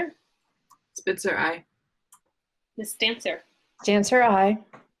 Ms. Spitzer. Spitzer, aye. Ms. Stancer. Stancer, aye.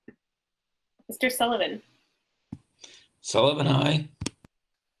 Mr. Sullivan. Sullivan, aye.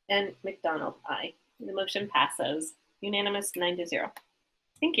 And McDonald, aye. The motion passes. Unanimous 9-0.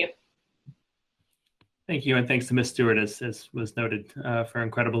 Thank you. Thank you, and thanks to Ms. Stewart, as was noted, for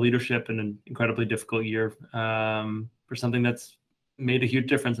incredible leadership in an incredibly difficult year for something that's made a huge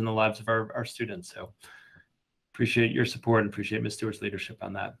difference in the lives of our students. So appreciate your support and appreciate Ms. Stewart's leadership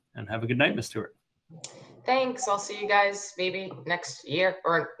on that. And have a good night, Ms. Stewart. Thanks. I'll see you guys maybe next year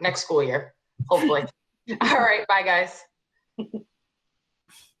or next school year, hopefully. All right. Bye, guys.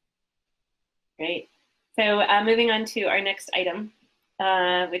 Great. So moving on to our next item,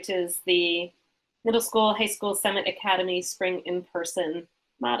 which is the Middle School, High School Summit Academy Spring in-person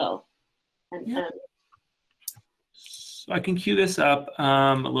model. And, So I can cue this up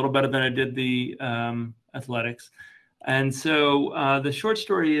a little better than I did the athletics. And so the short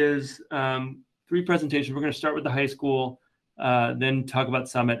story is 3 presentations. We're going to start with the high school, then talk about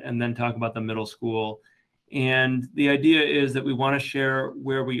Summit, and then talk about the middle school. And the idea is that we want to share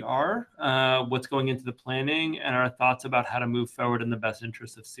where we are, what's going into the planning, and our thoughts about how to move forward in the best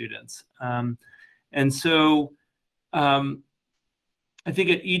interest of students. And so I think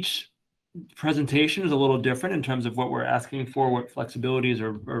at each presentation is a little different in terms of what we're asking for, what flexibilities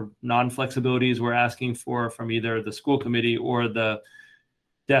or non-flexibilities we're asking for from either the school committee or the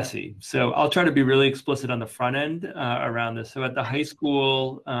DESE. So I'll try to be really explicit on the front end around this. So at the high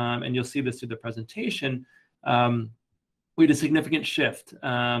school, and you'll see this through the presentation, we had a significant shift.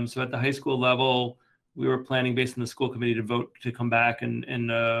 So at the high school level, we were planning based on the school committee to vote to come back and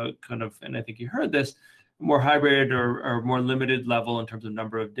kind of, and I think you heard this, more hybrid or more limited level in terms of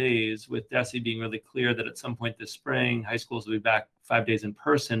number of days, with DESE being really clear that at some point this spring, high schools will be back 5 days in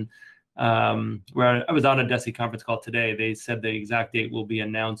person. Where I was on a DESE conference call today, they said the exact date will be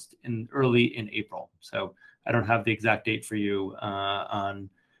announced early in April. So I don't have the exact date for you on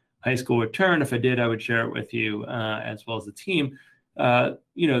high school return. If I did, I would share it with you as well as the team.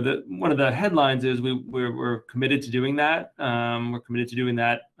 You know, one of the headlines is we're committed to doing that. We're committed to doing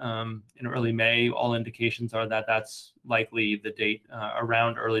that in early May. All indications are that that's likely the date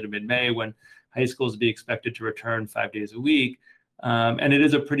around early to mid-May when high schools will be expected to return 5 days a week. And it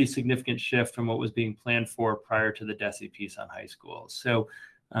is a pretty significant shift from what was being planned for prior to the DESE piece on high schools. So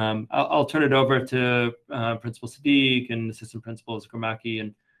I'll turn it over to Principal Sadiq and Assistant Principals Gramaki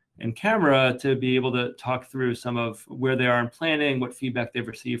and Camera to be able to talk through some of where they are in planning, what feedback they've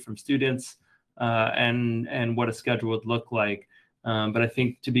received from students, and what a schedule would look like. But I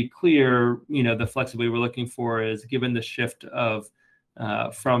think to be clear, you know, the flexibility we're looking for is, given the shift of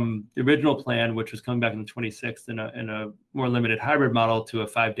from the original plan, which was coming back on the 26th in a more limited hybrid model, to a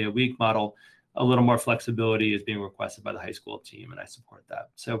 5-day-a-week model, a little more flexibility is being requested by the high school team, and I support that.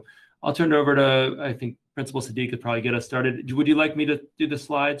 So I'll turn it over to, I think, Principal Sadiq could probably get us started. Would you like me to do the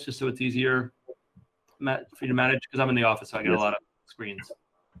slides just so it's easier for you to manage? Because I'm in the office, so I got a lot of screens.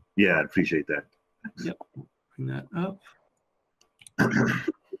 Yeah, I appreciate that. Yep, bring that up.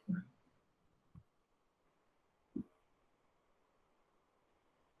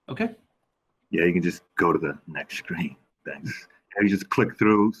 Okay. Yeah, you can just go to the next screen. Thanks. You just click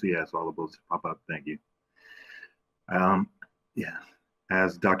through. So yes, all of those pop up. Thank you. Yeah,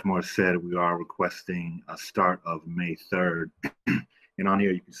 as Dr. Morris said, we are requesting a start of May 3rd. And on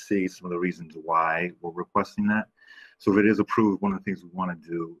here, you can see some of the reasons why we're requesting that. So if it is approved, one of the things we want to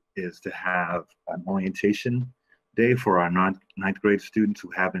do is to have an orientation day for our ninth grade students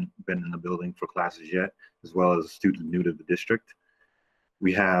who haven't been in the building for classes yet, as well as students new to the district.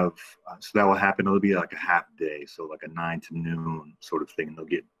 We have, so that will happen, it'll be like a half day, so like a 9 to noon sort of thing, and they'll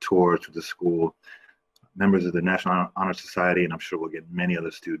get tours to the school. Members of the National Honor Society, and I'm sure we'll get many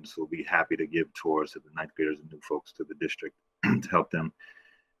other students who will be happy to give tours to the ninth graders and new folks to the district to help them,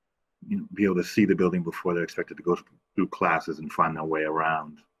 you know, be able to see the building before they're expected to go through classes and find their way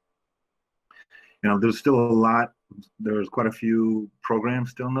around. there's still a lot. There's quite a few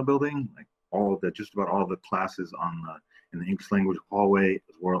programs still in the building, like just about all the classes in the English language hallway,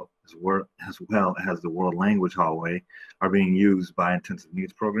 as well as the world language hallway, are being used by intensive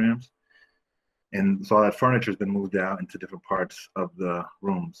needs programs. And so all that furniture has been moved out into different parts of the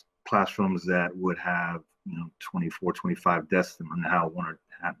rooms. Classrooms that would have 24, 25 desks and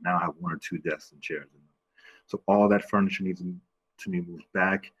now have one or two desks and chairs in them. So all that furniture needs to be moved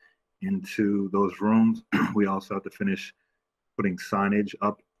back into those rooms. We also have to finish putting signage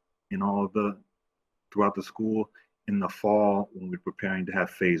up throughout the school. In the fall, when we're preparing to have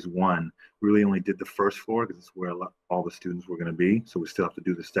phase one, we really only did the first floor because it's where all the students were going to be. So we still have to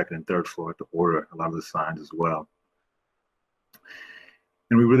do the second and third floor to order a lot of the signs as well.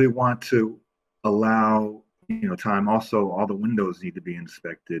 And we really want to allow time. Also, all the windows need to be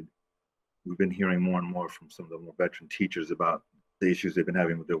inspected. We've been hearing more and more from some of the more veteran teachers about the issues they've been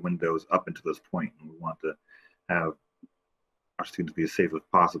having with their windows up until this point, and we want to have our students be as safe as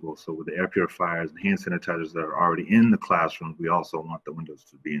possible. So with the air purifiers and hand sanitizers that are already in the classrooms, we also want the windows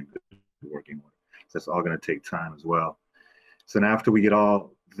to be in good working order. So that's all going to take time as well. So then after we get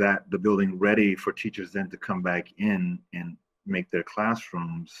all the building ready for teachers then to come back in and make their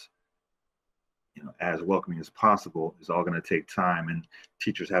classrooms as welcoming as possible, is all going to take time. And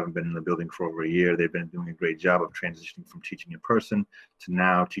teachers haven't been in the building for over a year. They've been doing a great job of transitioning from teaching in person to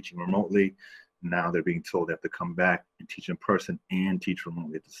now teaching remotely. Now they're being told they have to come back and teach in person and teach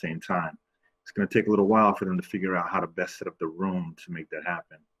remotely at the same time. It's going to take a little while for them to figure out how to best set up the room to make that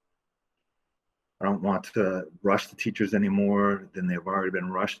happen. I don't want to rush the teachers any more than they've already been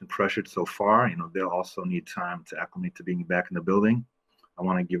rushed and pressured so far. They'll also need time to acclimate to being back in the building. I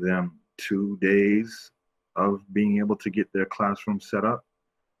want to give them 2 days of being able to get their classroom set up,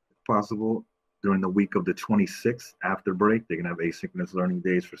 if possible. During the week of the 26th after break, they can have asynchronous learning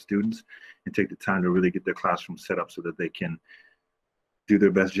days for students and take the time to really get their classroom set up so that they can do their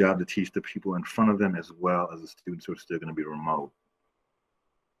best job to teach the people in front of them as well as the students who are still going to be remote.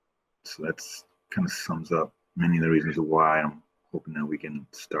 So that's kind of sums up many of the reasons why I'm hoping that we can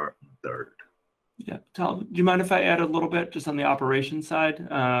start on the 3rd. Yeah, Tal, do you mind if I add a little bit just on the operations side?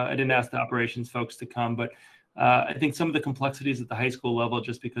 I didn't ask the operations folks to come, but I think some of the complexities at the high school level,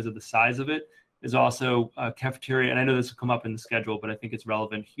 just because of the size of it, is also cafeteria. And I know this will come up in the schedule, but I think it's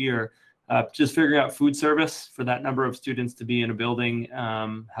relevant here. Just figuring out food service for that number of students to be in a building,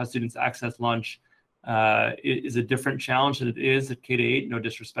 how students access lunch is a different challenge than it is at K-8. No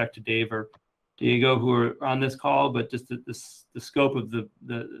disrespect to Dave or Diego who are on this call, but just the scope of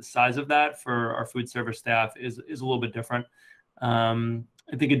the size of that for our food service staff is a little bit different.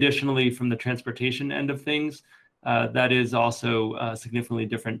 I think additionally from the transportation end of things, that is also a significantly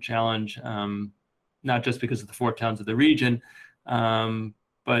different challenge, not just because of the 4 towns of the region,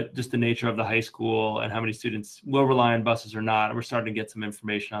 but just the nature of the high school and how many students will rely on buses or not. And we're starting to get some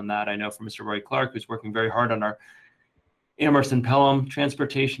information on that. I know from Mr. Roy Clark, who's working very hard on our Amherst-Pelham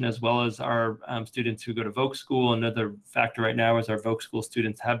transportation, as well as our students who go to Voc School. Another factor right now is our Voc School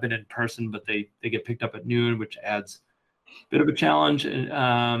students have been in person, but they get picked up at noon, which adds a bit of a challenge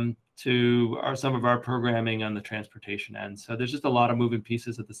to some of our programming on the transportation end. So there's just a lot of moving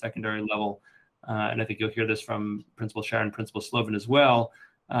pieces at the secondary level. And I think you'll hear this from Principal Sharon, Principal Slovin as well,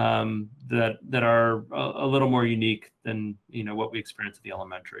 that are a little more unique than what we experience at the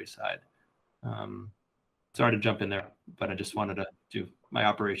elementary side. Sorry to jump in there, but I just wanted to do my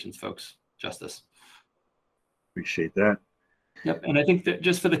operations folks justice. Appreciate that. Yep, and I think that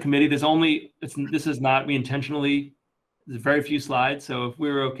just for the committee, there's very few slides. So if we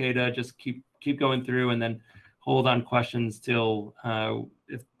were okay to just keep going through and then hold on questions till,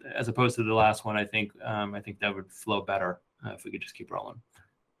 as opposed to the last one, I think that would flow better if we could just keep rolling.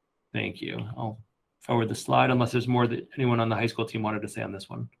 Thank you. I'll forward the slide unless there's more that anyone on the high school team wanted to say on this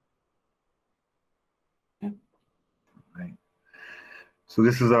one. Right. So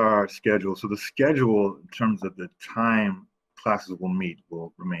this is our schedule. So the schedule in terms of the time classes will meet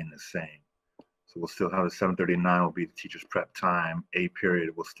will remain the same. So we'll still have the 7:30 and 9 will be the teacher's prep time. A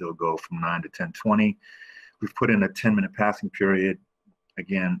period will still go from 9 to 10:20. We've put in a 10-minute passing period,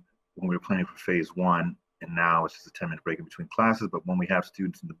 again, when we were planning for phase 1, and now it's just a 10-minute break in between classes. But when we have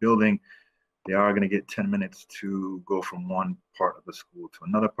students in the building, they are going to get 10 minutes to go from one part of the school to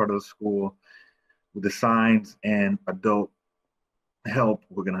another part of the school. With the signs and adult help,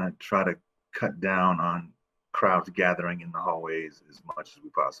 we're going to try to cut down on crowds gathering in the hallways as much as we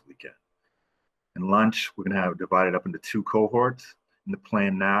possibly can. And lunch, we're going to have divided up into 2 cohorts. And the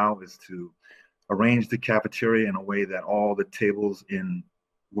plan now is to arrange the cafeteria in a way that all the tables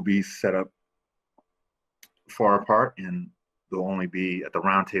will be set up far apart, and there'll only be, at the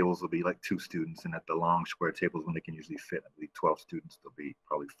round tables, there'll be like 2 students, and at the long square tables, when they can usually fit, I believe, 12 students, there'll be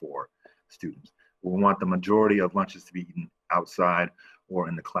probably 4 students. We want the majority of lunches to be eaten outside or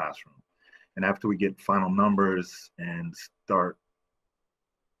in the classroom. And after we get final numbers and start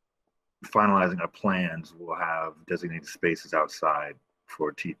finalizing our plans, we'll have designated spaces outside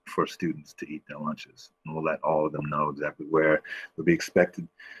for students to eat their lunches. And we'll let all of them know exactly where they'll be expected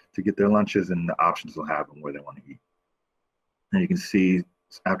to get their lunches and the options they'll have and where they want to eat. And you can see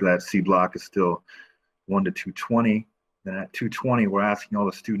after that, C block is still 1 to 2:20. Then at 2:20, we're asking all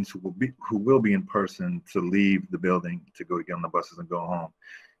the students who will be in person to leave the building to go get on the buses and go home.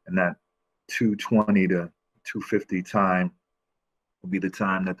 And that 2:20 to 2:50 time will be the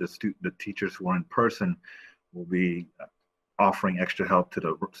time that the teachers who are in person will be offering extra help to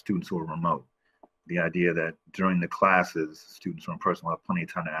the students who are remote. The idea that during the classes, students who are in person will have plenty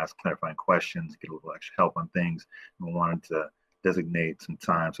of time to ask clarifying questions, get a little extra help on things. And we wanted to designate some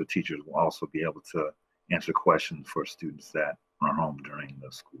time so teachers will also be able to answer questions for students that are home during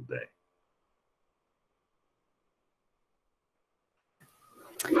the school day.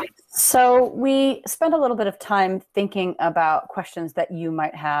 So we spent a little bit of time thinking about questions that you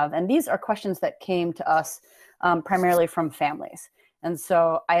might have, and these are questions that came to us primarily from families. And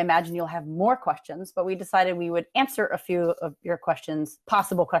so I imagine you'll have more questions, but we decided we would answer a few of your questions,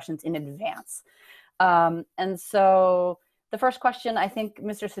 possible questions, in advance. And so the first question, I think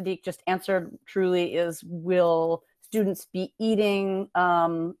Mr. Sadiq just answered truly, is will students be eating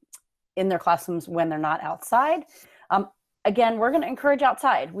in their classrooms when they're not outside? Again, we're going to encourage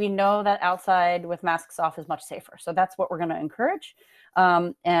outside. We know that outside with masks off is much safer. So that's what we're going to encourage.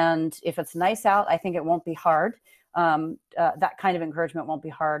 And if it's nice out, I think it won't be hard. That kind of encouragement won't be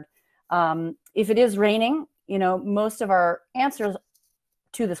hard. If it is raining, you know, most of our answers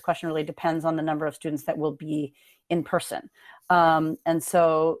to this question really depends on the number of students that will be in person. And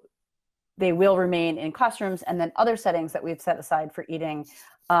so they will remain in classrooms, and then other settings that we've set aside for eating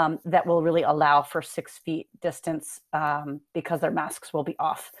that will really allow for 6 feet distance because their masks will be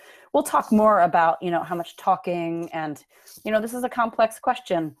off. We'll talk more about, you know, how much talking, and, you know, this is a complex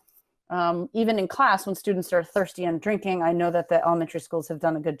question. Even in class, when students are thirsty and drinking, I know that the elementary schools have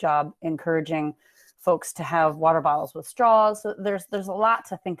done a good job encouraging folks to have water bottles with straws. So there's a lot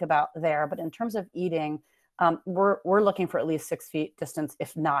to think about there. But in terms of eating, we're looking for at least 6 feet distance,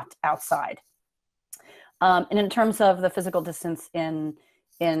 if not outside. And in terms of the physical distance in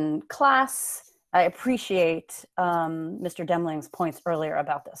class, I appreciate Mr. Demling's points earlier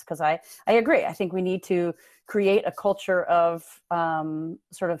about this, because I agree. I think we need to create a culture of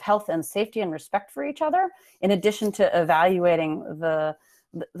sort of health and safety and respect for each other, in addition to evaluating the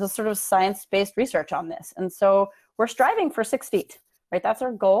sort of science-based research on this. And so we're striving for 6 feet, right? That's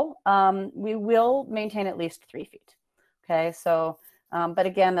our goal. We will maintain at least 3 feet. Okay, so, but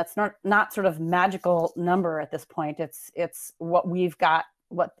again, that's not sort of magical number at this point. It's what we've got,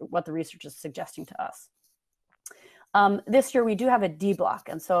 what the research is suggesting to us. This year we do have a D block,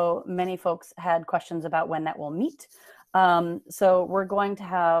 and so many folks had questions about when that will meet. So we're going to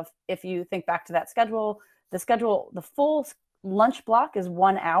have, if you think back to that schedule, the full lunch block is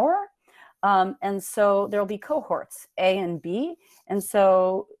 1 hour. And so there'll be cohorts A and B. And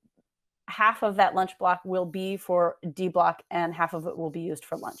so half of that lunch block will be for D block and half of it will be used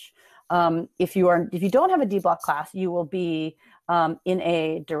for lunch. If you don't have a D block class, you will be in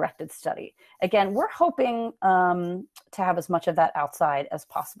a directed study. Again, we're hoping to have as much of that outside as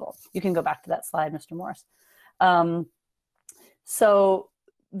possible. You can go back to that slide, Mr. Morris. So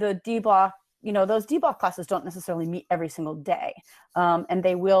the D block, you know, those D block classes don't necessarily meet every single day, and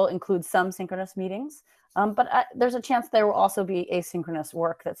they will include some synchronous meetings, but there's a chance there will also be asynchronous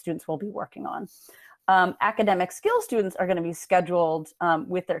work that students will be working on. Academic skill students are going to be scheduled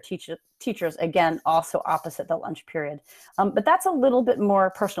with their teachers, again, also opposite the lunch period. But that's a little bit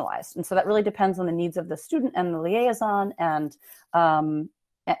more personalized, and so that really depends on the needs of the student and the liaison, and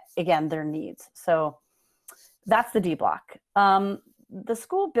again, their needs. So that's the D block. The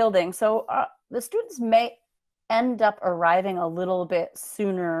school building, so the students may end up arriving a little bit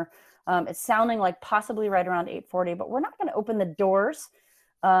sooner. It's sounding like possibly right around 8:40, but we're not going to open the doors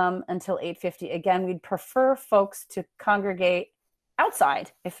until 8:50. Again, we'd prefer folks to congregate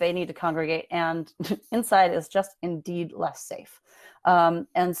outside if they need to congregate, and inside is just indeed less safe.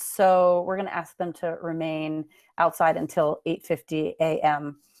 And so we're going to ask them to remain outside until 8:50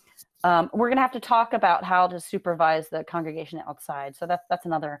 a.m. We're going to have to talk about how to supervise the congregation outside. So that's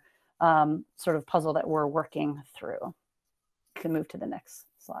another sort of puzzle that we're working through. You can move to the next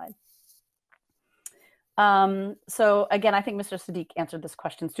slide. So again, I think Mr. Sadiq answered this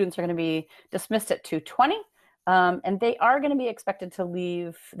question. Students are going to be dismissed at 2:20. And they are going to be expected to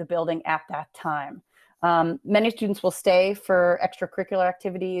leave the building at that time. Many students will stay for extracurricular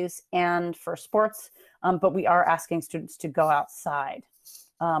activities and for sports, but we are asking students to go outside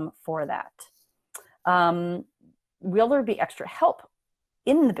for that. Will there be extra help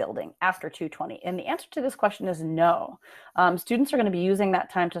in the building after 2:20? And the answer to this question is no. Students are going to be using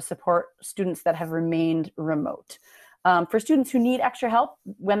that time to support students that have remained remote. For students who need extra help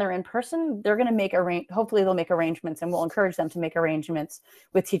when they're in person, they're going to make hopefully they'll make arrangements, and we'll encourage them to make arrangements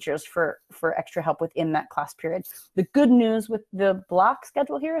with teachers for extra help within that class period. The good news with the block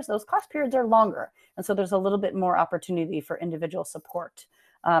schedule here is those class periods are longer, and so there's a little bit more opportunity for individual support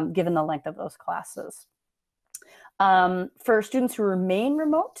given the length of those classes. For students who remain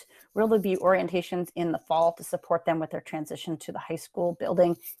remote, will there be orientations in the fall to support them with their transition to the high school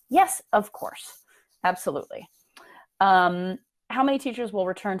building? Yes, of course, absolutely. How many teachers will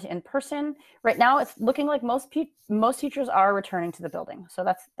return to in-person? Right now, it's looking like most teachers are returning to the building. So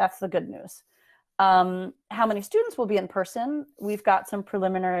that's the good news. How many students will be in person? We've got some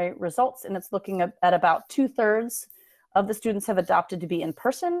preliminary results, and it's looking at about 2/3 of the students have adopted to be in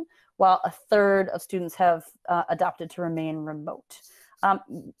person, while 1/3 of students have adopted to remain remote.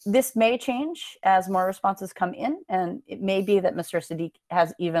 This may change as more responses come in, and it may be that Mr. Sadiq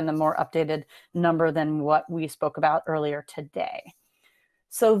has even a more updated number than what we spoke about earlier today.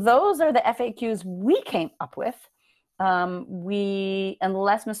 So those are the FAQs we came up with.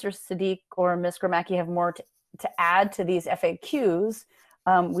 Unless Mr. Sadiq or Ms. Gramacki have more to add to these FAQs,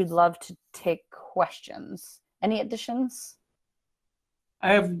 we'd love to take questions. Any additions?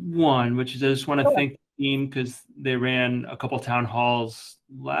 I have one, which is I just want to thank the team because they ran a couple town halls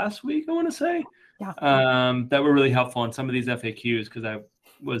last week, I want to say, that were really helpful in some of these FAQs, because I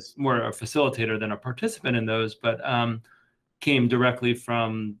was more a facilitator than a participant in those, but came directly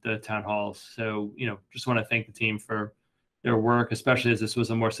from the town halls. So, just want to thank the team for their work, especially as this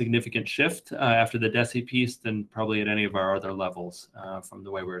was a more significant shift after the DESE piece than probably at any of our other levels from the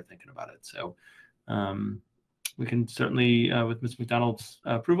way we were thinking about it. So we can certainly, with Ms. McDonald's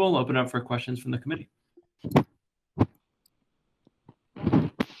approval, open up for questions from the committee.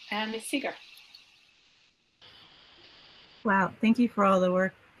 And Ms. Seeger. Wow, thank you for all the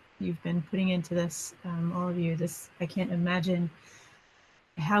work you've been putting into this, all of you. I can't imagine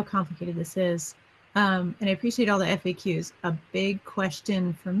how complicated this is. And I appreciate all the FAQs. A big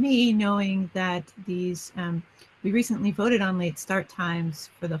question for me, knowing that these, we recently voted on late start times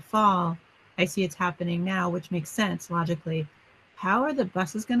for the fall. I see it's happening now, which makes sense logically. How are the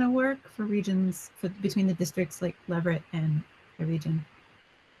buses going to work for regions, between the districts like Leverett and the region?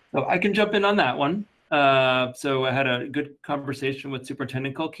 So I can jump in on that one. So I had a good conversation with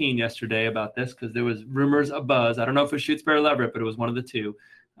Superintendent Culkeen yesterday about this, because there was rumors, a buzz. I don't know if it was Shutesbury or Leverett, but it was one of the two.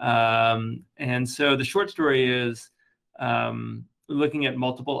 And so the short story is looking at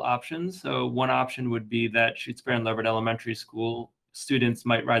multiple options. So one option would be that Shutesbury and Leverett Elementary School students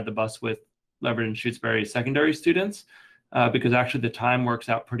might ride the bus with Leverett and Shutesbury secondary students, because actually the time works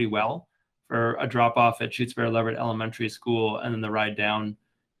out pretty well for a drop off at Shutesbury Leverett Elementary School and then the ride down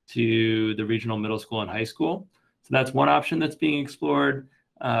to the regional middle school and high school. So that's one option that's being explored.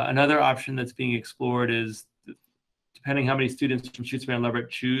 Another option that's being explored is, depending how many students from Shutesbury and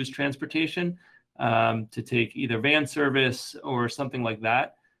Leverett choose transportation, to take either van service or something like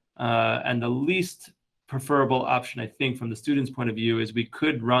that. And the least preferable option, I think, from the students' point of view, is we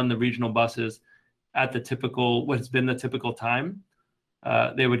could run the regional buses at the typical, what has been the typical time.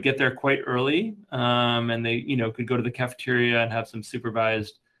 They would get there quite early, and they, could go to the cafeteria and have some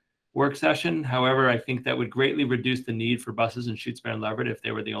supervised work session. However, I think that would greatly reduce the need for buses in Shutesbury and Leverett if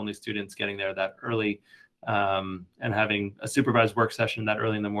they were the only students getting there that early, and having a supervised work session that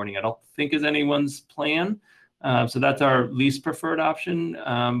early in the morning, I don't think is anyone's plan. So that's our least preferred option.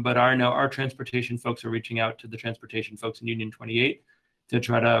 But our transportation folks are reaching out to the transportation folks in Union 28 to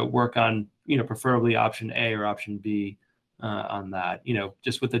try to work on, preferably option A or option B on that.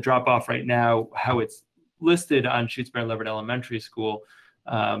 Just with the drop off right now, how it's listed on Shutesbury and Leverett Elementary School,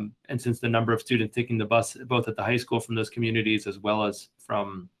 and since the number of students taking the bus both at the high school from those communities as well as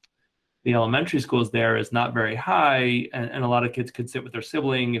from the elementary schools there is not very high, and a lot of kids could sit with their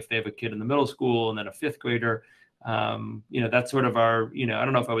sibling if they have a kid in the middle school and then a fifth grader. That's sort of our, I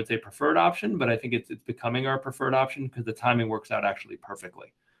don't know if I would say preferred option, but I think it's becoming our preferred option because the timing works out actually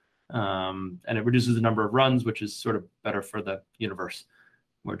perfectly. And it reduces the number of runs, which is sort of better for the universe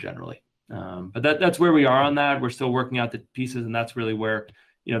more generally. But that's where we are on that. We're still working out the pieces, and that's really where,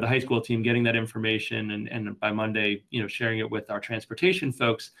 the high school team getting that information and by Monday, sharing it with our transportation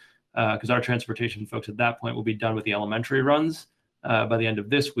folks, because our transportation folks at that point will be done with the elementary runs by the end of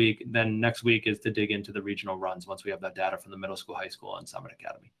this week. Then next week is to dig into the regional runs once we have that data from the middle school, high school, and Summit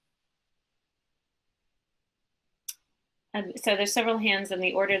Academy. So there's several hands, and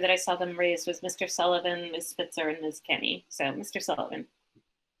the order that I saw them raised was Mr. Sullivan, Ms. Spitzer, and Ms. Kenny. So Mr. Sullivan.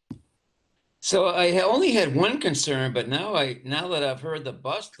 So I only had one concern, but now that I've heard the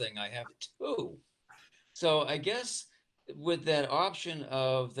bus thing, I have two. So I guess with that option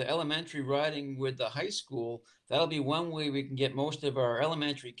of the elementary riding with the high school, that'll be one way we can get most of our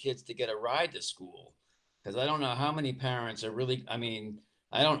elementary kids to get a ride to school. Because I don't know how many parents are really, I mean,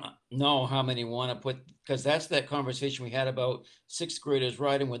 I don't know how many want to put, because that's that conversation we had about sixth graders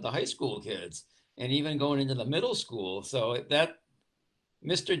riding with the high school kids and even going into the middle school. So that,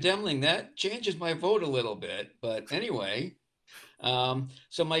 Mr. Demling, that changes my vote a little bit, but anyway.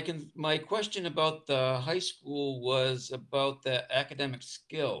 So my question about the high school was about the academic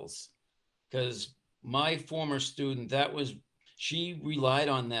skills, because my former student, she relied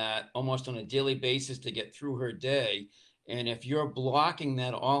on that almost on a daily basis to get through her day. And if you're blocking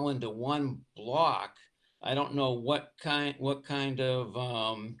that all into one block, I don't know what kind of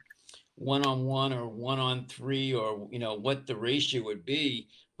one-on-one or one-on-three, or what the ratio would be,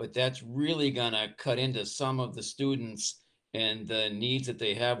 but that's really gonna cut into some of the students and the needs that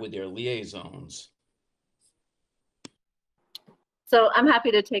they have with their liaisons. So I'm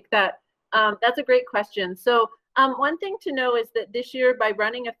happy to take that. That's a great question. So one thing to know is that this year, by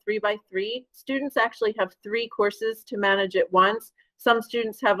running a 3x3, students actually have 3 courses to manage at once. Some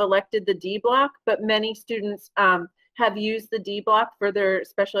students have elected the D block, but many students have used the D block for their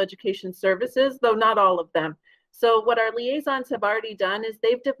special education services, though not all of them. So what our liaisons have already done is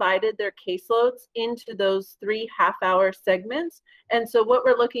they've divided their caseloads into those 3 half-hour segments. And so what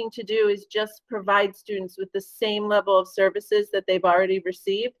we're looking to do is just provide students with the same level of services that they've already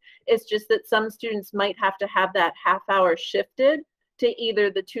received. It's just that some students might have to have that half-hour shifted to either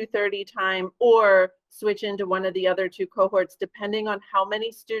the 2:30 time or switch into one of the other 2 cohorts, depending on how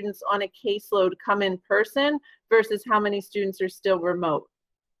many students on a caseload come in person versus how many students are still remote.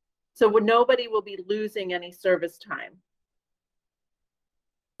 So nobody will be losing any service time.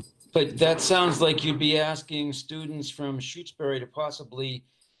 But that sounds like you'd be asking students from Shutesbury to possibly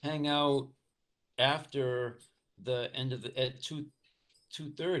hang out after the end of at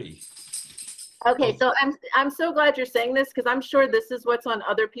 2:30. Okay, so I'm so glad you're saying this, because I'm sure this is what's on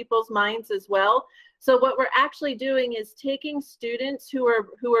other people's minds as well. So what we're actually doing is taking students who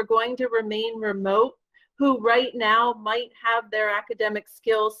are going to remain remote, who right now might have their academic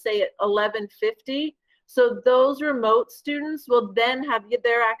skills, say at 11:50. So those remote students will then have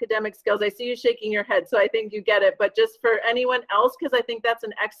their academic skills. I see you shaking your head, so I think you get it. But just for anyone else, because I think that's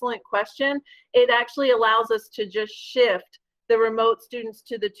an excellent question, it actually allows us to just shift the remote students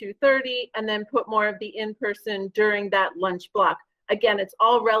to the 2:30 and then put more of the in-person during that lunch block. Again, it's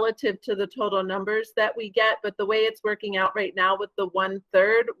all relative to the total numbers that we get, but the way it's working out right now with the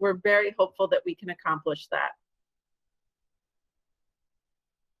 1/3, we're very hopeful that we can accomplish that.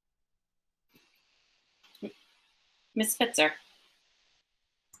 Ms. Spitzer.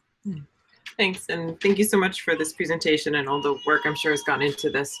 Thanks, and thank you so much for this presentation and all the work I'm sure has gone into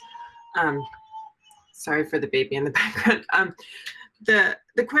this. Sorry for the baby in the background.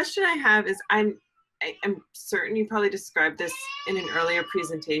 The question I have is, I'm certain you probably described this in an earlier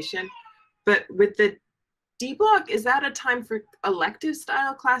presentation, but with the D block, is that a time for elective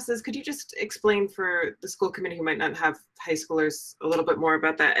style classes? Could you just explain for the school committee who might not have high schoolers a little bit more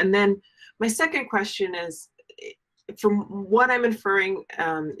about that? And then my second question is, from what I'm inferring,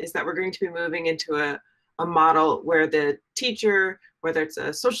 is that we're going to be moving into a model where the teacher, whether it's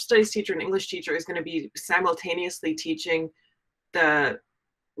a social studies teacher, an English teacher, is going to be simultaneously teaching the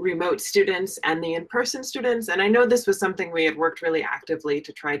remote students and the in-person students. And I know this was something we had worked really actively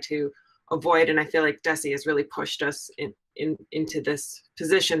to try to avoid, and I feel like Desi has really pushed us into this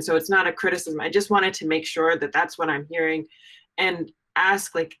position. So it's not a criticism. I just wanted to make sure that that's what I'm hearing and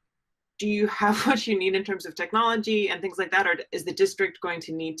ask, like, do you have what you need in terms of technology and things like that, or is the district going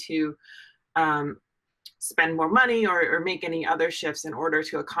to need to spend more money or make any other shifts in order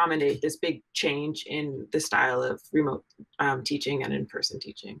to accommodate this big change in the style of remote teaching and in-person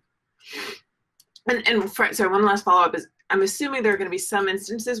teaching? Sorry, one last follow-up is, I'm assuming there are going to be some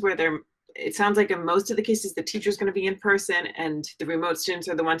instances where it sounds like in most of the cases the teacher is going to be in person and the remote students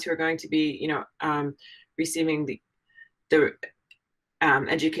are the ones who are going to be, receiving the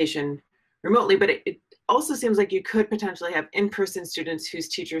education remotely, but it also seems like you could potentially have in-person students whose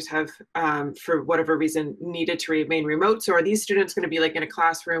teachers have, for whatever reason, needed to remain remote. So are these students going to be like in a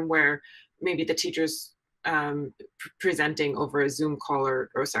classroom where maybe the teacher's presenting over a Zoom call or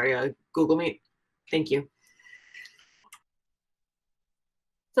sorry, a Google Meet? Thank you.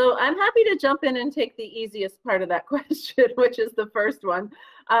 So I'm happy to jump in and take the easiest part of that question, which is the first one.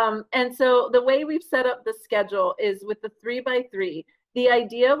 And so the way we've set up the schedule is with the 3x3. The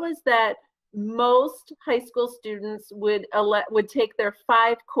idea was that most high school students would take their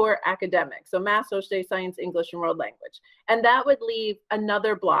 5 core academics, so math, social, science, English, and world language. And that would leave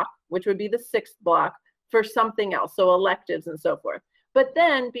another block, which would be the 6th block, for something else, so electives and so forth. But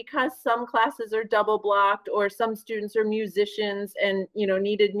then because some classes are double blocked, or some students are musicians and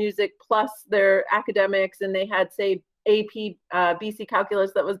needed music plus their academics, and they had, say, AP BC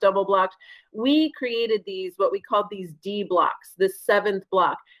calculus that was double blocked, we created these, what we called these D blocks, this 7th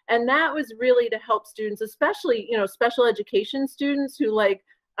block. And that was really to help students, especially special education students who like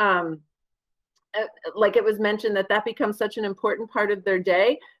it was mentioned that becomes such an important part of their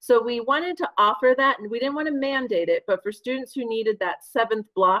day. So we wanted to offer that, and we didn't want to mandate it, but for students who needed that 7th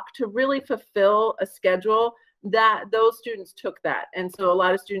block to really fulfill a schedule, that those students took that. And so a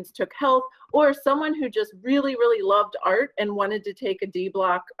lot of students took health, or someone who just really, really loved art and wanted to take a D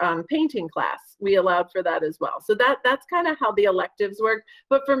block painting class. We allowed for that as well. So that's kind of how the electives work.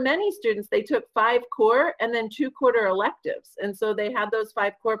 But for many students, they took 5 core and then 2 quarter electives. And so they had those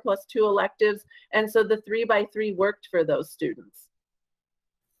 5 core plus 2 electives. And so the 3x3 worked for those students.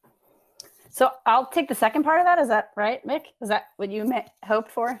 So I'll take the second part of that. Is that right, Mick? Is that what you hoped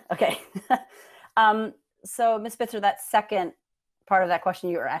for? Okay. So Ms. Spitzer, that second part of that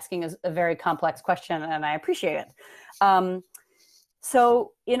question you were asking is a very complex question, and I appreciate it.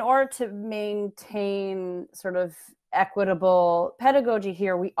 So in order to maintain sort of equitable pedagogy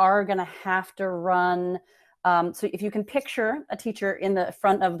here, we are going to have to run, so if you can picture a teacher in the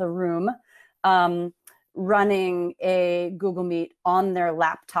front of the room running a Google Meet on their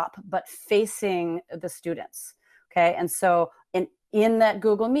laptop, but facing the students, okay? And so in that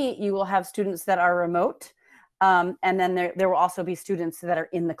Google Meet, you will have students that are remote, and then there will also be students that are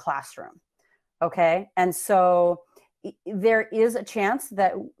in the classroom, okay? And so there is a chance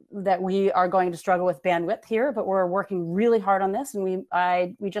that we are going to struggle with bandwidth here, but we're working really hard on this, and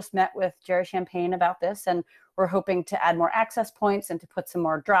we just met with Jerry Champagne about this, and we're hoping to add more access points and to put some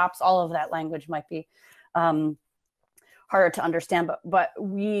more drops. All of that language might be harder to understand, but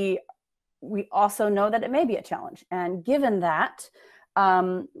we also know that it may be a challenge. And given that,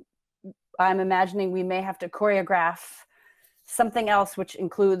 I'm imagining we may have to choreograph something else, which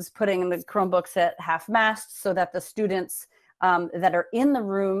includes putting the Chromebooks at half mast so that the students that are in the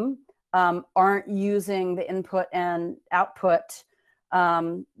room aren't using the input and output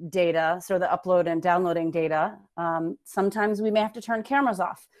data, so the upload and downloading data. Sometimes we may have to turn cameras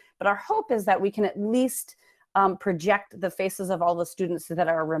off, but our hope is that we can at least project the faces of all the students that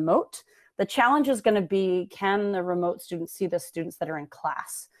are remote. The challenge is going to be, can the remote students see the students that are in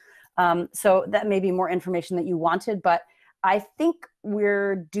class? So that may be more information that you wanted, but I think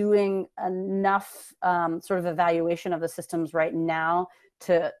we're doing enough sort of evaluation of the systems right now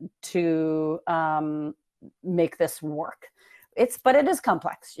to make this work. But it is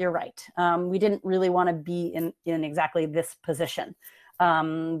complex, you're right. We didn't really want to be in exactly this position,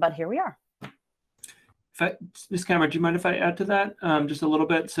 but here we are. Ms. Cameron, do you mind if I add to that just a little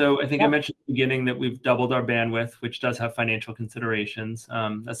bit? So I think I mentioned at the beginning that we've doubled our bandwidth, which does have financial considerations.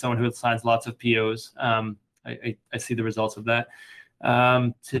 As someone who signs lots of POs, I see the results of that.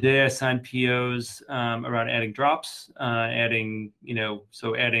 Today I signed POs around adding drops, adding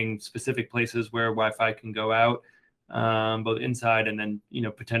specific places where Wi-Fi can go out, both inside and then,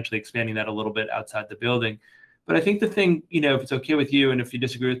 potentially expanding that a little bit outside the building. But I think the thing, if it's okay with you, and if you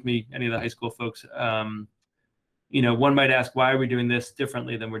disagree with me, any of the high school folks, one might ask, why are we doing this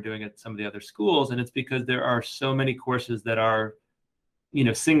differently than we're doing at some of the other schools? And it's because there are so many courses that are,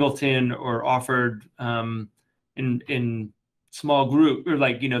 singleton or offered in small group, or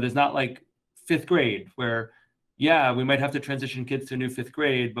there's not like 5th grade where, yeah, we might have to transition kids to a new 5th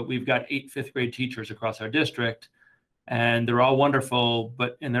grade, but we've got 8 5th grade teachers across our district. And they're all wonderful,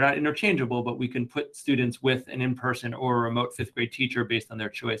 and they're not interchangeable, but we can put students with an in-person or a remote 5th grade teacher based on their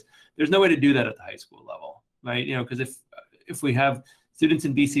choice. There's no way to do that at the high school level, right? Because if we have students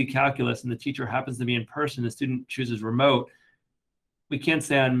in BC calculus and the teacher happens to be in person, the student chooses remote, we can't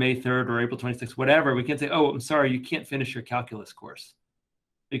say on May 3rd or April 26th, whatever, we can't say, oh, I'm sorry, you can't finish your calculus course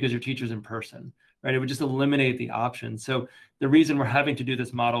because your teacher's in person, right? It would just eliminate the option. So the reason we're having to do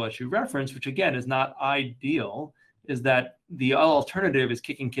this model as you referenced, which again is not ideal, is that the alternative is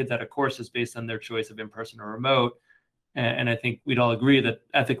kicking kids out of courses based on their choice of in-person or remote. And I think we'd all agree that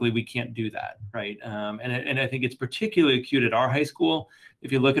ethically we can't do that, right? And I think it's particularly acute at our high school.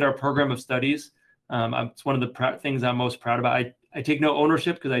 If you look at our program of studies, it's one of the things I'm most proud about. I take no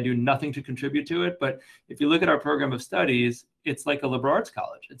ownership because I do nothing to contribute to it. But if you look at our program of studies, it's like a liberal arts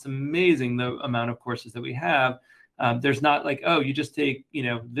college. It's amazing the amount of courses that we have. There's not like, oh, you just take,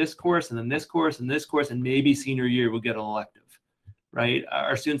 this course and then this course and this course, and maybe senior year we'll get an elective, right?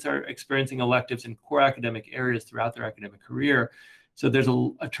 Our students are experiencing electives in core academic areas throughout their academic career. So there's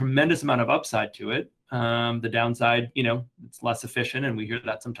a tremendous amount of upside to it. The downside, it's less efficient, and we hear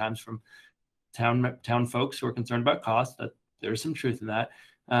that sometimes from town folks who are concerned about cost, that there's some truth in that.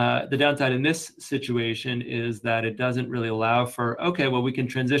 The downside in this situation is that it doesn't really allow for, okay, well, we can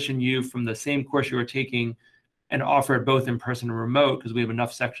transition you from the same course you were taking and offer it both in person and remote because we have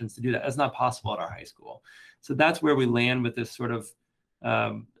enough sections to do that. That's not possible at our high school. So that's where we land with this sort of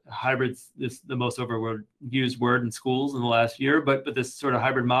hybrid, the most used word in schools in the last year, but this sort of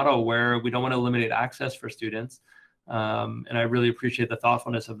hybrid model where we don't want to eliminate access for students. And I really appreciate the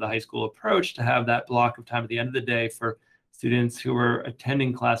thoughtfulness of the high school approach to have that block of time at the end of the day for students who are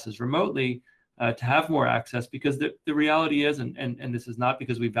attending classes remotely to have more access, because the reality is, and this is not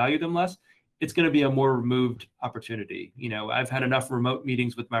because we value them less, it's going to be a more removed opportunity. I've had enough remote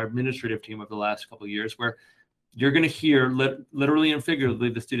meetings with my administrative team over the last couple of years where you're going to hear literally and figuratively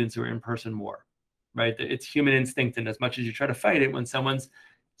the students who are in person more, right? It's human instinct, and as much as you try to fight it, when someone's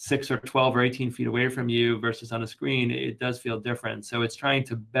 6 or 12 or 18 feet away from you versus on a screen, it does feel different. So it's trying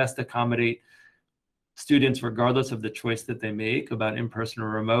to best accommodate students regardless of the choice that they make about in-person or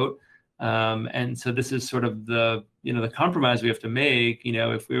remote. And so this is sort of the compromise we have to make.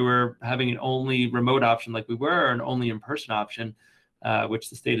 If we were having an only remote option like we were, an only in-person option, which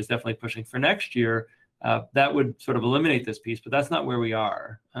the state is definitely pushing for next year, that would sort of eliminate this piece, but that's not where we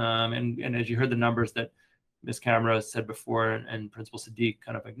are. And as you heard the numbers that Ms. Camara said before, and Principal Sadiq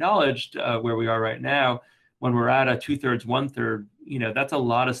kind of acknowledged where we are right now, when we're at a 2/3, 1/3, that's a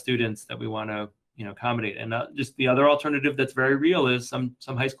lot of students that we want to accommodate. And just the other alternative that's very real is some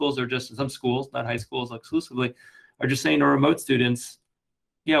high schools are just, some schools, not high schools exclusively, are just saying to remote students,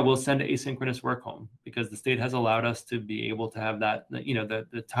 yeah, we'll send asynchronous work home, because the state has allowed us to be able to have that,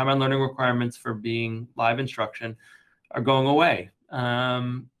 the time on learning requirements for being live instruction are going away.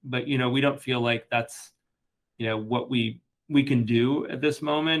 But, we don't feel like that's, what we can do at this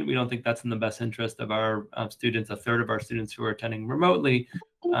moment. We don't think that's in the best interest of our students, a third of our students who are attending remotely.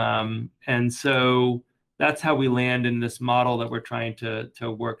 And so that's how we land in this model that we're trying to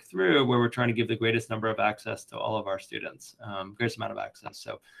work through, where we're trying to give the greatest number of access to all of our students, greatest amount of access.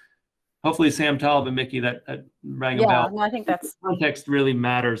 So hopefully Sam, Talib, and Mickey, that rang a bell. No, I think that's context really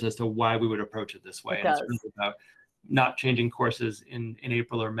matters as to why we would approach it this way. It does. And it's really about not changing courses in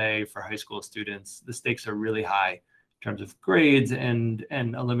April or May for high school students. The stakes are really high in terms of grades, and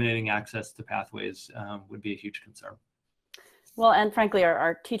eliminating access to pathways would be a huge concern. Well, and frankly,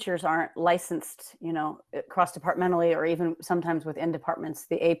 our teachers aren't licensed, cross-departmentally, or even sometimes within departments.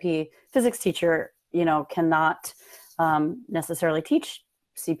 The AP physics teacher, cannot necessarily teach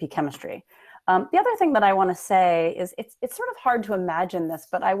CP chemistry. The other thing that I want to say is it's sort of hard to imagine this,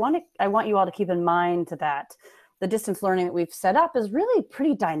 but I want you all to keep in mind that the distance learning that we've set up is really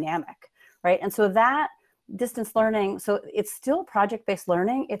pretty dynamic, right? And so that distance learning, so it's still project-based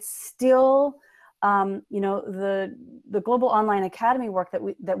learning. It's still the Global Online Academy work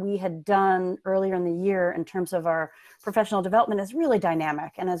that we had done earlier in the year in terms of our professional development is really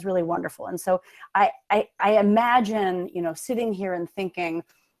dynamic and is really wonderful. And so I imagine, sitting here and thinking,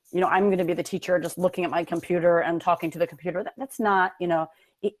 I'm going to be the teacher just looking at my computer and talking to the computer. That's not,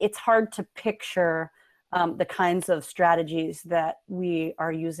 it's hard to picture the kinds of strategies that we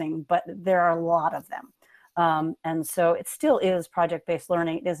are using, but there are a lot of them. And so it still is project-based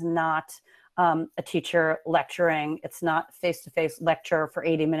learning. It is not a teacher lecturing. It's not face-to-face lecture for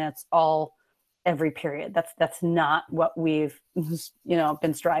 80 minutes every period. That's not what we've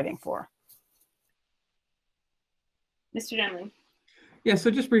been striving for. Mr. Denley. Yeah,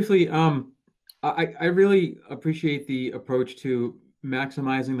 so just briefly, I really appreciate the approach to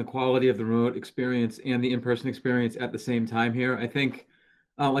maximizing the quality of the remote experience and the in-person experience at the same time here. I think,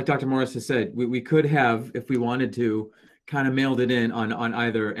 like Dr. Morris has said, we could have, if we wanted to, kind of mailed it in on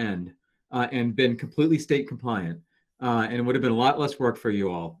either end. And been completely state compliant, and it would have been a lot less work for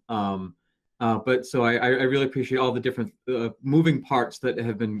you all. But so I really appreciate all the different moving parts that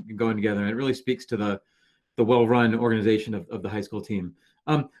have been going together, and it really speaks to the well-run organization of the high school team.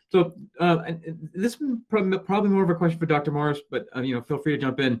 So this is probably more of a question for Dr. Morris, but feel free to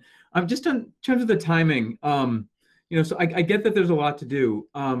jump in. Just in terms of the timing, so I get that there's a lot to do.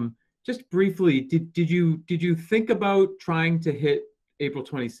 Just briefly, did you think about trying to hit April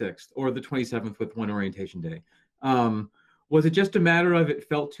 26th or the 27th with one orientation day? Was it just a matter of it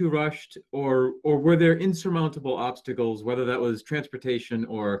felt too rushed, or were there insurmountable obstacles, whether that was transportation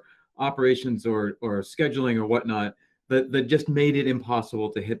or operations or scheduling or whatnot, that just made it impossible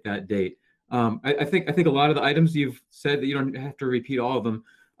to hit that date? I think a lot of the items you've said, that you don't have to repeat all of them,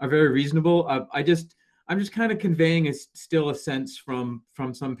 are very reasonable. I'm just kind of conveying still a sense from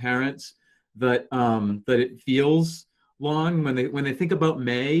some parents that that it feels long when they think about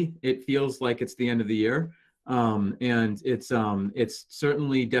May. It feels like it's the end of the year. And it's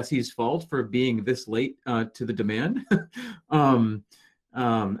certainly Desi's fault for being this late to the demand. And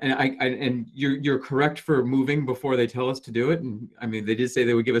you're correct for moving before they tell us to do it. And I mean, they did say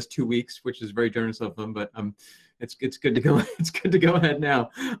they would give us 2 weeks, which is very generous of them. But it's good to go. It's good to go ahead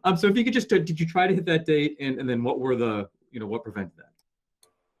now. So if you could just, did you try to hit that date, and then what were the, what prevented that?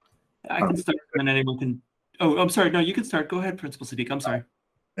 I can start, and then anyone can. Oh, I'm sorry. No, you can start. Go ahead, Principal Sadiq. I'm sorry.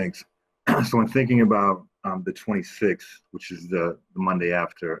 Thanks. So when thinking about the 26th, which is the Monday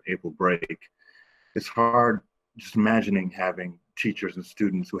after April break, it's hard just imagining having teachers and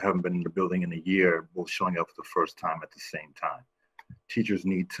students who haven't been in the building in a year both showing up for the first time at the same time. Teachers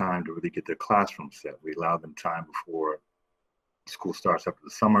need time to really get their classroom set. We allow them time before school starts after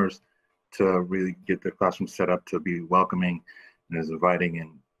the summers to really get their classroom set up to be welcoming and as inviting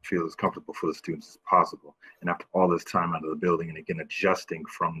and feel as comfortable for the students as possible. And after all this time out of the building, and again, adjusting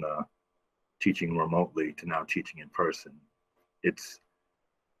from the teaching remotely to now teaching in person, it's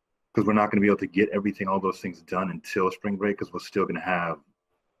because we're not going to be able to get all those things done until spring break, because we're still going to have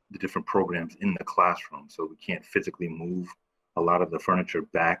the different programs in the classroom. So we can't physically move a lot of the furniture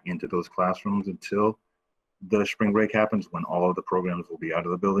back into those classrooms until the spring break happens, when all of the programs will be out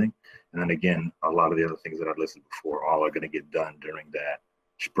of the building. And then again, a lot of the other things that I've listed before all are going to get done during that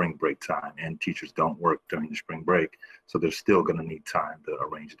spring break time, and teachers don't work during the spring break, so they're still going to need time to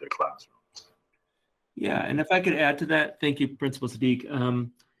arrange their classrooms. Yeah, and if I could add to that, thank you, Principal Sadiq.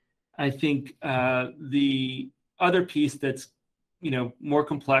 I think the other piece that's more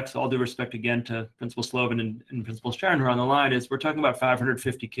complex, all due respect again to Principal Slovan and Principal Sharon who are on the line, is we're talking about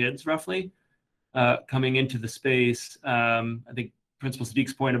 550 kids roughly coming into the space. I think Principal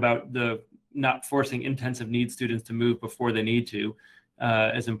Sadiq's point about the not forcing intensive needs students to move before they need to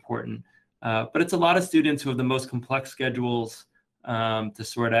is important. But it's a lot of students who have the most complex schedules to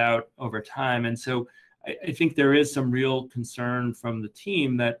sort out over time. And so I think there is some real concern from the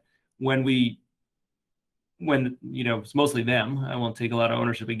team that when it's mostly them, I won't take a lot of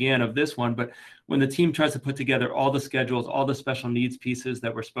ownership again of this one, but when the team tries to put together all the schedules, all the special needs pieces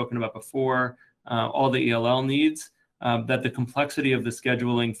that were spoken about before, all the ELL needs, that the complexity of the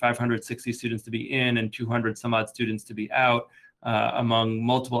scheduling 560 students to be in and 200 some odd students to be out among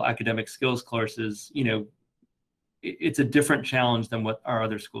multiple academic skills courses, it's a different challenge than what our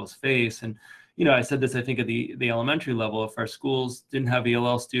other schools face. And I said this, I think, at the elementary level. If our schools didn't have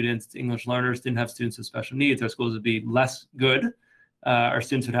ELL students, English learners, didn't have students with special needs, our schools would be less good. Our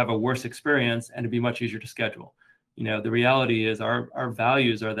students would have a worse experience, and it'd be much easier to schedule. The reality is our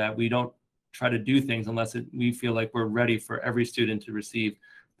values are that we don't try to do things unless we feel like we're ready for every student to receive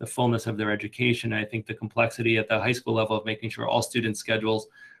the fullness of their education. And I think the complexity at the high school level of making sure all students' schedules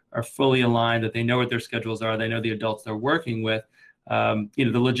are fully aligned, that they know what their schedules are, they know the adults they're working with. The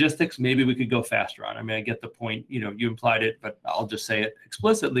logistics, maybe we could go faster on. I mean, I get the point, you implied it, but I'll just say it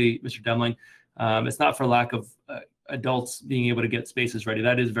explicitly, Mr. Demling. It's not for lack of adults being able to get spaces ready.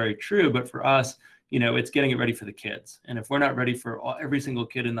 That is very true. But for us, it's getting it ready for the kids. And if we're not ready for every single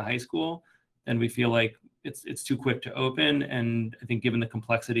kid in the high school, then we feel like it's too quick to open. And I think given the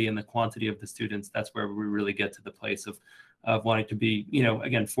complexity and the quantity of the students, that's where we really get to the place of wanting to be,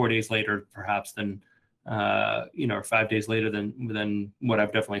 again, 4 days later, perhaps, than or 5 days later than what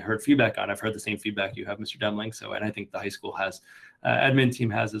I've definitely heard feedback on. I've heard the same feedback you have, Mr. Demling. So, and I think the high school has, admin team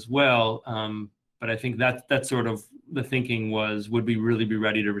has as well. But I think that's sort of the thinking was, would we really be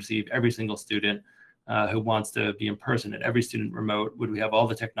ready to receive every single student who wants to be in person and every student remote? Would we have all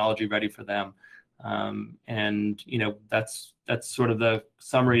the technology ready for them? And that's sort of the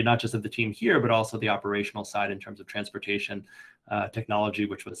summary, not just of the team here, but also the operational side in terms of transportation, technology,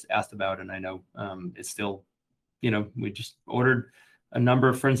 which was asked about. And I know it's still, we just ordered a number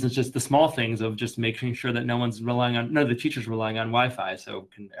of, for instance, just the small things of just making sure that none of the teachers relying on Wi-Fi. So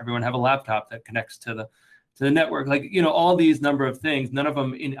can everyone have a laptop that connects to the network? Like, all these number of things, none of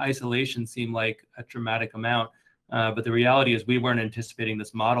them in isolation seem like a dramatic amount. But the reality is we weren't anticipating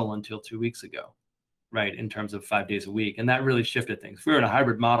this model until 2 weeks ago, right, in terms of 5 days a week. And that really shifted things. If we were in a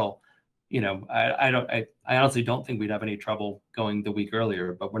hybrid model, I honestly don't think we'd have any trouble going the week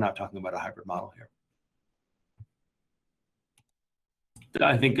earlier, but we're not talking about a hybrid model here.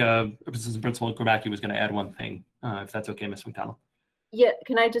 I think Assistant Principal Grabacki was going to add one thing. if that's okay, Ms. McDonald. Yeah,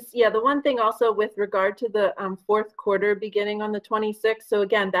 can I just, yeah, the one thing also with regard to the fourth quarter beginning on the 26th. So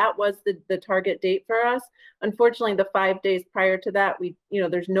again, that was the target date for us. Unfortunately, the 5 days prior to that,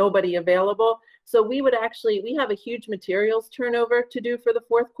 there's nobody available. So we have a huge materials turnover to do for the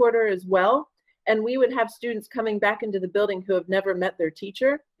fourth quarter as well. And we would have students coming back into the building who have never met their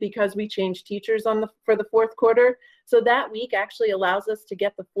teacher because we changed teachers for the fourth quarter. So that week actually allows us to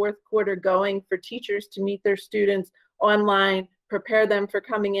get the fourth quarter going for teachers to meet their students online, prepare them for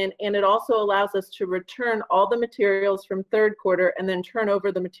coming in, and it also allows us to return all the materials from third quarter and then turn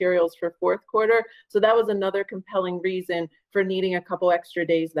over the materials for fourth quarter. So that was another compelling reason for needing a couple extra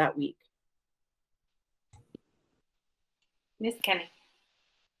days that week. Ms. Kenny.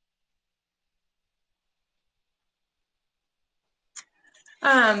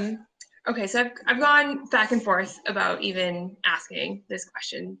 Okay, so I've gone back and forth about even asking this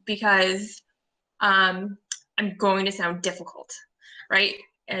question because I'm going to sound difficult, right?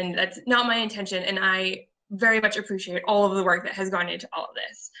 And that's not my intention. And I very much appreciate all of the work that has gone into all of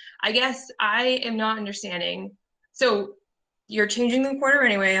this. I guess I am not understanding. So you're changing the quarter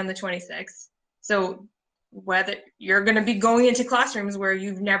anyway on the 26th. So whether you're going to be going into classrooms where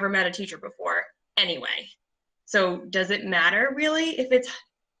you've never met a teacher before anyway. So does it matter really if it's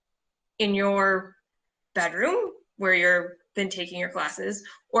in your bedroom where you've been taking your classes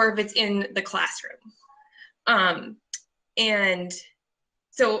or if it's in the classroom? And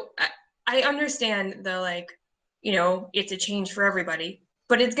so I understand the it's a change for everybody,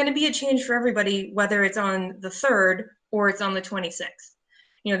 but it's going to be a change for everybody whether it's on the 3rd or it's on the 26th.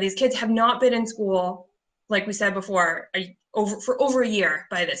 These kids have not been in school, like we said before, for over a year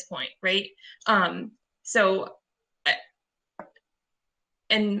by this point, right?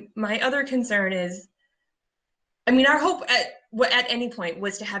 And my other concern is, our hope at any point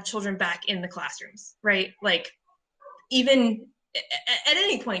was to have children back in the classrooms, right? Like, even at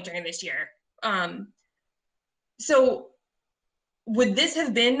any point during this year. So would this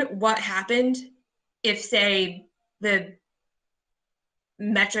have been what happened if, say, the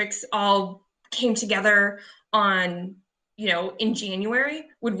metrics all came together on, in January?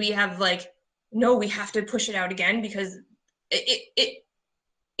 Would we have no, we have to push it out again because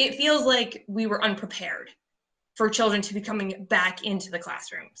it feels like we were unprepared for children to be coming back into the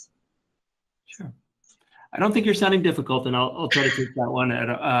classrooms. Sure. I don't think you're sounding difficult, and I'll try to take that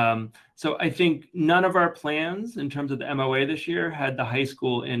one. So I think none of our plans in terms of the MOA this year had the high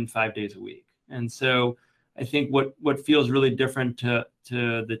school in 5 days a week. And so I think what feels really different to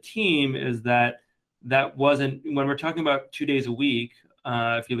the team is that wasn't, when we're talking about 2 days a week,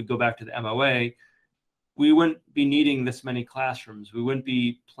 if you would go back to the MOA, we wouldn't be needing this many classrooms. We wouldn't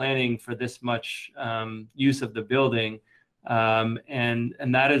be planning for this much use of the building. And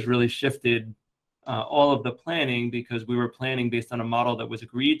that has really shifted all of the planning because we were planning based on a model that was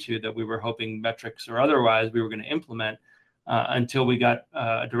agreed to that we were hoping metrics or otherwise we were going to implement until we got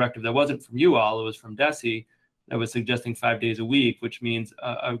a directive that wasn't from you all, it was from DESE that was suggesting 5 days a week, which means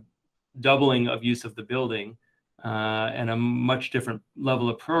a doubling of use of the building and a much different level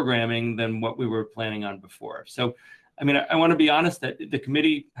of programming than what we were planning on before. So, I want to be honest that the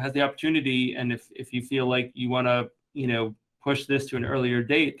committee has the opportunity, and if you feel like you want to, push this to an earlier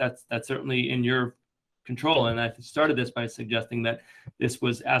date, that's certainly in your control. And I started this by suggesting that this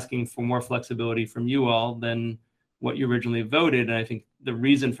was asking for more flexibility from you all than what you originally voted. And I think the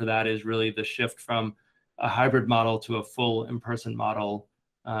reason for that is really the shift from a hybrid model to a full in-person model.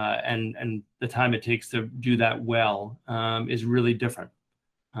 And the time it takes to do that well is really different.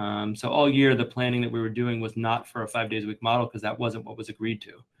 So all year, the planning that we were doing was not for a 5 days a week model because that wasn't what was agreed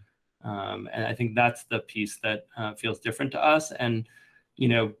to. And I think that's the piece that feels different to us. And,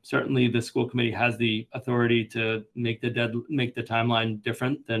 certainly the school committee has the authority to make the timeline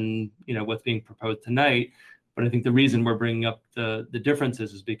different than, what's being proposed tonight. But I think the reason we're bringing up the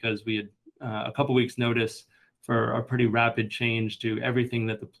differences is because we had a couple weeks notice for a pretty rapid change to everything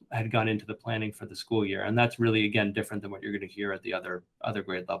that had gone into the planning for the school year. And that's really, again, different than what you're going to hear at the other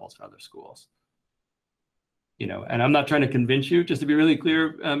grade levels in other schools. And I'm not trying to convince you, just to be really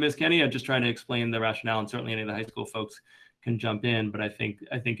clear, Ms. Kenny, I'm just trying to explain the rationale, and certainly any of the high school folks can jump in, but I think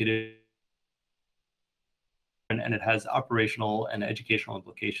it is, and it has operational and educational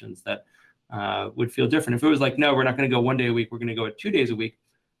implications that would feel different. If it was like, no, we're not going to go 1 day a week, we're going to go at 2 days a week,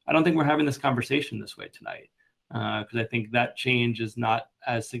 I don't think we're having this conversation this way tonight, because I think that change is not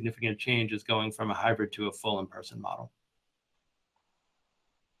as significant a change as going from a hybrid to a full in-person model.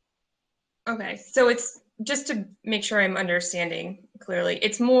 Okay, so it's just to make sure I'm understanding clearly,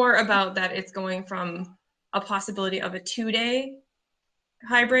 it's more about that it's going from a possibility of a 2 day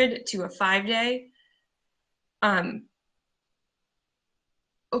hybrid to a 5 day.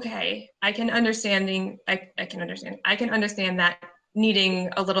 Okay, I can understand that needing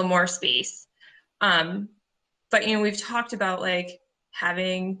a little more space. But we've talked about like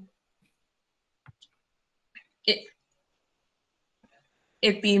having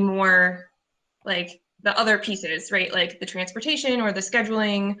it be more like the other pieces, right? Like the transportation or the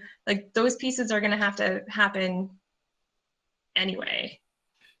scheduling, like those pieces are going to have to happen anyway.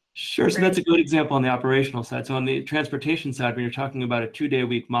 Sure. So that's a good example on the operational side. So on the transportation side, when you're talking about a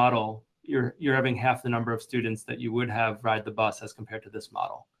 2-day-a-week model, you're having half the number of students that you would have ride the bus as compared to this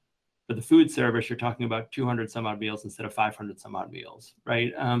model. For the food service, you're talking about 200 some odd meals instead of 500 some odd meals,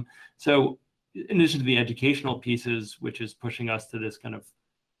 right? So in addition to the educational pieces, which is pushing us to this kind of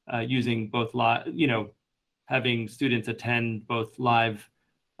using both having students attend both live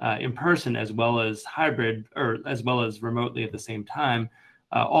in person as well as hybrid or as well as remotely at the same time.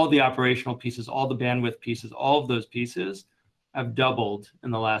 All the operational pieces, all the bandwidth pieces, all of those pieces have doubled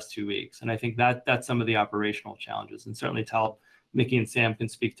in the last 2 weeks. And I think that's some of the operational challenges. And certainly Mickey and Sam can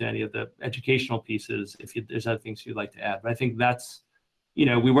speak to any of the educational pieces if there's other things you'd like to add. But I think that's,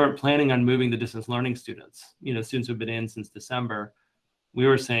 we weren't planning on moving the distance learning students, students who've been in since December. We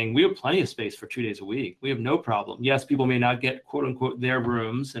were saying we have plenty of space for 2 days a week. We have no problem. Yes, people may not get quote unquote their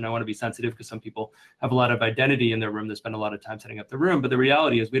rooms. And I want to be sensitive because some people have a lot of identity in their room. They spend a lot of time setting up the room. But the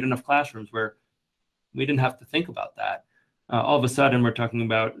reality is we had enough classrooms where we didn't have to think about that. All of a sudden, we're talking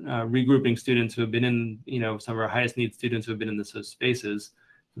about regrouping students who have been in, some of our highest need students who have been in those spaces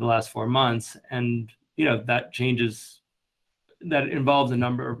for the last 4 months. And, that involves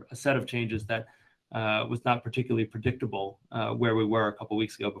a set of changes that was not particularly predictable where we were a couple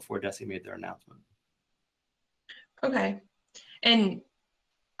weeks ago before DESE made their announcement. Okay. And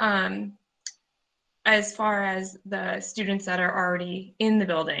as far as the students that are already in the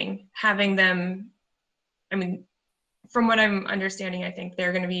building, having them, from what I'm understanding, I think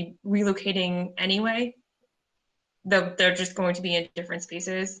they're going to be relocating anyway. They're just going to be in different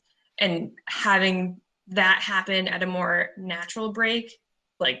spaces, and having that happen at a more natural break,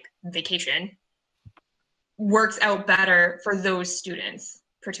 like vacation, works out better for those students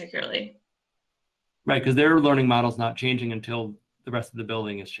particularly. Right, because their learning model's not changing until the rest of the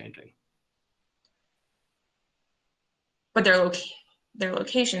building is changing. But their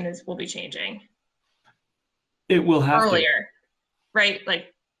location will be changing. It will have earlier, right?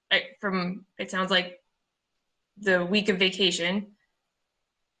 Like it sounds like the week of vacation,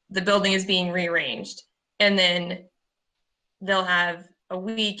 the building is being rearranged, and then they'll have a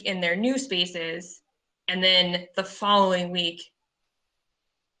week in their new spaces, and then the following week,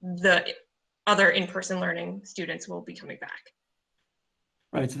 the other in-person learning students will be coming back.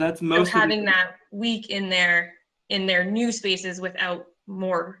 Right, so that's most so having that week in their new spaces without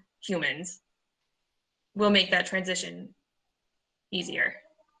more humans will make that transition easier.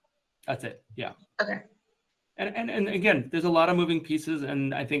 That's it, yeah. Okay. And again, there's a lot of moving pieces,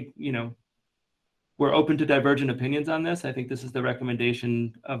 and I think, we're open to divergent opinions on this. I think this is the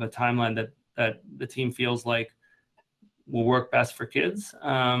recommendation of a timeline that the team feels like will work best for kids.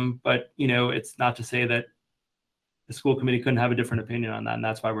 But, it's not to say that the school committee couldn't have a different opinion on that, and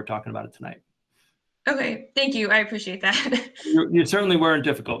that's why we're talking about it tonight. Okay, thank you. I appreciate that. You certainly weren't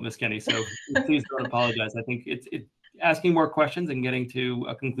difficult, Ms. Kenny, so please don't apologize. I think it's asking more questions and getting to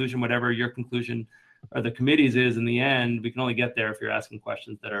a conclusion, whatever your conclusion or the committee's is in the end, we can only get there if you're asking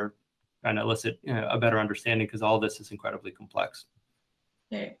questions that are trying to elicit a better understanding, because all this is incredibly complex.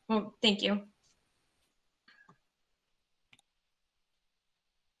 Okay, well, thank you.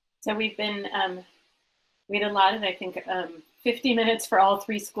 So we've been, we had allotted, I think, 50 minutes for all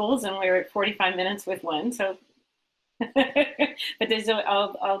 3 schools, and we were at 45 minutes with one. So, but these are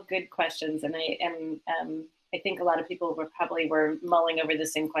all good questions, and I think a lot of people were mulling over the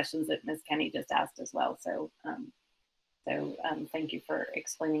same questions that Ms. Kenny just asked as well. So, thank you for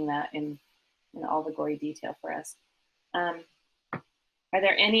explaining that in all the gory detail for us. Are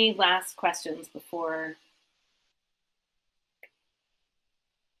there any last questions before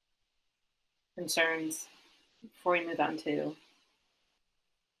concerns before we move on to?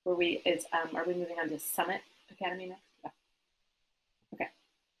 Are we moving on to Summit Academy next? Yeah. Okay.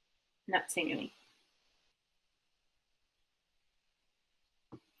 Not seeing any.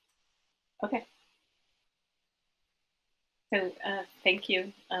 Okay. So thank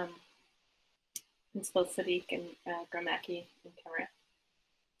you, Principal Sadiq and Gromacki and Kamara.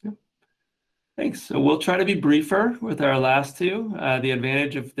 Thanks. So we'll try to be briefer with our last two.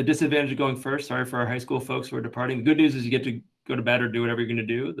 The disadvantage of going first, sorry for our high school folks who are departing. The good news is you get to go to bed or do whatever you're going to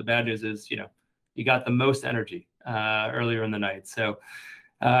do. The bad news is, you got the most energy earlier in the night. So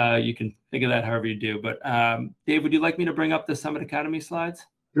You can think of that however you do. But Dave, would you like me to bring up the Summit Academy slides?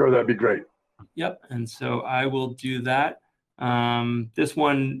 Sure, that'd be great. Yep, and so I will do that. This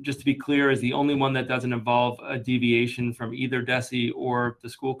one, just to be clear, is the only one that doesn't involve a deviation from either DESE or the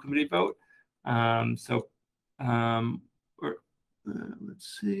school committee vote.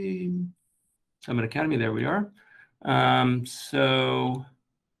 Let's see, Summit Academy, there we are. And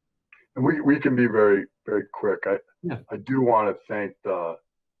we can be very, very quick. I do want to thank the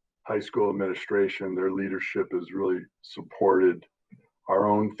high school administration. Their leadership has really supported our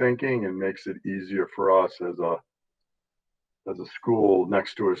own thinking and makes it easier for us as a school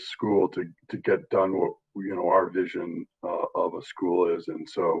next to a school to get done what our vision of a school is. And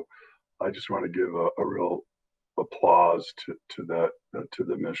so I just want to give a real applause to the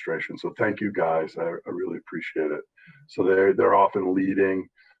administration. So thank you guys. I really appreciate it. So they're often leading,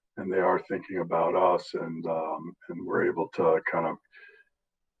 and they are thinking about us, and we're able to kind of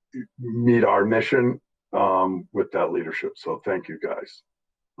meet our mission with that leadership. So thank you guys.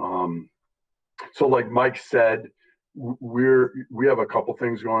 So like Mike said, we have a couple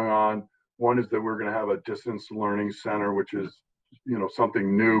things going on. One is that we're going to have a distance learning center, which is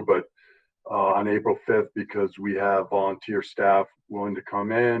something new, but on April 5th, because we have volunteer staff willing to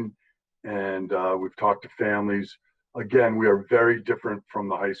come in, and we've talked to families. Again, we are very different from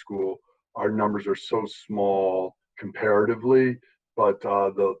the high school. Our numbers are so small comparatively, but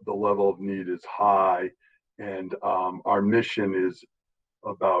the level of need is high, and our mission is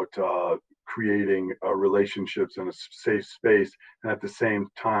about creating relationships in a safe space, and at the same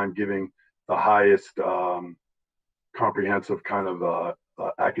time giving the highest comprehensive kind of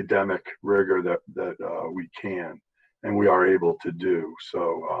academic rigor that we can, and we are able to do.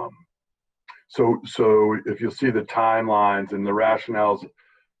 So if you'll see the timelines and the rationales,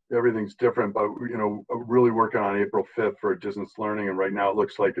 everything's different, but really working on April 5th for distance learning, and right now it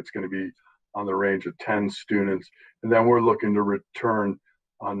looks like it's going to be on the range of 10 students, and then we're looking to return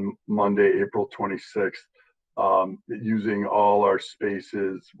on Monday, April 26th, using all our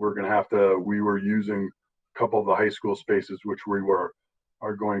spaces. We were using a couple of the high school spaces, which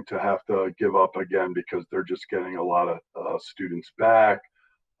are going to have to give up again because they're just getting a lot of students back.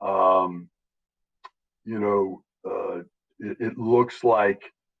 It looks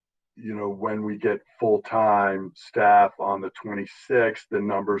like, when we get full-time staff on the 26th, the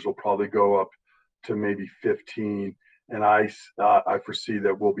numbers will probably go up to maybe 15. And I foresee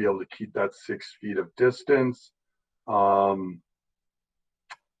that we'll be able to keep that 6 feet of distance. I'm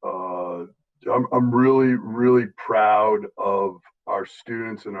really, really proud of our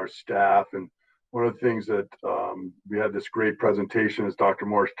students and our staff. And one of the things that we had this great presentation, as Dr.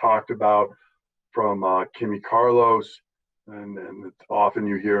 Morris talked about, from Kimmy Carlos. And often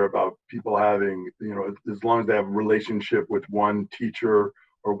you hear about people having, as long as they have a relationship with one teacher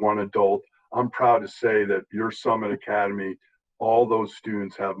or one adult. I'm proud to say that your Summit Academy, all those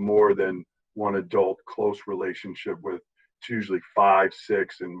students have more than one adult close relationship with. It's usually 5,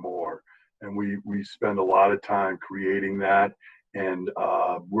 6, and more. And we spend a lot of time creating that. And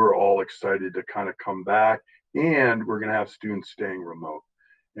we're all excited to kind of come back. And we're going to have students staying remote.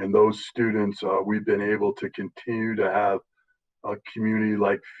 And those students, we've been able to continue to have a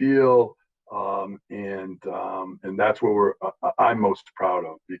community-like feel. And that's what I'm most proud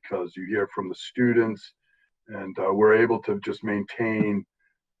of, because you hear from the students, and we're able to just maintain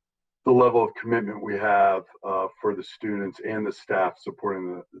the level of commitment we have for the students and the staff,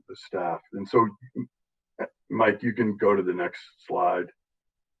 supporting the staff. And so, Mike, you can go to the next slide.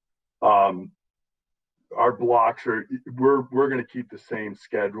 Our blocks we're going to keep the same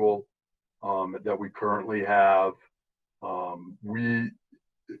schedule that we currently have.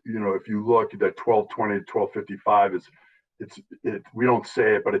 If you look at that 12:20 to 12:55, we don't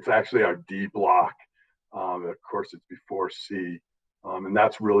say it, but it's actually our D block. Of course, it's before C, and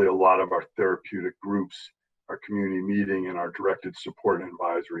that's really a lot of our therapeutic groups, our community meeting, and our directed support and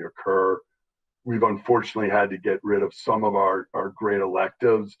advisory occur. We've unfortunately had to get rid of some of our great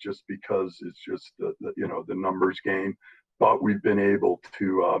electives just because it's just the numbers game, but we've been able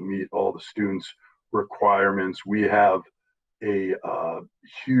to meet all the students' requirements. We have a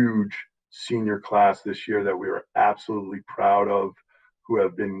huge senior class this year that we are absolutely proud of, who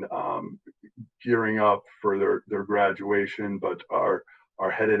have been gearing up for their graduation, but are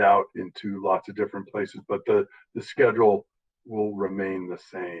headed out into lots of different places. But the schedule will remain the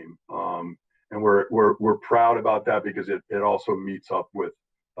same, and we're proud about that, because it also meets up with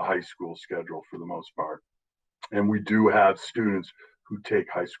the high school schedule for the most part. And we do have students who take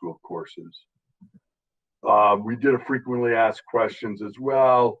high school courses. We did a frequently asked questions as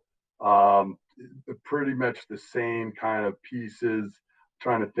well. Pretty much the same kind of pieces.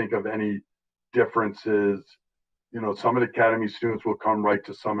 trying to think of any differences. You know, Summit Academy students will come right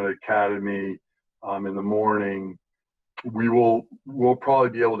to Summit Academy in the morning. We'll probably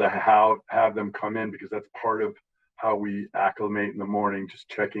be able to have them come in because that's part of how we acclimate in the morning, just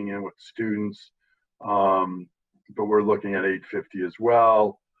checking in with students. But we're looking at 8:50 as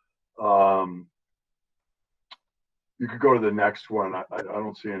well. You could go to the next one. I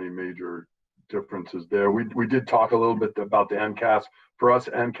don't see any major differences there. We did talk a little bit about the MCAS. For us,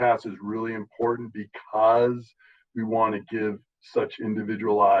 MCAS is really important because we want to give such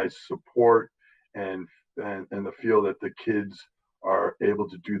individualized support and the feel that the kids are able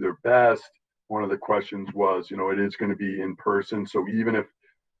to do their best. One of the questions was, you know, it is going to be in person. So even if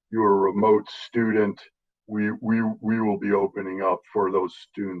you're a remote student, we will be opening up for those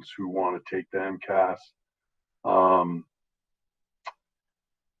students who want to take the MCAS.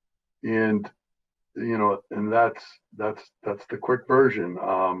 And you know, and that's the quick version.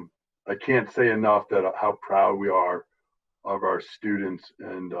 I can't say enough that how proud we are of our students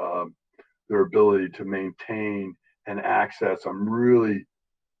and their ability to maintain and access.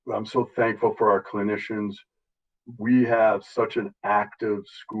 I'm so thankful for our clinicians. We have such an active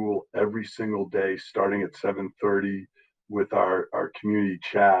school every single day, starting at 7:30 with our community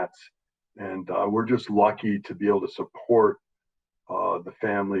chats. And we're just lucky to be able to support the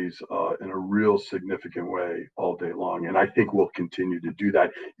families in a real significant way all day long. And I think we'll continue to do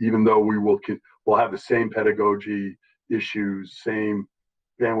that, even though we'll have the same pedagogy issues, same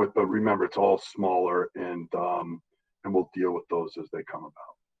bandwidth, but remember, it's all smaller, and we'll deal with those as they come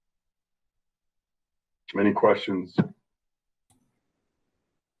about. Any questions?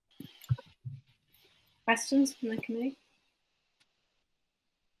 Questions from the committee?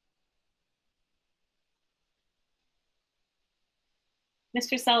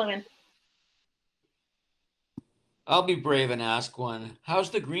 Mr. Sullivan. I'll be brave and ask one. How's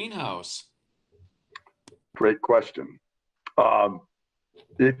the greenhouse? Great question.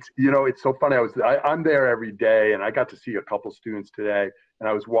 It's so funny. I'm there every day, and I got to see a couple students today, and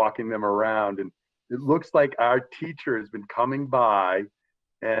I was walking them around, and it looks like our teacher has been coming by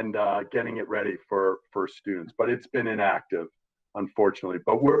and getting it ready for students, but it's been inactive, unfortunately.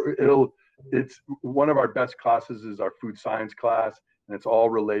 But it's one of our best classes is our food science class, and it's all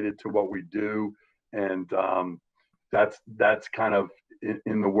related to what we do, and that's kind of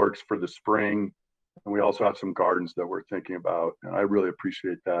in the works for the spring. And we also have some gardens that we're thinking about, and I really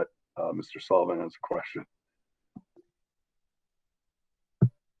appreciate that, Mr. Sullivan, as a question.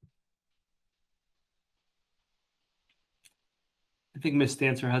 I think Ms.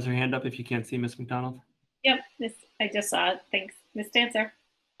 Stancer has her hand up if you can't see Ms. McDonald. Yep, I just saw it. Thanks. Ms. Stancer.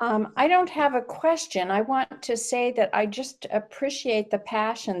 I don't have a question. I want to say that I just appreciate the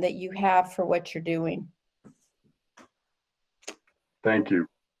passion that you have for what you're doing. Thank you.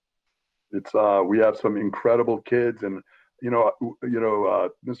 It's we have some incredible kids, and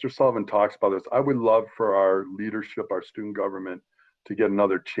Mr. Sullivan talks about this. I would love for our leadership, our student government, to get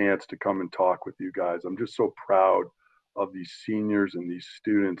another chance to come and talk with you guys. I'm just so proud of these seniors and these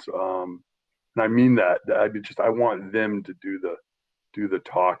students, and I mean that. I want them to do the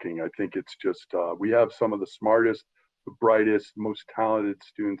talking. I think it's just we have some of the smartest, the brightest, most talented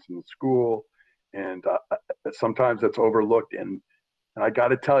students in the school, and sometimes that's overlooked. And I got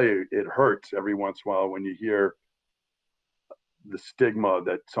to tell you, it hurts every once in a while when you hear the stigma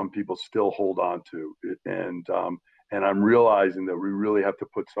that some people still hold on to. And I'm realizing that we really have to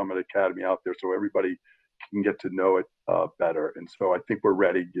put Summit Academy out there so everybody can get to know it better. And so I think we're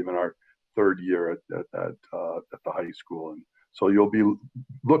ready, given our third year at the high school. And so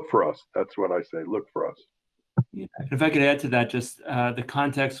look for us. That's what I say. Look for us. Yeah. If I could add to that, just the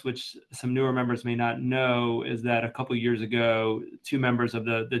context, which some newer members may not know, is that a couple years ago, two members of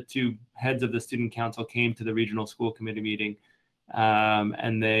the two heads of the student council came to the regional school committee meeting,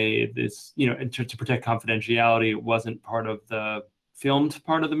 and to protect confidentiality, it wasn't part of the filmed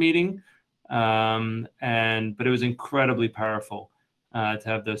part of the meeting, but it was incredibly powerful to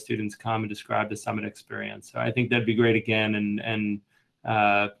have those students come and describe the Summit experience. So I think that'd be great again, and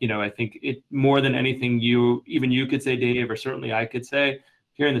I think it more than anything, you could say, Dave, or certainly I could say,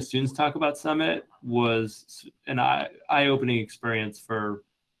 hearing the students talk about Summit was an eye-opening experience for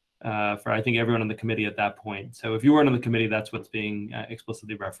I think everyone on the committee at that point. So if you weren't on the committee, that's what's being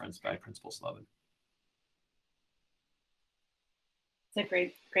explicitly referenced by Principal Slovin. It's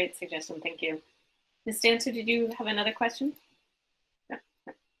a great suggestion. Thank you. Ms. Stancer, did you have another question? No.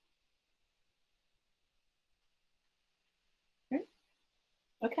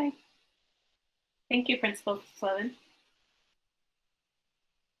 Okay. Thank you, Principal Slovin.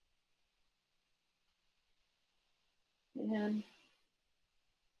 And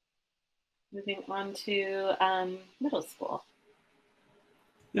moving on to middle school.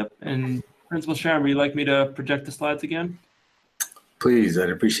 Yep, and Principal Sharon, would you like me to project the slides again? Please, I'd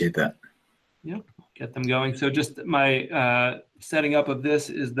appreciate that. Yep, get them going. So just my setting up of this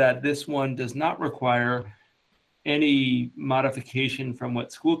is that this one does not require any modification from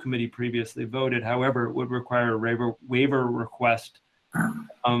what school committee previously voted. However, it would require a waiver request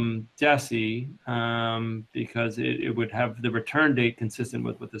DESE because it would have the return date consistent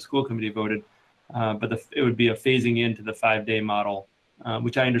with what the school committee voted, but it would be a phasing into the 5-day model,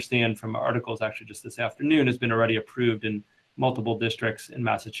 which I understand from articles actually just this afternoon has been already approved in multiple districts in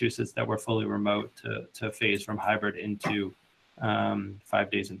Massachusetts that were fully remote to phase from hybrid into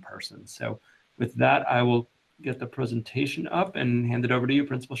 5 days in person. So with that, I will get the presentation up and hand it over to you,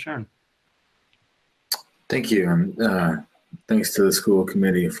 Principal Sharon. Thank you. And thanks to the school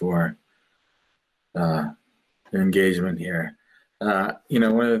committee for their engagement here. You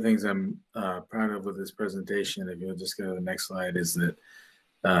know, one of the things I'm proud of with this presentation, if you'll just go to the next slide, is that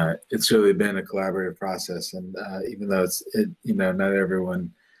it's really been a collaborative process. And even though you know, not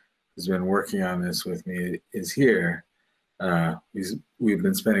everyone who's been working on this with me is here, we've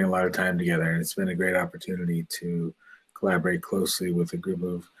been spending a lot of time together, and it's been a great opportunity to collaborate closely with a group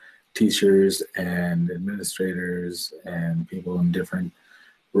of teachers and administrators and people in different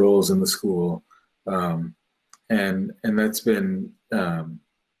roles in the school. And that's been, I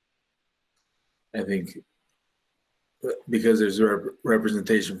think, because there's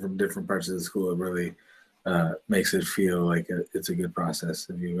representation from different parts of the school, it really makes it feel like it's a good process.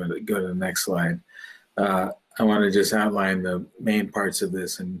 If you go to the next slide, I want to just outline the main parts of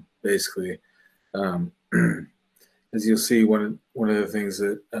this. And basically, as you'll see, one of the things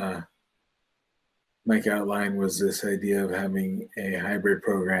that Mike outlined was this idea of having a hybrid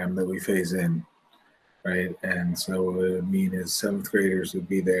program that we phase in, right? And so what it would mean is 7th graders would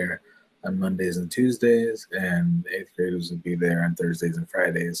be there on Mondays and Tuesdays, and 8th graders would be there on Thursdays and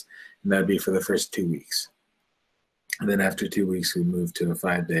Fridays, and that'd be for the first 2 weeks. And then after 2 weeks, we move to a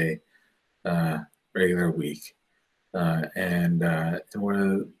 5-day regular week. And one of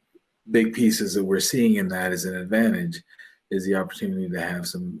the big pieces that we're seeing in that as an advantage is the opportunity to have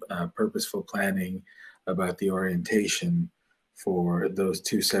some purposeful planning about the orientation for those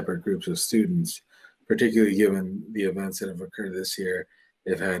 2 separate groups of students, particularly given the events that have occurred this year.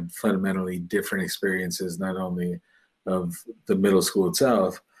 They've had fundamentally different experiences, not only of the middle school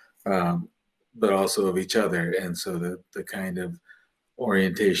itself, but also of each other. And so the kind of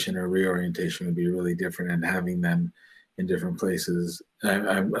orientation or reorientation would be really different, and having them in different places,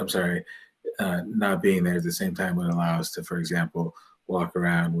 I'm sorry, not being there at the same time would allow us to, for example, walk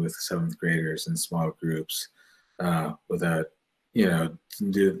around with 7th graders in small groups without, you know,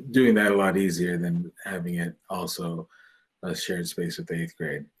 doing that a lot easier than having it also a shared space with 8th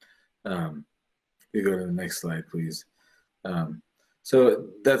grade. You go to the next slide, please. So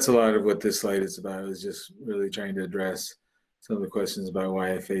that's a lot of what this slide is about, is just really trying to address some of the questions about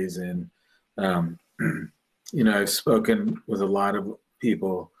why I phase in. You know, I've spoken with a lot of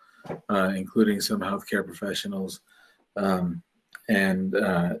people, including some healthcare professionals, and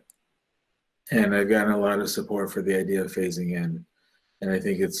I've gotten a lot of support for the idea of phasing in. And I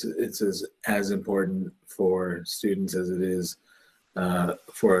think it's as important for students as it is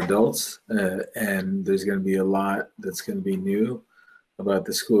for adults. And there's going to be a lot that's going to be new about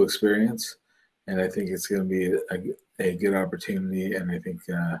the school experience. And I think it's going to be a good opportunity. And I think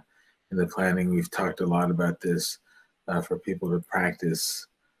in the planning, we've talked a lot about this for people to practice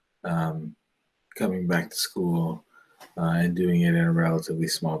coming back to school and doing it in a relatively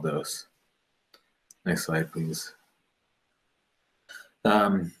small dose. Next slide, please.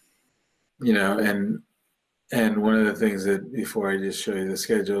 You know, and one of the things that, before I just show you the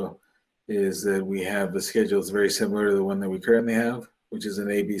schedule, is that we have the schedule is very similar to the one that we currently have, which is an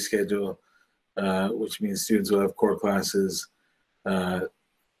A-B schedule, which means students will have core classes, 2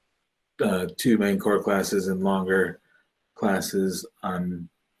 main core classes and longer classes on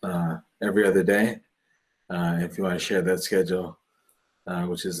every other day. If you want to share that schedule,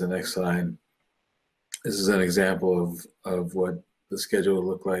 which is the next slide. This is an example of what the schedule would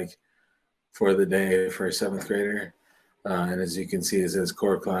look like for the day for a 7th grader. And as you can see, it says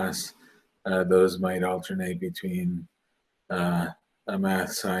core class. Those might alternate between a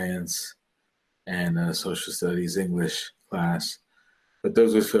math, science, and a social studies English class. But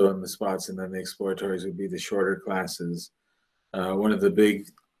those would fill in the spots, and then the exploratories would be the shorter classes. One of the big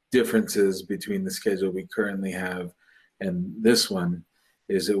differences between the schedule we currently have and this one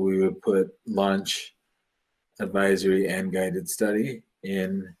is that we would put lunch, advisory, and guided study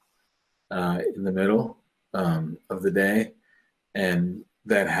in the middle of the day, and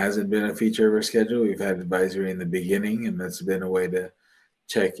that hasn't been a feature of our schedule. We've had advisory in the beginning, and that's been a way to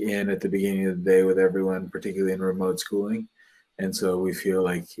check in at the beginning of the day with everyone, particularly in remote schooling. And so we feel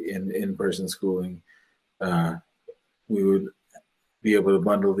like in-person schooling, we would be able to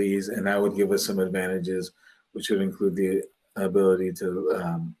bundle these, and that would give us some advantages, which would include the ability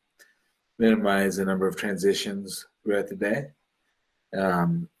to minimize the number of transitions throughout the day.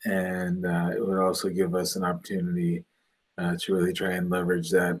 And it would also give us an opportunity to really try and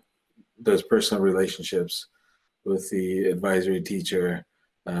leverage those personal relationships with the advisory teacher,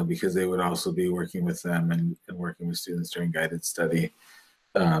 because they would also be working with them and working with students during guided study.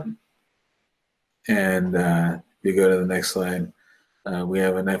 And if you go to the next slide, we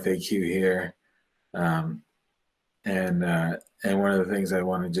have an FAQ here. And one of the things I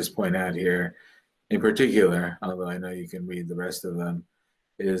want to just point out here in particular, although I know you can read the rest of them,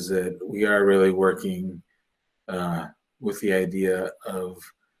 is that we are really working with the idea of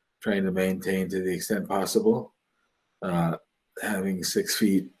trying to maintain, to the extent possible, having 6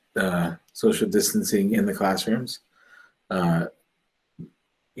 feet social distancing in the classrooms.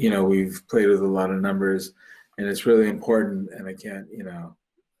 We've played with a lot of numbers, and it's really important, and I can't,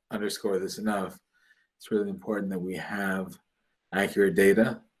 underscore this enough. It's really important that we have accurate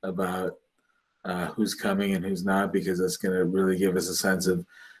data about who's coming and who's not, because that's going to really give us a sense of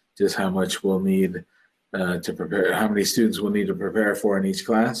just how much we'll need to prepare, how many students we'll need to prepare for in each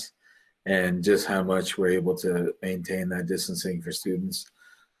class, and just how much we're able to maintain that distancing for students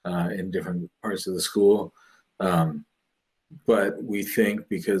in different parts of the school. But we think,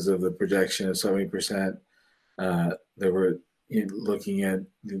 because of the projection of 70%, that we're looking at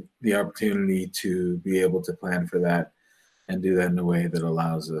the opportunity to be able to plan for that and do that in a way that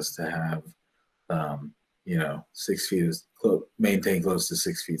allows us to have 6 feet, maintain close to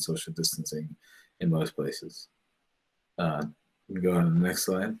 6 feet social distancing in most places. We go on to the next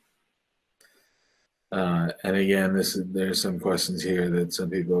slide. And again, there's some questions here that some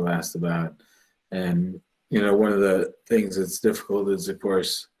people have asked about. And, one of the things that's difficult is, of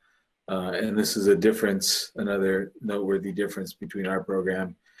course, and this is a difference, another noteworthy difference between our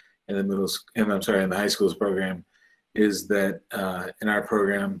program and the high school's program, is that in our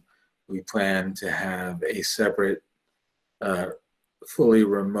program, we plan to have a separate, fully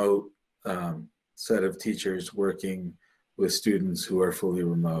remote set of teachers working with students who are fully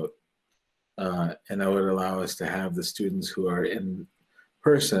remote. And that would allow us to have the students who are in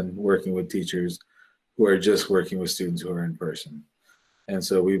person working with teachers who are just working with students who are in person. And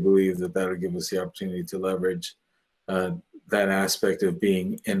so we believe that that would give us the opportunity to leverage that aspect of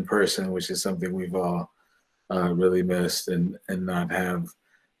being in person, which is something we've all really missed, and not have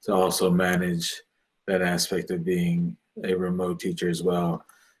to also manage that aspect of being a remote teacher as well.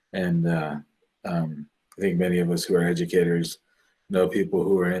 And I think many of us who are educators know people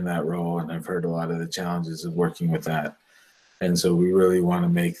who are in that role and have heard a lot of the challenges of working with that. And so we really want to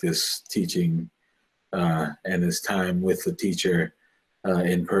make this teaching and this time with the teacher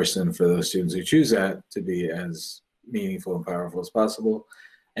in person for those students who choose that to be as meaningful and powerful as possible.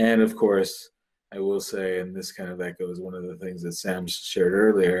 And of course, I will say, and this kind of echoes one of the things that Sam shared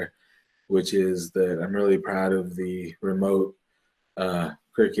earlier, which is that I'm really proud of the remote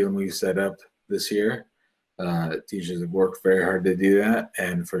curriculum we set up this year. Teachers have worked very hard to do that,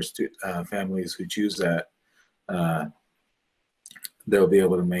 and for families who choose that, they'll be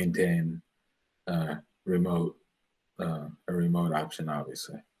able to maintain a remote option,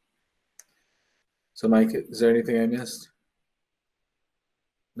 obviously. So, Mike, is there anything I missed?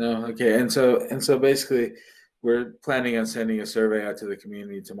 No? Okay. And so basically, we're planning on sending a survey out to the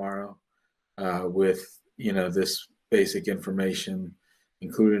community tomorrow with this basic information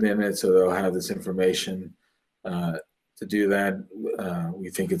included in it, so they'll have this information. To do that, we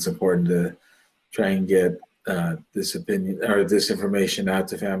think it's important to try and get this information out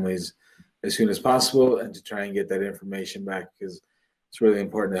to families as soon as possible, and to try and get that information back, because it's really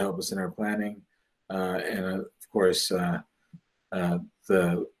important to help us in our planning. And of course,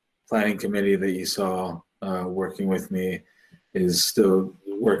 the planning committee that you saw working with me is still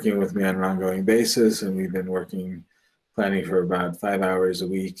working with me on an ongoing basis, and we've been planning for about 5 hours a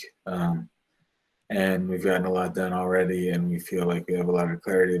week. And we've gotten a lot done already, and we feel like we have a lot of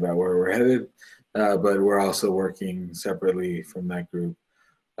clarity about where we're headed. But we're also working separately from that group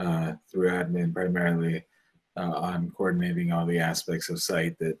through admin primarily on coordinating all the aspects of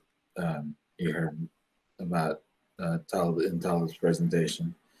site that you heard about in Tal's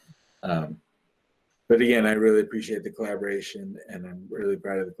presentation. But again, I really appreciate the collaboration, and I'm really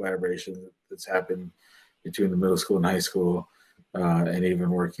proud of the collaboration that's happened between the middle school and high school, and even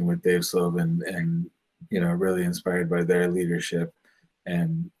working with Dave Sullivan, and really inspired by their leadership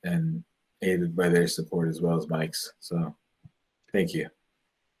and aided by their support as well as Mike's. So thank you.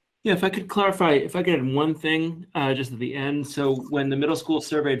 Yeah, if I could clarify, if I could add one thing just at the end. So when the middle school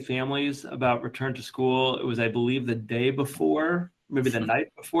surveyed families about return to school, it was, I believe, the day before, maybe the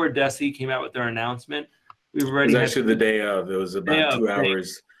night before DESE came out with their announcement. We've It already was had actually the day of. It was about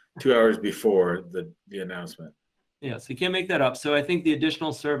 2 hours before the announcement. Yeah, so you can't make that up. So I think the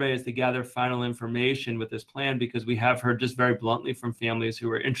additional survey is to gather final information with this plan, because we have heard just very bluntly from families who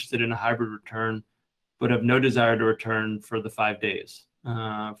are interested in a hybrid return, but have no desire to return for the 5 days,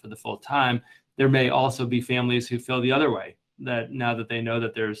 for the full time. There may also be families who feel the other way, that now that they know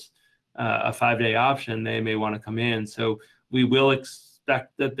that there's a 5-day option, they may want to come in. So we will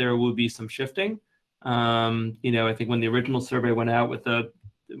expect that there will be some shifting. I think when the original survey went out with the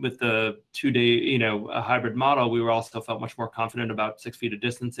 2-day, a hybrid model, we were also felt much more confident about 6 feet of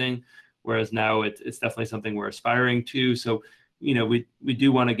distancing, whereas now it's definitely something we're aspiring to. So, we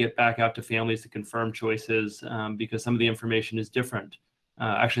do want to get back out to families to confirm choices, because some of the information is different.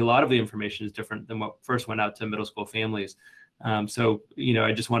 Actually, a lot of the information is different than what first went out to middle school families. So,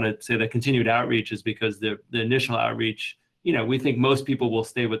 I just want to say that continued outreach is because the initial outreach, we think most people will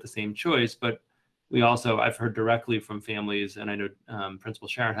stay with the same choice, but we also, I've heard directly from families, and I know Principal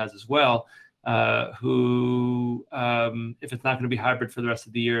Sharon has as well, who, if it's not going to be hybrid for the rest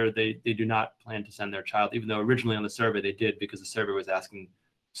of the year, they do not plan to send their child, even though originally on the survey they did, because the survey was asking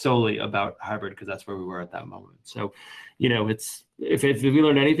solely about hybrid, because that's where we were at that moment. So, it's if we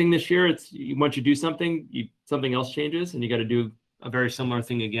learned anything this year, it's once you do something, something else changes, and you got to do a very similar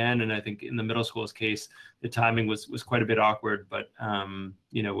thing again. And I think in the middle school's case, the timing was quite a bit awkward, but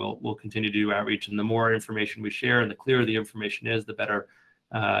we'll continue to do outreach, and the more information we share and the clearer the information is, the better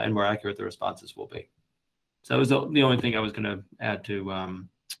and more accurate the responses will be. So that was the only thing I was going to add to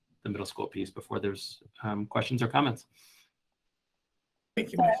the middle school piece before there's questions or comments.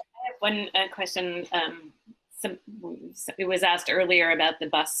 Thank you, Mike. I have one question. It was asked earlier about the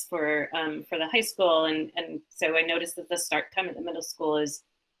bus for the high school, and so I noticed that the start time at the middle school is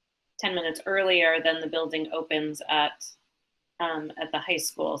 10 minutes earlier than the building opens at the high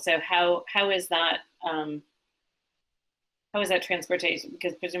school. So how is that transportation?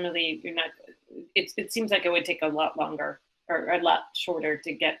 Because presumably you're not. It seems like it would take a lot longer or a lot shorter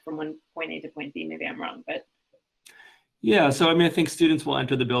to get from one point A to point B. Maybe I'm wrong, but. Yeah, so I think students will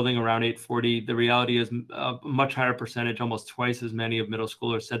enter the building around 8:40. The reality is a much higher percentage, almost twice as many of middle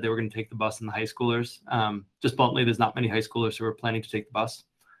schoolers said they were going to take the bus than the high schoolers. Just bluntly, there's not many high schoolers who are planning to take the bus.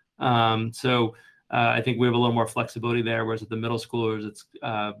 So I think we have a little more flexibility there, whereas at the middle schoolers, it's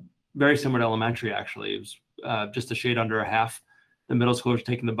very similar to elementary, actually. It was just a shade under a half. The middle schoolers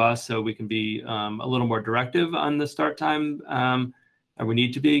taking the bus, so we can be a little more directive on the start time. And we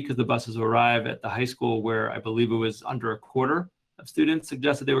need to be, because the buses will arrive at the high school, where I believe it was under a quarter of students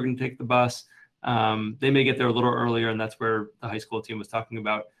suggested they were going to take the bus. They may get there a little earlier, and that's where the high school team was talking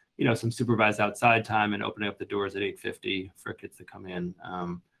about, some supervised outside time and opening up the doors at 8:50 for kids to come in.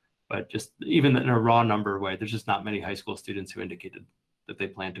 But just even in a raw number way, there's just not many high school students who indicated that they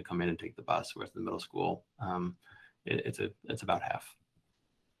plan to come in and take the bus, whereas in the middle school, it's about half.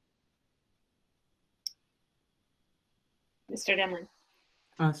 Mr. Demling.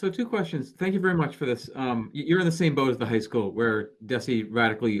 So 2 questions. Thank you very much for this. You're in the same boat as the high school, where DESE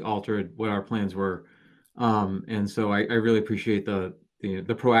radically altered what our plans were. And so I really appreciate the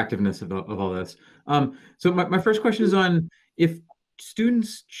proactiveness of all this. So my first question is on, if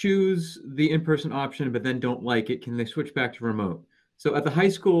students choose the in-person option but then don't like it, can they switch back to remote? So at the high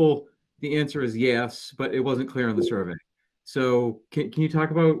school, the answer is yes, but it wasn't clear on the survey. So can you talk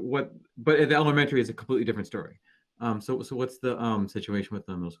about but at the elementary, it's a completely different story. So what's the situation with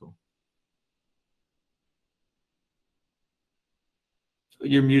the middle school?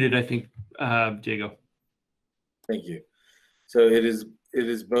 You're muted, I think, Diego. Thank you. So it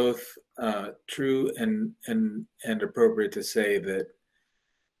is both true and appropriate to say that,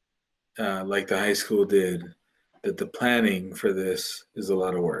 like the high school did, that the planning for this is a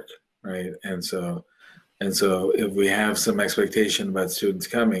lot of work, right? And so if we have some expectation about students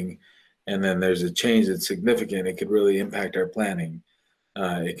coming, and then there's a change that's significant, it could really impact our planning.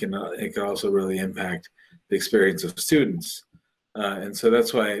 It can also really impact the experience of students. And so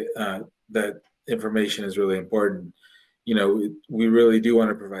that's why that information is really important. We really do want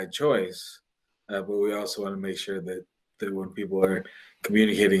to provide choice, but we also want to make sure that when people are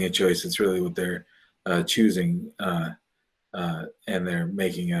communicating a choice, it's really what they're choosing, and they're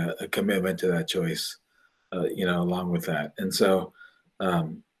making a commitment to that choice, along with that. And so,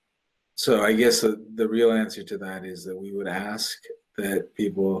 so I guess the real answer to that is that we would ask that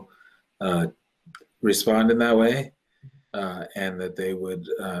people respond in that way. and that they would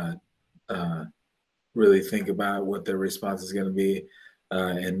really think about what their response is going to be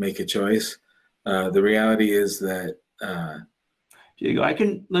and make a choice. The reality is that Diego, I'm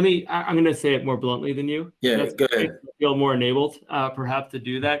going to say it more bluntly than you. Yeah, That's go ahead. I feel more enabled, perhaps, to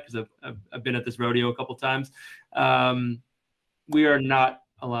do that because I've been at this rodeo a couple times. We are not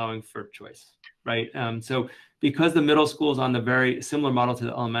allowing for choice, right? So because the middle school is on the very similar model to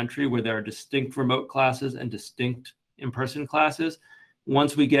the elementary, where there are distinct remote classes and distinct in-person classes,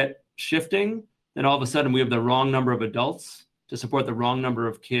 once we get shifting, then all of a sudden we have the wrong number of adults to support the wrong number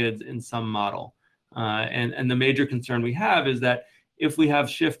of kids in some model. And the major concern we have is that if we have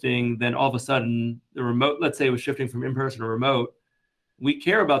shifting, then all of a sudden the remote, let's say it was shifting from in-person to remote, we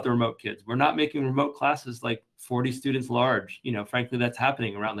care about the remote kids. We're not making remote classes like 40 students large. You know, frankly, that's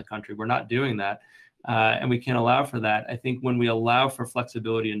happening around the country. We're not doing that. And we can't allow for that. I think when we allow for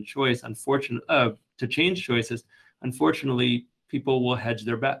flexibility and choice, to change choices, unfortunately, people will hedge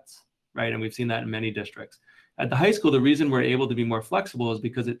their bets, right? And we've seen that in many districts. At the high school, the reason we're able to be more flexible is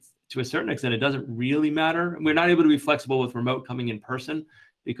because it's, to a certain extent, it doesn't really matter. We're not able to be flexible with remote coming in person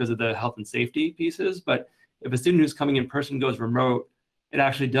because of the health and safety pieces. But if a student who's coming in person goes remote, it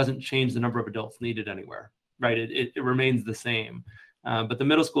actually doesn't change the number of adults needed anywhere, right? It remains the same. But the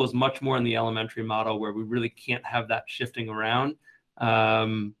middle school is much more in the elementary model where we really can't have that shifting around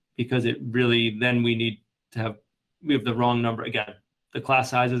because it really, then we have the wrong number. Again, the class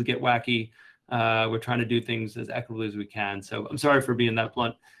sizes get wacky. We're trying to do things as equitably as we can. So I'm sorry for being that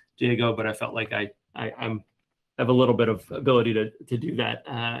blunt, Diego, but I felt like I have a little bit of ability to do that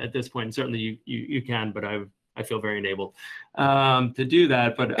at this point. And certainly you can, but I feel very enabled to do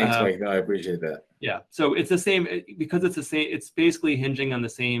that. But thanks, Mike. No, I appreciate that. Yeah. So it's the same because it's the same. It's basically hinging on the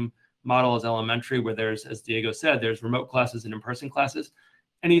same model as elementary, where there's, as Diego said, there's remote classes and in-person classes.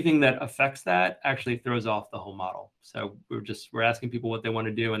 Anything that affects that actually throws off the whole model. So we're asking people what they want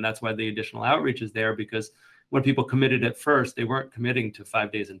to do, and that's why the additional outreach is there, because when people committed at first, they weren't committing to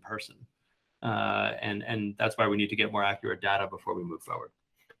 5 days in person, and that's why we need to get more accurate data before we move forward.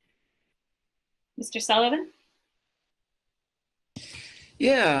 Mr. Sullivan?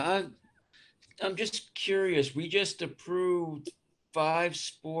 Yeah, I'm just curious. We just approved 5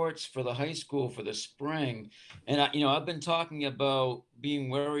 sports for the high school for the spring. And I've been talking about being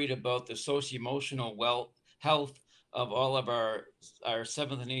worried about the socio-emotional health of all of our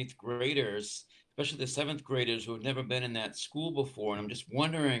 7th and 8th graders, especially the 7th graders who have never been in that school before. And I'm just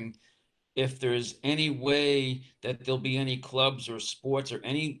wondering if there's any way that there'll be any clubs or sports or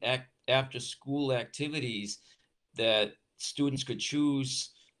any after school activities that students could choose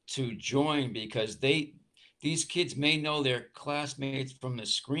to join, because these kids may know their classmates from the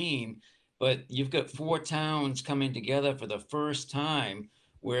screen, but you've got 4 towns coming together for the first time,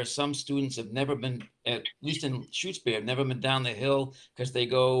 where some students have never been, at least in Shutesbury, have never been down the hill because they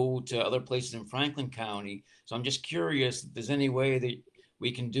go to other places in Franklin County. So I'm just curious if there's any way that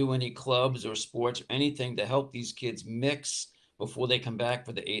we can do any clubs or sports or anything to help these kids mix before they come back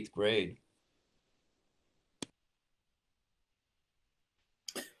for the 8th grade.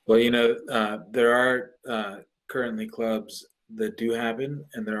 Well, there are currently clubs that do happen,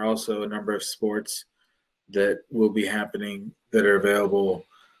 and there are also a number of sports that will be happening that are available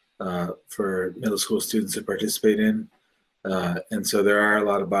for middle school students to participate in. And so there are a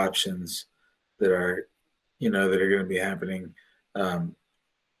lot of options that are going to be happening.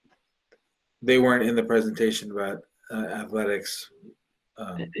 They weren't in the presentation about athletics.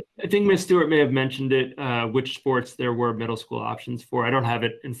 I think Ms. Stewart may have mentioned it, which sports there were middle school options for. I don't have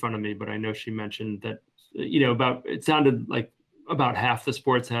it in front of me, but I know she mentioned that, it sounded like about half the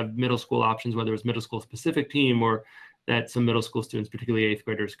sports have middle school options, whether it was middle school specific team or that some middle school students, particularly 8th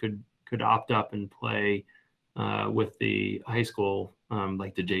graders, could opt up and play with the high school,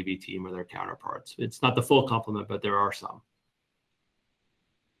 like the JV team or their counterparts. It's not the full complement, but there are some.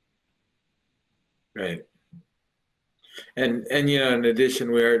 Right. And in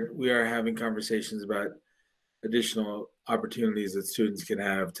addition, we are having conversations about additional opportunities that students can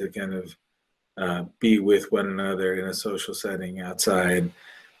have to kind of be with one another in a social setting outside,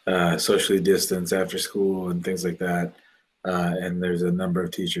 socially distanced after school and things like that. And there's a number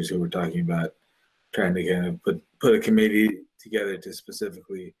of teachers who were talking about trying to kind of put a committee together to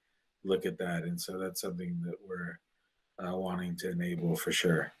specifically look at that. And so that's something that we're wanting to enable for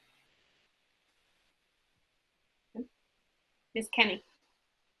sure. Ms. Kenny.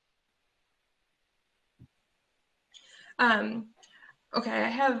 Okay, I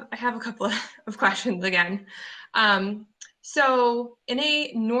have a couple of questions again. So in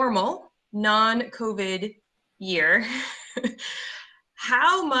a normal non-COVID year,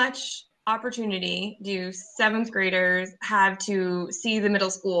 how much opportunity do seventh graders have to see the middle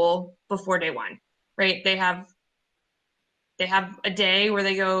school before day one, right? They have a day where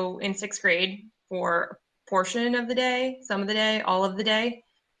they go in sixth grade for a portion of the day, some of the day, all of the day.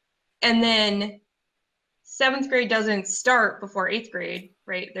 And then seventh grade doesn't start before eighth grade,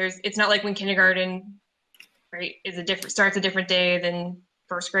 right? It's not like when kindergarten, right, starts a different day than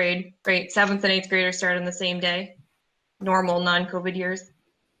first grade, right? Seventh and eighth graders start on the same day, normal non-COVID years.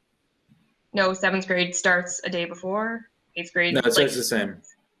 No, seventh grade starts a day before. Eighth grade. No, it starts the same.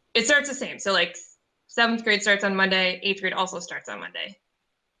 It starts the same. So like seventh grade starts on Monday, eighth grade also starts on Monday,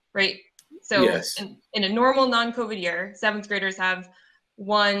 right? So yes. in a normal non-COVID year, seventh graders have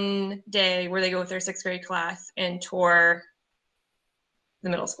one day where they go with their sixth grade class and tour the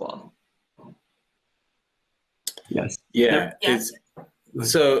middle school. Yes. Yeah. Yep.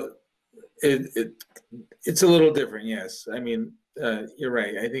 It's a little different. Yes. I mean, you're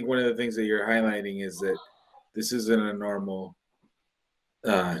right. I think one of the things that you're highlighting is that this isn't a normal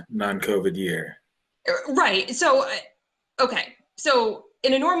non-COVID year. Right. So, okay. So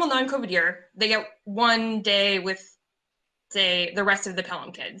in a normal non-COVID year, they get one day with, say, the rest of the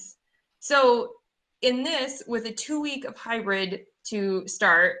Pelham kids. So in this, with a 2 week of hybrid to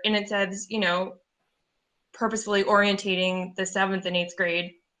start, and it says, purposefully orientating the seventh and eighth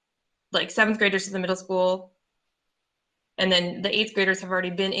grade, like seventh graders to the middle school, and then the eighth graders have already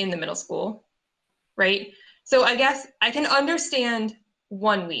been in the middle school, right? So I guess I can understand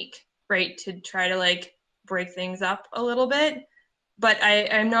 1 week, right, to try to like break things up a little bit, but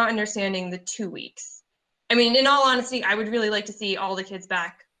I'm not understanding the 2 weeks. I mean, in all honesty, I would really like to see all the kids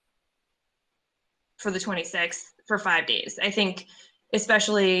back for the 26th for 5 days. I think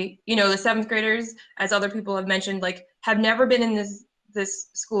especially, the seventh graders, as other people have mentioned, like have never been in this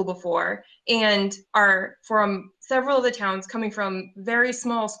school before and are from several of the towns coming from very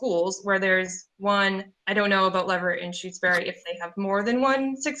small schools where there's one, I don't know about Leverett and Shutesbury if they have more than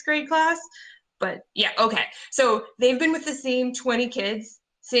one sixth grade class, but yeah, okay. So they've been with the same 20 kids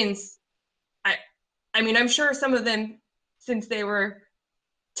since, I mean, I'm sure some of them since they were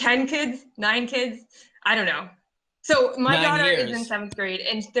 10 kids, 9 kids, I don't know. So my 9 daughter years. is in seventh grade,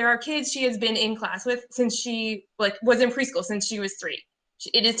 and there are kids she has been in class with since she was in preschool since she was 3.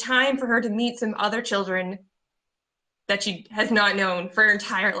 It is time for her to meet some other children that she has not known for her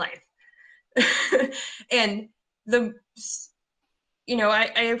entire life. And I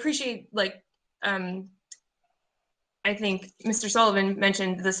appreciate I think Mr. Sullivan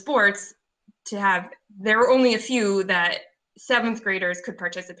mentioned the sports there were only a few that seventh graders could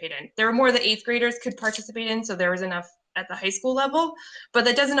participate in. There were more that eighth graders could participate in, so there was enough at the high school level, but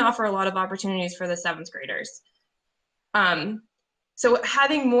that doesn't offer a lot of opportunities for the seventh graders. So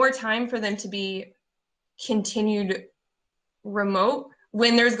having more time for them to be continued remote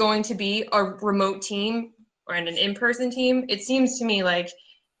when there's going to be a remote team or an in-person team, it seems to me like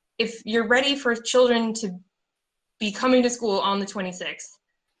if you're ready for children to be coming to school on the 26th,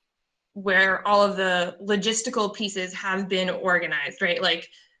 where all of the logistical pieces have been organized, right? Like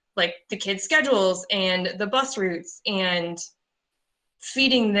the kids' schedules and the bus routes and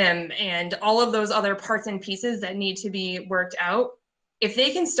feeding them and all of those other parts and pieces that need to be worked out. If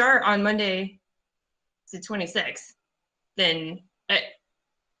they can start on Monday, the 26th, then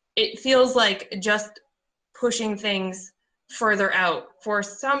it feels like just pushing things further out. For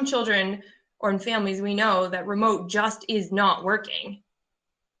some children or in families, we know that remote just is not working.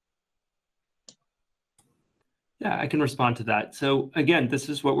 Yeah, I can respond to that. So again, this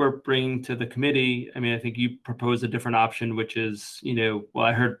is what we're bringing to the committee. I mean, I think you proposed a different option, which is, well,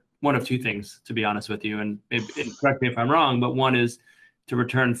 I heard one of 2 things, to be honest with you, and correct me if I'm wrong, but one is to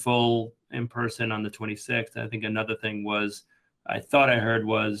return full in person on the 26th. I think another thing was, I thought I heard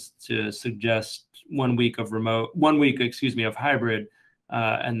was to suggest 1 week of of hybrid,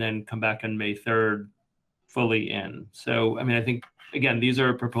 and then come back on May 3rd fully in. So, I mean, I think, again, these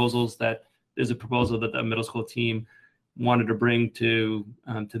are proposals that there's a proposal that the middle school team wanted to bring to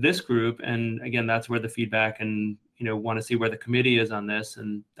this group. And again, that's where the feedback and, want to see where the committee is on this.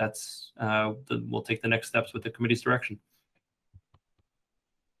 And that's, we'll take the next steps with the committee's direction.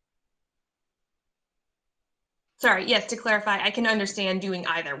 Sorry, yes, to clarify, I can understand doing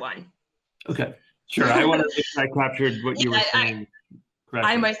either one. Okay, sure. I want to make sure I captured what you were saying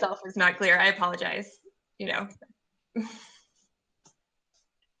correctly. I myself was not clear. I apologize, Mr.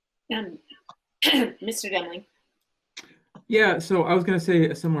 Demling. Yeah, so I was going to say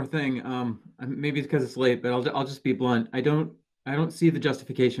a similar thing. Maybe it's because it's late, but I'll just be blunt. I don't see the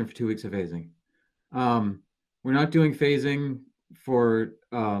justification for 2 weeks of phasing. We're not doing phasing for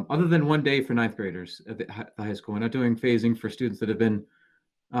other than 1 day for ninth graders at the high school. We're not doing phasing for students that have been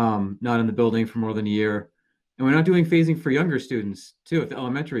not in the building for more than a year. And we're not doing phasing for younger students too at the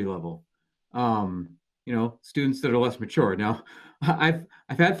elementary level. Students that are less mature. Now, I've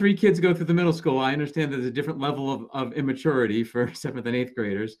had 3 kids go through the middle school. I understand there's a different level of immaturity for 7th and 8th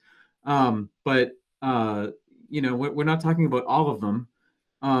graders. But we're not talking about all of them.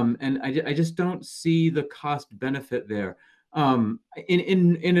 And I just don't see the cost benefit there. In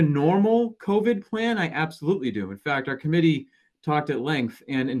a normal COVID plan, I absolutely do. In fact, our committee talked at length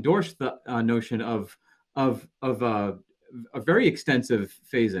and endorsed the notion of a very extensive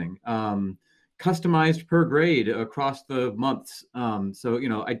phasing, customized per grade across the months. So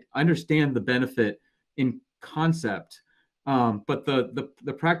I understand the benefit in concept, but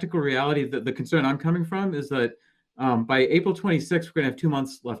the practical reality, the concern I'm coming from is that by April 26th, we're going to have 2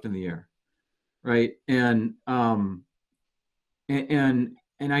 months left in the year, right? And I'm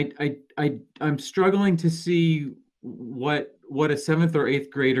struggling to see what a 7th or 8th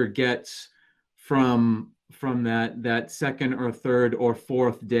grader gets from that second or third or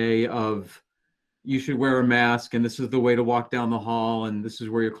fourth day of you should wear a mask and this is the way to walk down the hall and this is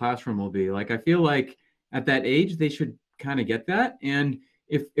where your classroom will be. Like, I feel like at that age they should kind of get that. And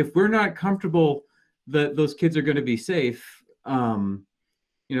if we're not comfortable that those kids are going to be safe,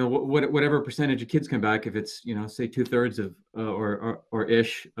 whatever percentage of kids come back, if it's say 2/3 of or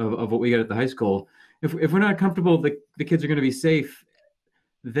ish of what we get at the high school, if we're not comfortable that the kids are going to be safe,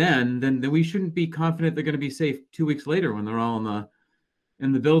 then we shouldn't be confident they're going to be safe 2 weeks later when they're all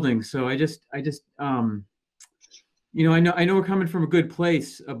in the building. So I know we're coming from a good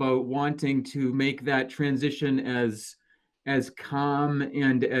place about wanting to make that transition as calm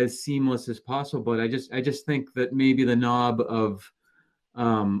and as seamless as possible. But I just think that maybe the knob of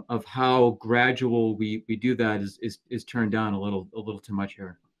how gradual we do that is turned down a little too much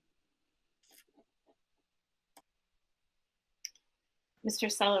here.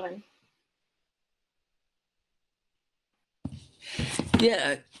 Mr. Sullivan.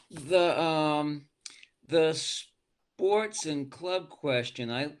 Yeah, the sports and club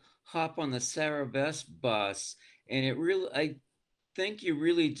question, I hop on the Sarah Best bus, and I think you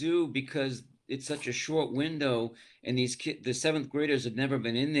really do, because it's such a short window, and the 7th graders have never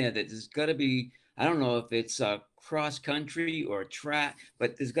been in there, that there's got to be, I don't know if it's cross country or track,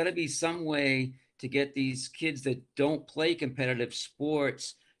 but there's got to be some way to get these kids that don't play competitive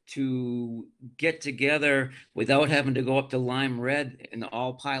sports to get together without having to go up to Lime Red and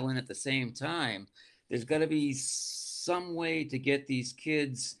all pile in at the same time. There's got to be some way to get these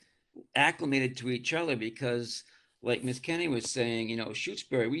kids acclimated to each other, because like Miss Kenny was saying,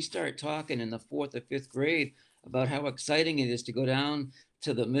 Shutesbury, we start talking in the 4th or 5th grade about how exciting it is to go down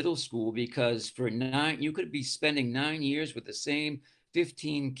to the middle school, because you could be spending 9 years with the same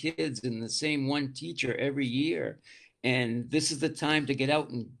 15 kids and the same one teacher every year. And this is the time to get out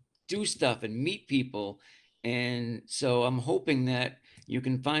and do stuff and meet people. And so I'm hoping that you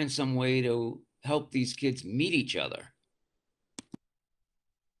can find some way to help these kids meet each other.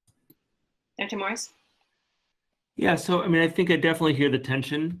 Dr. Morris? Yeah, so I think I definitely hear the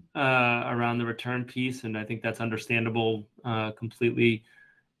tension around the return piece, and I think that's understandable completely.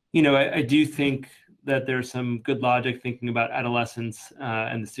 I do think that there's some good logic thinking about adolescents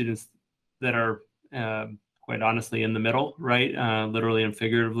and the students that are quite honestly in the middle, right? Literally and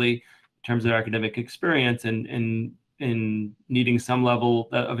figuratively, in terms of their academic experience, and needing some level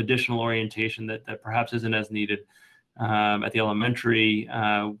of additional orientation that perhaps isn't as needed at the elementary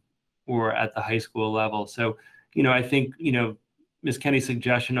or at the high school level. So, I think, Ms. Kenny's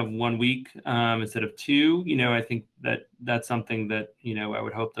suggestion of 1 week instead of 2, I think that's something that, I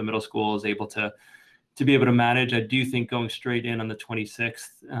would hope the middle school is able to be able to manage. I do think going straight in on the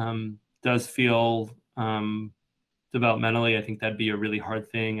 26th does feel developmentally, I think that'd be a really hard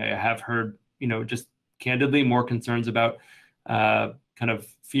thing. I have heard, just candidly, more concerns about kind of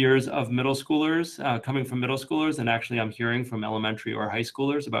fears of middle schoolers coming from middle schoolers, and actually I'm hearing from elementary or high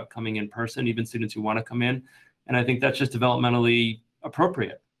schoolers about coming in person, even students who want to come in. And I think that's just developmentally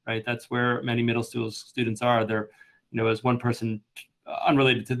appropriate, right? That's where many middle school students are. They're, as one person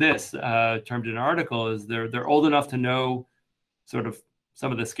unrelated to this termed in an article, is they're old enough to know sort of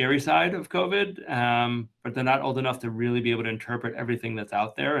some of the scary side of COVID, but they're not old enough to really be able to interpret everything that's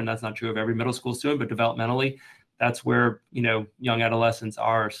out there. And that's not true of every middle school student, but developmentally, that's where, young adolescents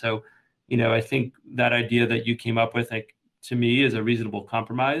are. So, I think that idea that you came up with, to me, is a reasonable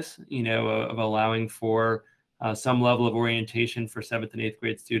compromise, of allowing for some level of orientation for 7th and 8th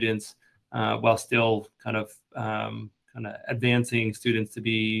grade students, while still kind of advancing students to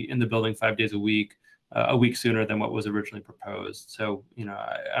be in the building 5 days a week sooner than what was originally proposed. So, I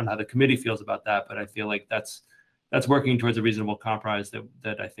don't know how the committee feels about that, but I feel like that's that's working towards a reasonable compromise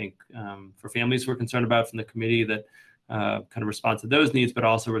that I think for families we're concerned about from the committee that kind of responds to those needs, but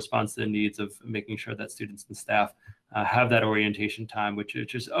also responds to the needs of making sure that students and staff have that orientation time, which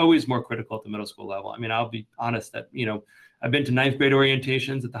is always more critical at the middle school level. I mean, I'll be honest that, I've been to 9th grade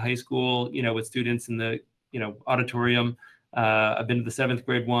orientations at the high school, with students in the, auditorium. I've been to the 7th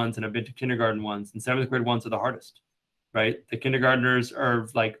grade ones, and I've been to kindergarten ones, and 7th grade ones are the hardest, right? The kindergartners are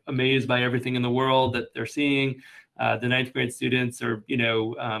like amazed by everything in the world that they're seeing. The 9th grade students are,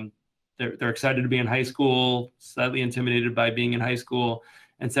 they're excited to be in high school, slightly intimidated by being in high school.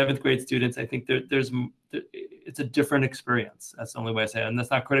 And 7th grade students, I think it's a different experience. That's the only way I say it. And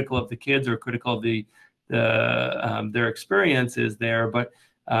that's not critical of the kids or critical of their experiences there, but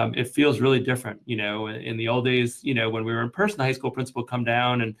it feels really different. In the old days, when we were in person, the high school principal come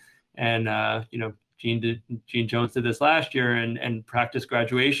down and Gene Jones did this last year and practiced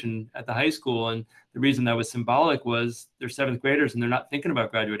graduation at the high school. And the reason that was symbolic was they're 7th graders and they're not thinking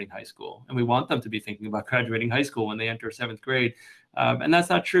about graduating high school. And we want them to be thinking about graduating high school when they enter 7th grade. And that's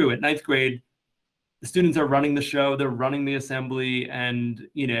not true. At 9th grade, the students are running the show, they're running the assembly, and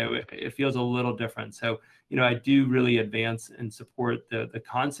it feels a little different. So I do really advance and support the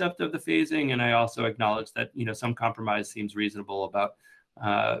concept of the phasing, and I also acknowledge that some compromise seems reasonable about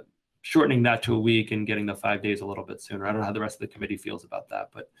shortening that to a week and getting the 5 days a little bit sooner. I don't know how the rest of the committee feels about that,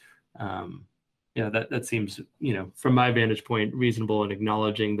 but that seems from my vantage point reasonable, and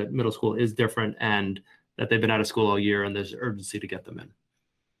acknowledging that middle school is different and that they've been out of school all year and there's urgency to get them in.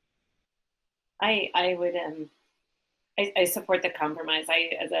 I would I support the compromise.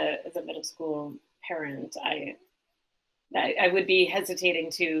 As a middle school parent, I would be hesitating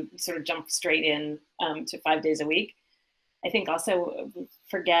to sort of jump straight in to 5 days a week. I think also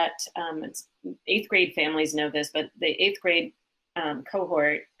forget 8th grade families know this, but the 8th grade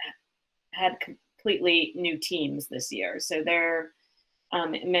cohort had completely new teams this year, so they're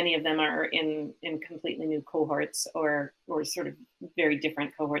many of them are in completely new cohorts or sort of very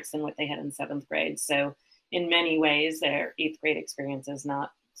different cohorts than what they had in 7th grade. So in many ways, their 8th grade experience is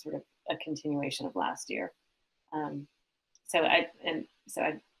not sort of a continuation of last year. So I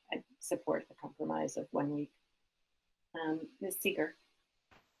support the compromise of 1 week. Ms. Seeger.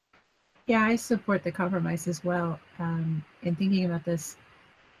 Yeah, I support the compromise as well. In thinking about this,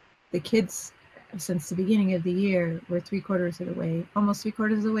 the kids, since the beginning of the year, we're almost three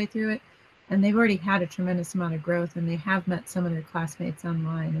quarters of the way through it, and they've already had a tremendous amount of growth, and they have met some of their classmates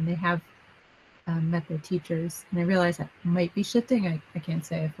online, and they have met their teachers. And I realize that might be shifting. I can't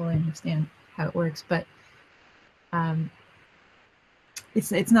say I fully understand how it works, but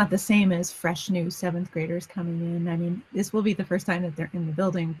it's not the same as fresh new 7th graders coming in. I mean, this will be the first time that they're in the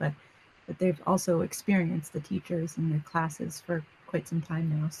building, but they've also experienced the teachers and their classes for quite some time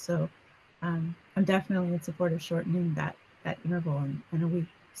now. So I'm definitely in support of shortening that interval, and a week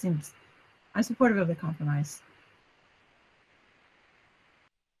seems, I'm supportive of the compromise.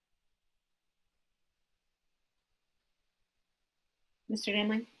 Mr.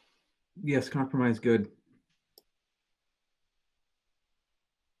 Danley? Yes, compromise, good.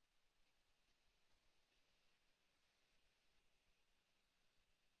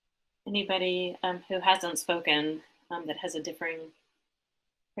 Anybody who hasn't spoken that has a differing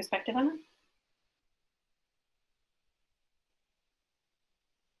perspective on it?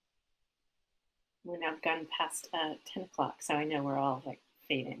 We're now gone past 10 o'clock, so I know we're all like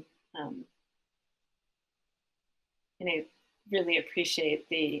fading. And I really appreciate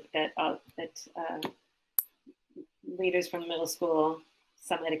that leaders from middle school,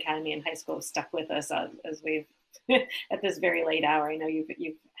 Summit Academy, and high school have stuck with us as we've at this very late hour. I know you've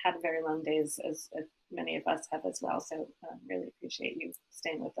had very long days, as many of us have as well. So really appreciate you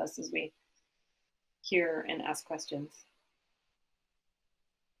staying with us as we hear and ask questions.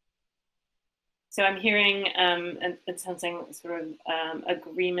 So I'm hearing and sensing sort of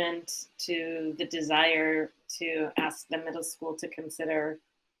agreement to the desire to ask the middle school to consider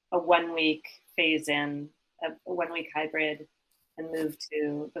a 1 week phase in, a 1 week hybrid, and move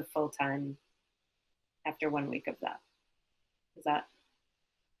to the full time after 1 week of that. Is that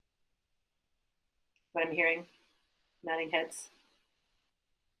what I'm hearing? Nodding heads.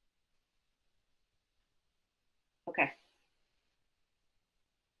 Okay.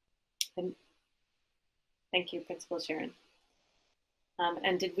 And thank you, Principal Sharon.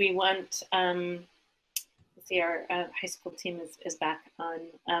 And did we want, let's see, our high school team is back on.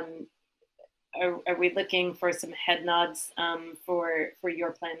 Are we looking for some head nods for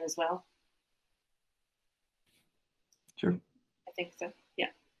your plan as well? Sure. I think so, yeah.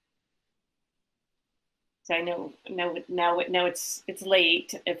 So I know now it's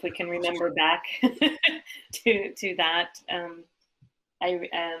late. If we can remember back to that, there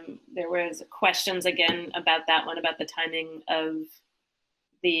was questions again about that one, about the timing of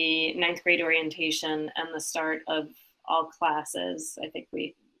the 9th grade orientation and the start of all classes. I think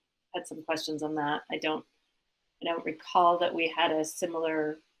we had some questions on that. I don't recall that we had a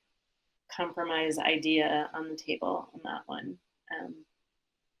similar compromise idea on the table on that one.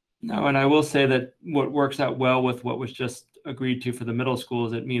 No, and I will say that what works out well with what was just agreed to for the middle school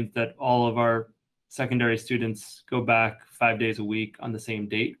is it means that all of our secondary students go back 5 days a week on the same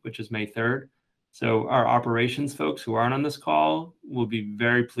date, which is May 3rd. So our operations folks who aren't on this call will be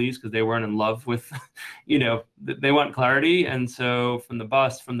very pleased because they weren't in love with, you know, they want clarity. And so from the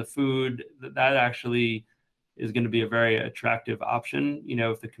bus, from the food, that actually is going to be a very attractive option, you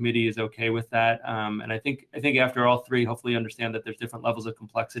know, if the committee is okay with that. And I think after all three, hopefully understand that there's different levels of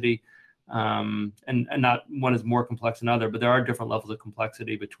complexity, and not one is more complex than other, but there are different levels of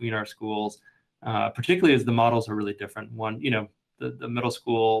complexity between our schools, particularly as the models are really different. One, you know, the middle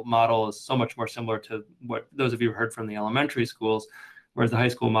school model is so much more similar to what those of you heard from the elementary schools, whereas the high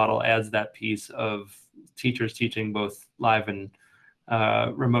school model adds that piece of teachers teaching both live and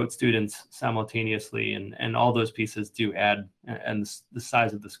remote students simultaneously, and all those pieces do add, and the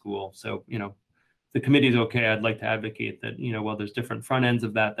size of the school. So, you know, the committee is okay. I'd like to advocate that, you know, while there's different front ends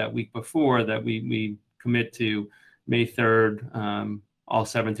of that week before, that we commit to May 3rd, all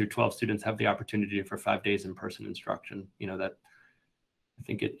 7 through 12 students have the opportunity for 5 days in-person instruction. You know, that I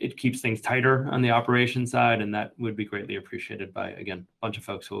think it keeps things tighter on the operations side, and that would be greatly appreciated by, again, a bunch of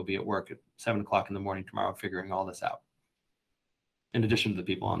folks who will be at work at 7 o'clock in the morning tomorrow figuring all this out. In addition to the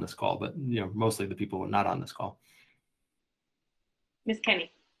people on this call, but, you know, mostly the people who are not on this call. Ms.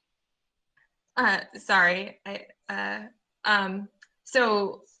 Kenny. Sorry.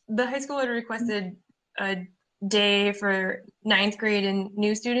 So the high school had requested a day for 9th grade and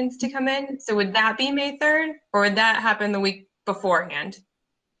new students to come in. So would that be May 3rd, or would that happen the week beforehand?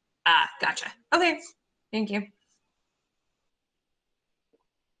 Gotcha. Okay. Thank you.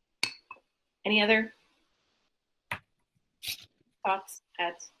 Any other thoughts,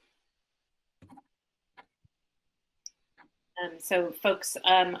 adds? So folks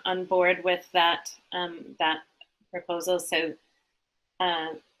on board with that proposal. So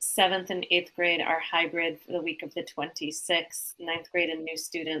 7th and 8th grade are hybrid for the week of the 26th. 9th grade and new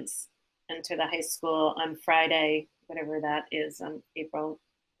students enter the high school on Friday, whatever that is, on April,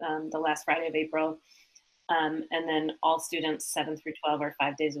 the last Friday of April. And then all students 7 through 12 are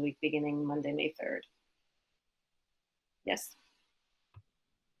 5 days a week beginning Monday, May 3rd. Yes.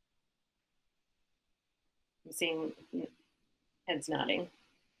 I'm seeing heads nodding.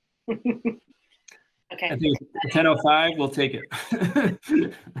 Okay. I think at 10:05, we'll take it.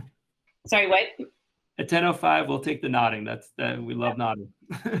 Sorry, what? At 10:05, we'll take the nodding. We love nodding.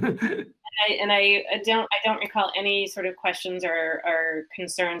 I don't recall any sort of questions or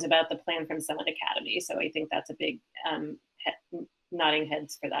concerns about the plan from Summit Academy. So I think that's a big nodding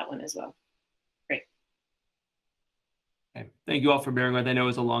heads for that one as well. Great. Okay. Thank you all for bearing with. I know it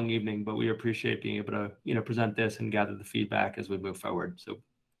was a long evening, but we appreciate being able to, you know, present this and gather the feedback as we move forward. So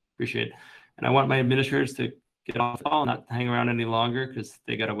appreciate it. And I want my administrators to get off the call, not hang around any longer, because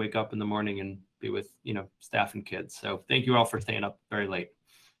they got to wake up in the morning and be with, you know, staff and kids. So thank you all for staying up very late.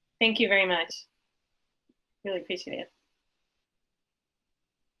 Thank you very much. Really appreciate it.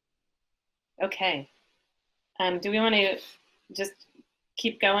 Okay. Do we want to just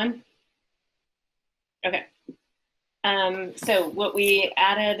keep going? Okay. So what we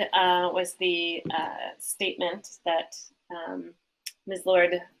added was the statement that Ms.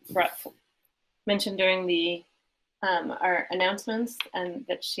 Lord mentioned during the our announcements, and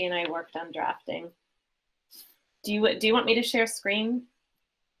that she and I worked on drafting. Do you want me to share screen,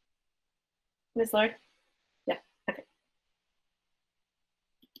 Ms. Lord? Yeah. Okay.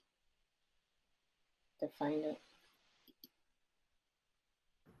 To find it.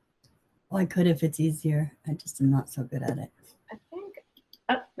 Well, I could if it's easier. I just am not so good at it. I think.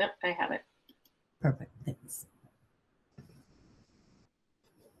 Oh no, I have it. Perfect. Thanks.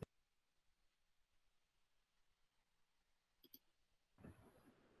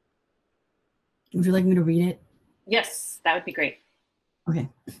 Would you like me to read it? Yes, that would be great. Okay.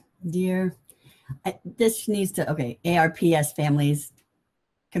 Dear, this needs to, okay, ARPS families,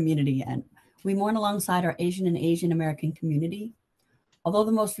 community, and we mourn alongside our Asian and Asian American community. Although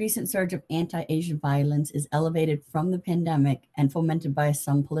the most recent surge of anti-Asian violence is elevated from the pandemic and fomented by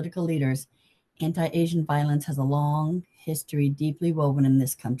some political leaders, anti-Asian violence has a long history deeply woven in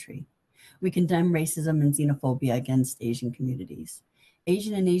this country. We condemn racism and xenophobia against Asian communities.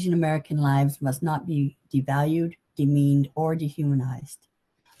 Asian and Asian American lives must not be devalued, demeaned, or dehumanized.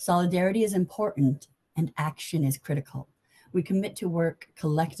 Solidarity is important and action is critical. We commit to work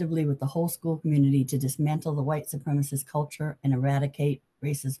collectively with the whole school community to dismantle the white supremacist culture and eradicate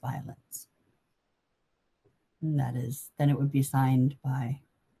racist violence. And that is, then it would be signed by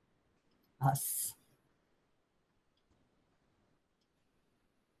us.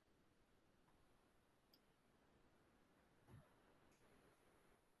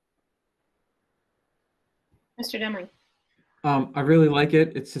 Mr. Demling. I really like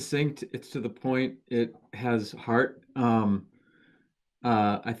it. It's succinct. It's to the point. It has heart. I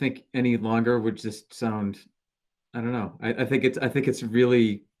think any longer would just sound, I don't know. I think it's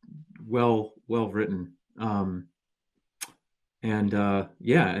really well written. Yeah,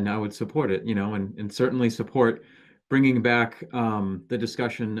 and I would support it, and certainly support bringing back the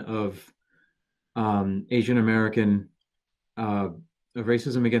discussion of Asian American of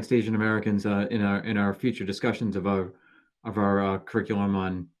racism against Asian Americans in our future discussions of our curriculum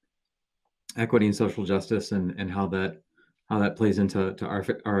on equity and social justice and how that plays into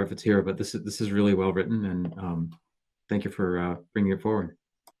our efforts here. But this is really well written, and thank you for bringing it forward.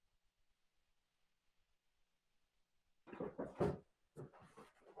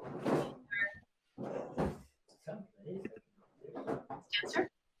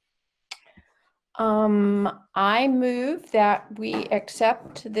 I move that we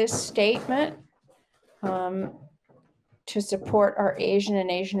accept this statement to support our Asian and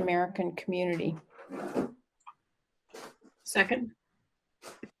Asian American community. Second.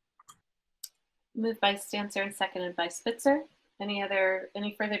 Moved by Stancer and seconded by Spitzer.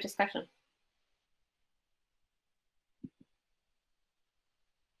 Any further discussion?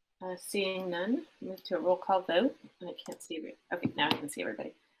 Seeing none, move to a roll call vote. I can't see. Okay, now I can see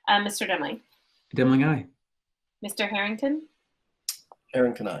everybody. Mr. Demling. Demling, aye. Mr. Harrington.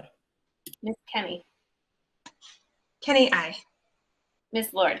 Harrington, aye. Ms. Kenny. Kenny, aye.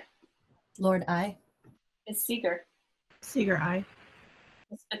 Ms. Lord. Lord, aye. Ms. Seeger. Seeger, aye.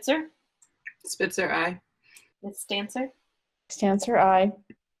 Ms. Spitzer. Spitzer, aye. Ms. Stancer. Stancer, aye.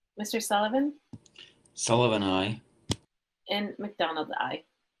 Mr. Sullivan. Sullivan, aye. And McDonald, aye.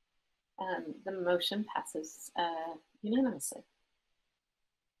 The motion passes unanimously.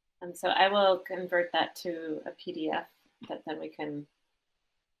 So I will convert that to a PDF that then we can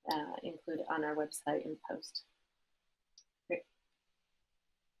include on our website and post. Great.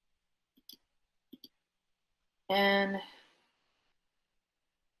 And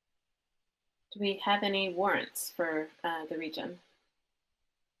do we have any warrants for the region?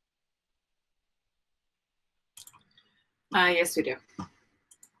 Yes, we do.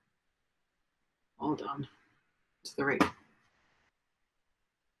 Hold on. To the right.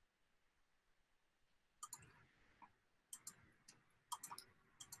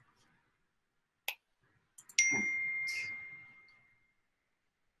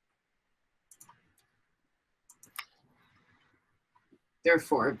 There are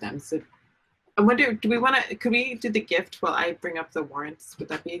 4 of them. So I wonder, could we do the gift while I bring up the warrants? Would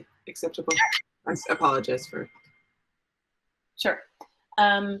that be acceptable? I apologize for. Sure.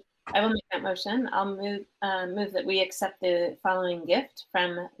 I will make that motion. I'll move that we accept the following gift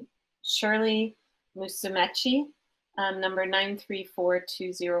from Shirley Musumechi, number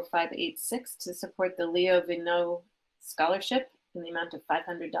 934-20586, to support the Leo Vinot Scholarship in the amount of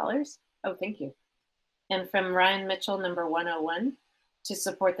 $500. Oh, thank you. And from Ryan Mitchell, number 101, to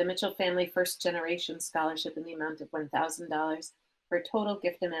support the Mitchell Family First Generation Scholarship in the amount of $1,000 for a total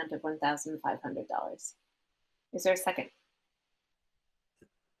gift amount of $1,500. Is there a second?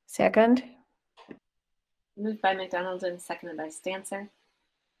 Second. Moved by McDonald and seconded by Stancer. Is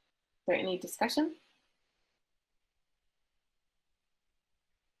there any discussion?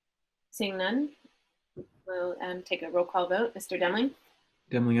 Seeing none, we'll take a roll call vote. Mr. Demling?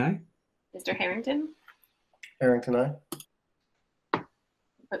 Demling, aye. Mr. Harrington? Harrington, aye.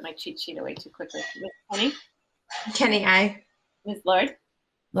 Put my cheat sheet away too quickly. Ms. Kenny? Kenny, aye. Ms. Lord?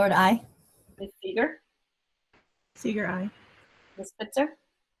 Lord, aye. Ms. Seeger? Seeger, aye. Ms. Spitzer?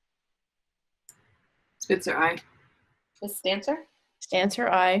 Spitzer, aye. Ms. Stancer? Stancer,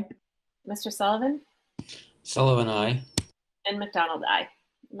 aye. Mr. Sullivan? Sullivan, aye. And McDonald, aye.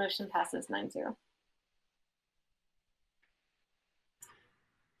 Motion passes 9-0.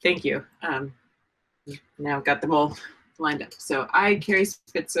 Thank you. Now I've got them all lined up. So I, Carrie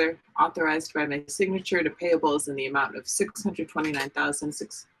Spitzer, authorized by my signature to payables in the amount of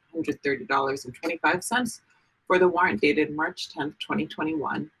 $629,630.25 for the warrant dated March 10th,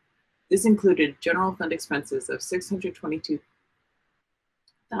 2021. This included general fund expenses of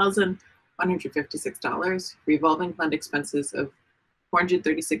 $622,156, revolving fund expenses of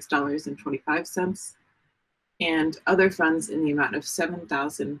 $436.25, and other funds in the amount of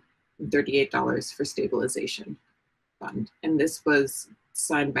 $7,038 for stabilization fund. And this was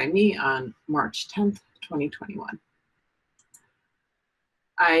signed by me on March 10th, 2021.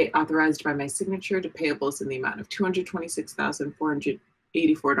 I authorized by my signature to payables in the amount of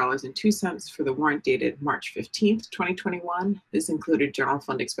 $226,484.02 for the warrant dated March 15th, 2021. This included general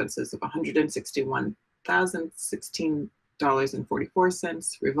fund expenses of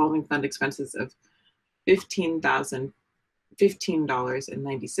 $161,016.44, revolving fund expenses of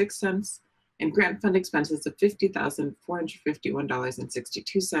 $15,015.96, and grant fund expenses of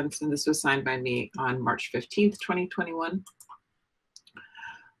 $50,451.62. And this was signed by me on March 15th, 2021.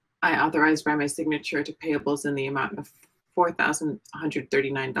 I authorized by my signature to payables in the amount of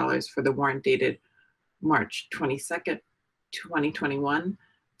 $4,139 for the warrant dated March 22nd, 2021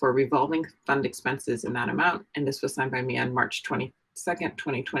 for revolving fund expenses in that amount. And this was signed by me on March 22nd,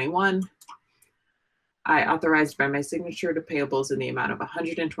 2021. I authorized by my signature to payables in the amount of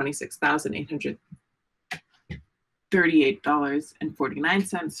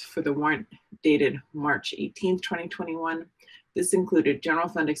 $126,838.49 for the warrant dated March 18th, 2021. This included general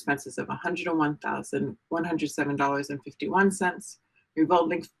fund expenses of $101,107.51,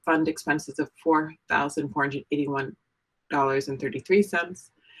 revolving fund expenses of $4,481.33,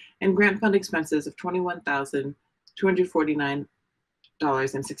 and grant fund expenses of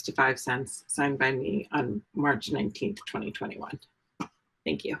 $21,249.65, signed by me on March 19th, 2021.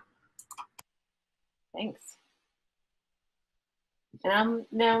 Thank you. Thanks. And I'll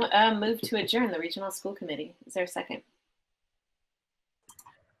now move to adjourn the Regional School Committee. Is there a second?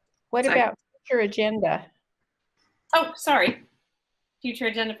 What about future agenda? Oh, sorry. Future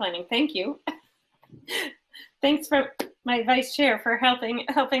agenda planning. Thank you. Thanks for my vice chair for helping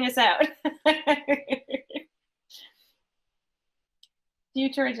us out.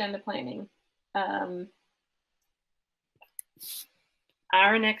 Future agenda planning. Our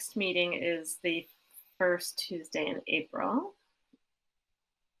next meeting is the first Tuesday in April.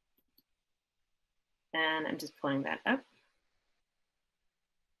 And I'm just pulling that up.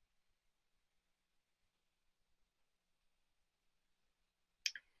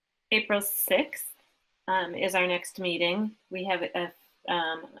 April 6th is our next meeting. We have a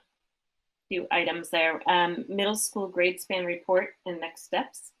few items there. Middle school grade span report and next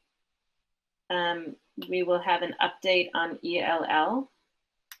steps. We will have an update on ELL.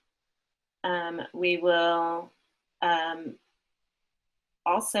 We will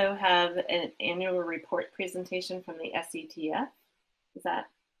also have an annual report presentation from the SETF. Is that,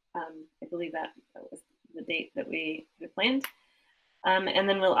 I believe that was the date that we planned. And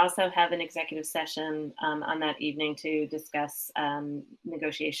then we'll also have an executive session on that evening to discuss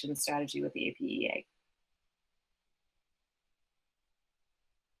negotiation strategy with the APEA.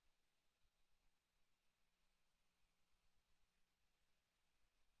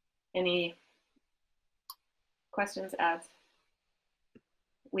 Any questions, adds?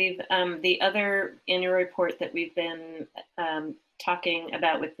 We've the other annual report that we've been talking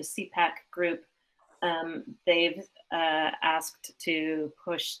about with the CPAC group, they've asked to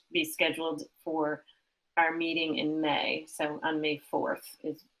be scheduled for our meeting in May. So on May 4th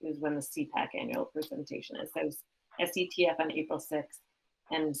is when the CPAC annual presentation is. So SETF on April 6th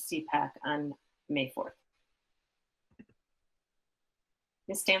and CPAC on May 4th.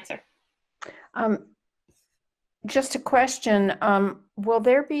 Ms. Stancer. Just a question. Will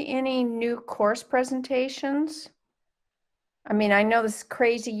there be any new course presentations? I mean, I know this is a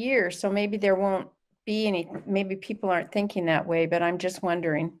crazy year, so maybe there won't be any, maybe people aren't thinking that way, but I'm just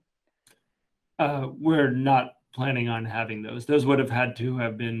wondering. We're not planning on having those. Those would have had to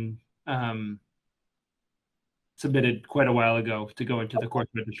have been submitted quite a while ago to go into the course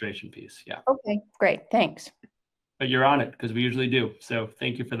registration piece. Yeah. Okay, great. Thanks. But you're on it because we usually do. So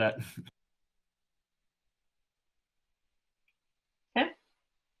thank you for that. Okay.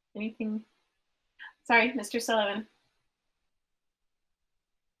 Anything? Sorry, Mr. Sullivan.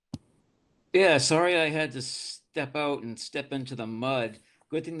 Yeah, sorry I had to step out and step into the mud.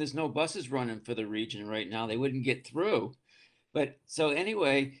 Good thing there's no buses running for the region right now. They wouldn't get through. But so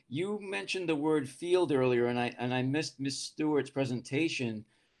anyway, you mentioned the word field earlier, and I missed Miss Stewart's presentation.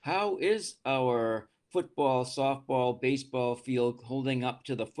 How is our football, softball, baseball field holding up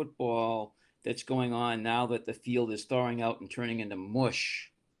to the football that's going on now that the field is thawing out and turning into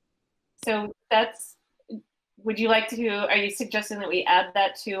mush? So that's, would you like to, are you suggesting that we add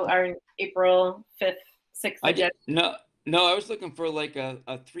that to our April 5th, 6th agenda? No, I was looking for like a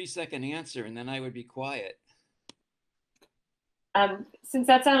 3-second answer and then I would be quiet. Since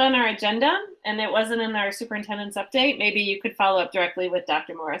that's not on our agenda and it wasn't in our superintendent's update, maybe you could follow up directly with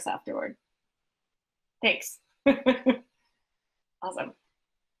Dr. Morris afterward. Thanks. Awesome.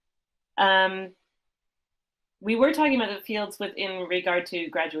 We were talking about the fields in regard to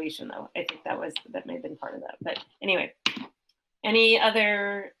graduation, though. I think that may have been part of that. But anyway, any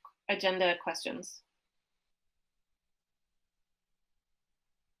other agenda questions?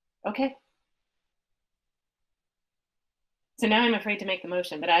 Okay. So now I'm afraid to make the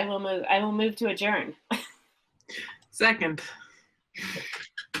motion, but I will move to adjourn. Second.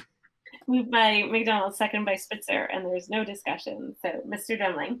 Moved by McDonald, second by Spitzer, and there's no discussion. So Mr.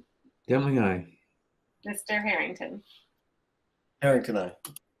 Demling. Demling, aye. Mr. Harrington. Harrington, aye.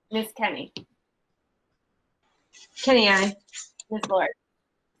 Ms. Kenny. Kenny, aye. Ms. Lord.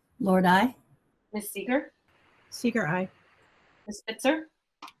 Lord, aye. Ms. Seeger. Seeger, aye. Ms. Spitzer.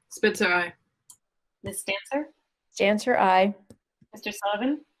 Spitzer, aye. Ms. Stancer. Stancer, aye. Mr.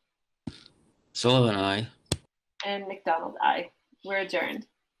 Sullivan. Sullivan, aye. And McDonald, aye. We're adjourned.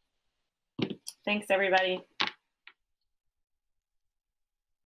 Thanks, everybody.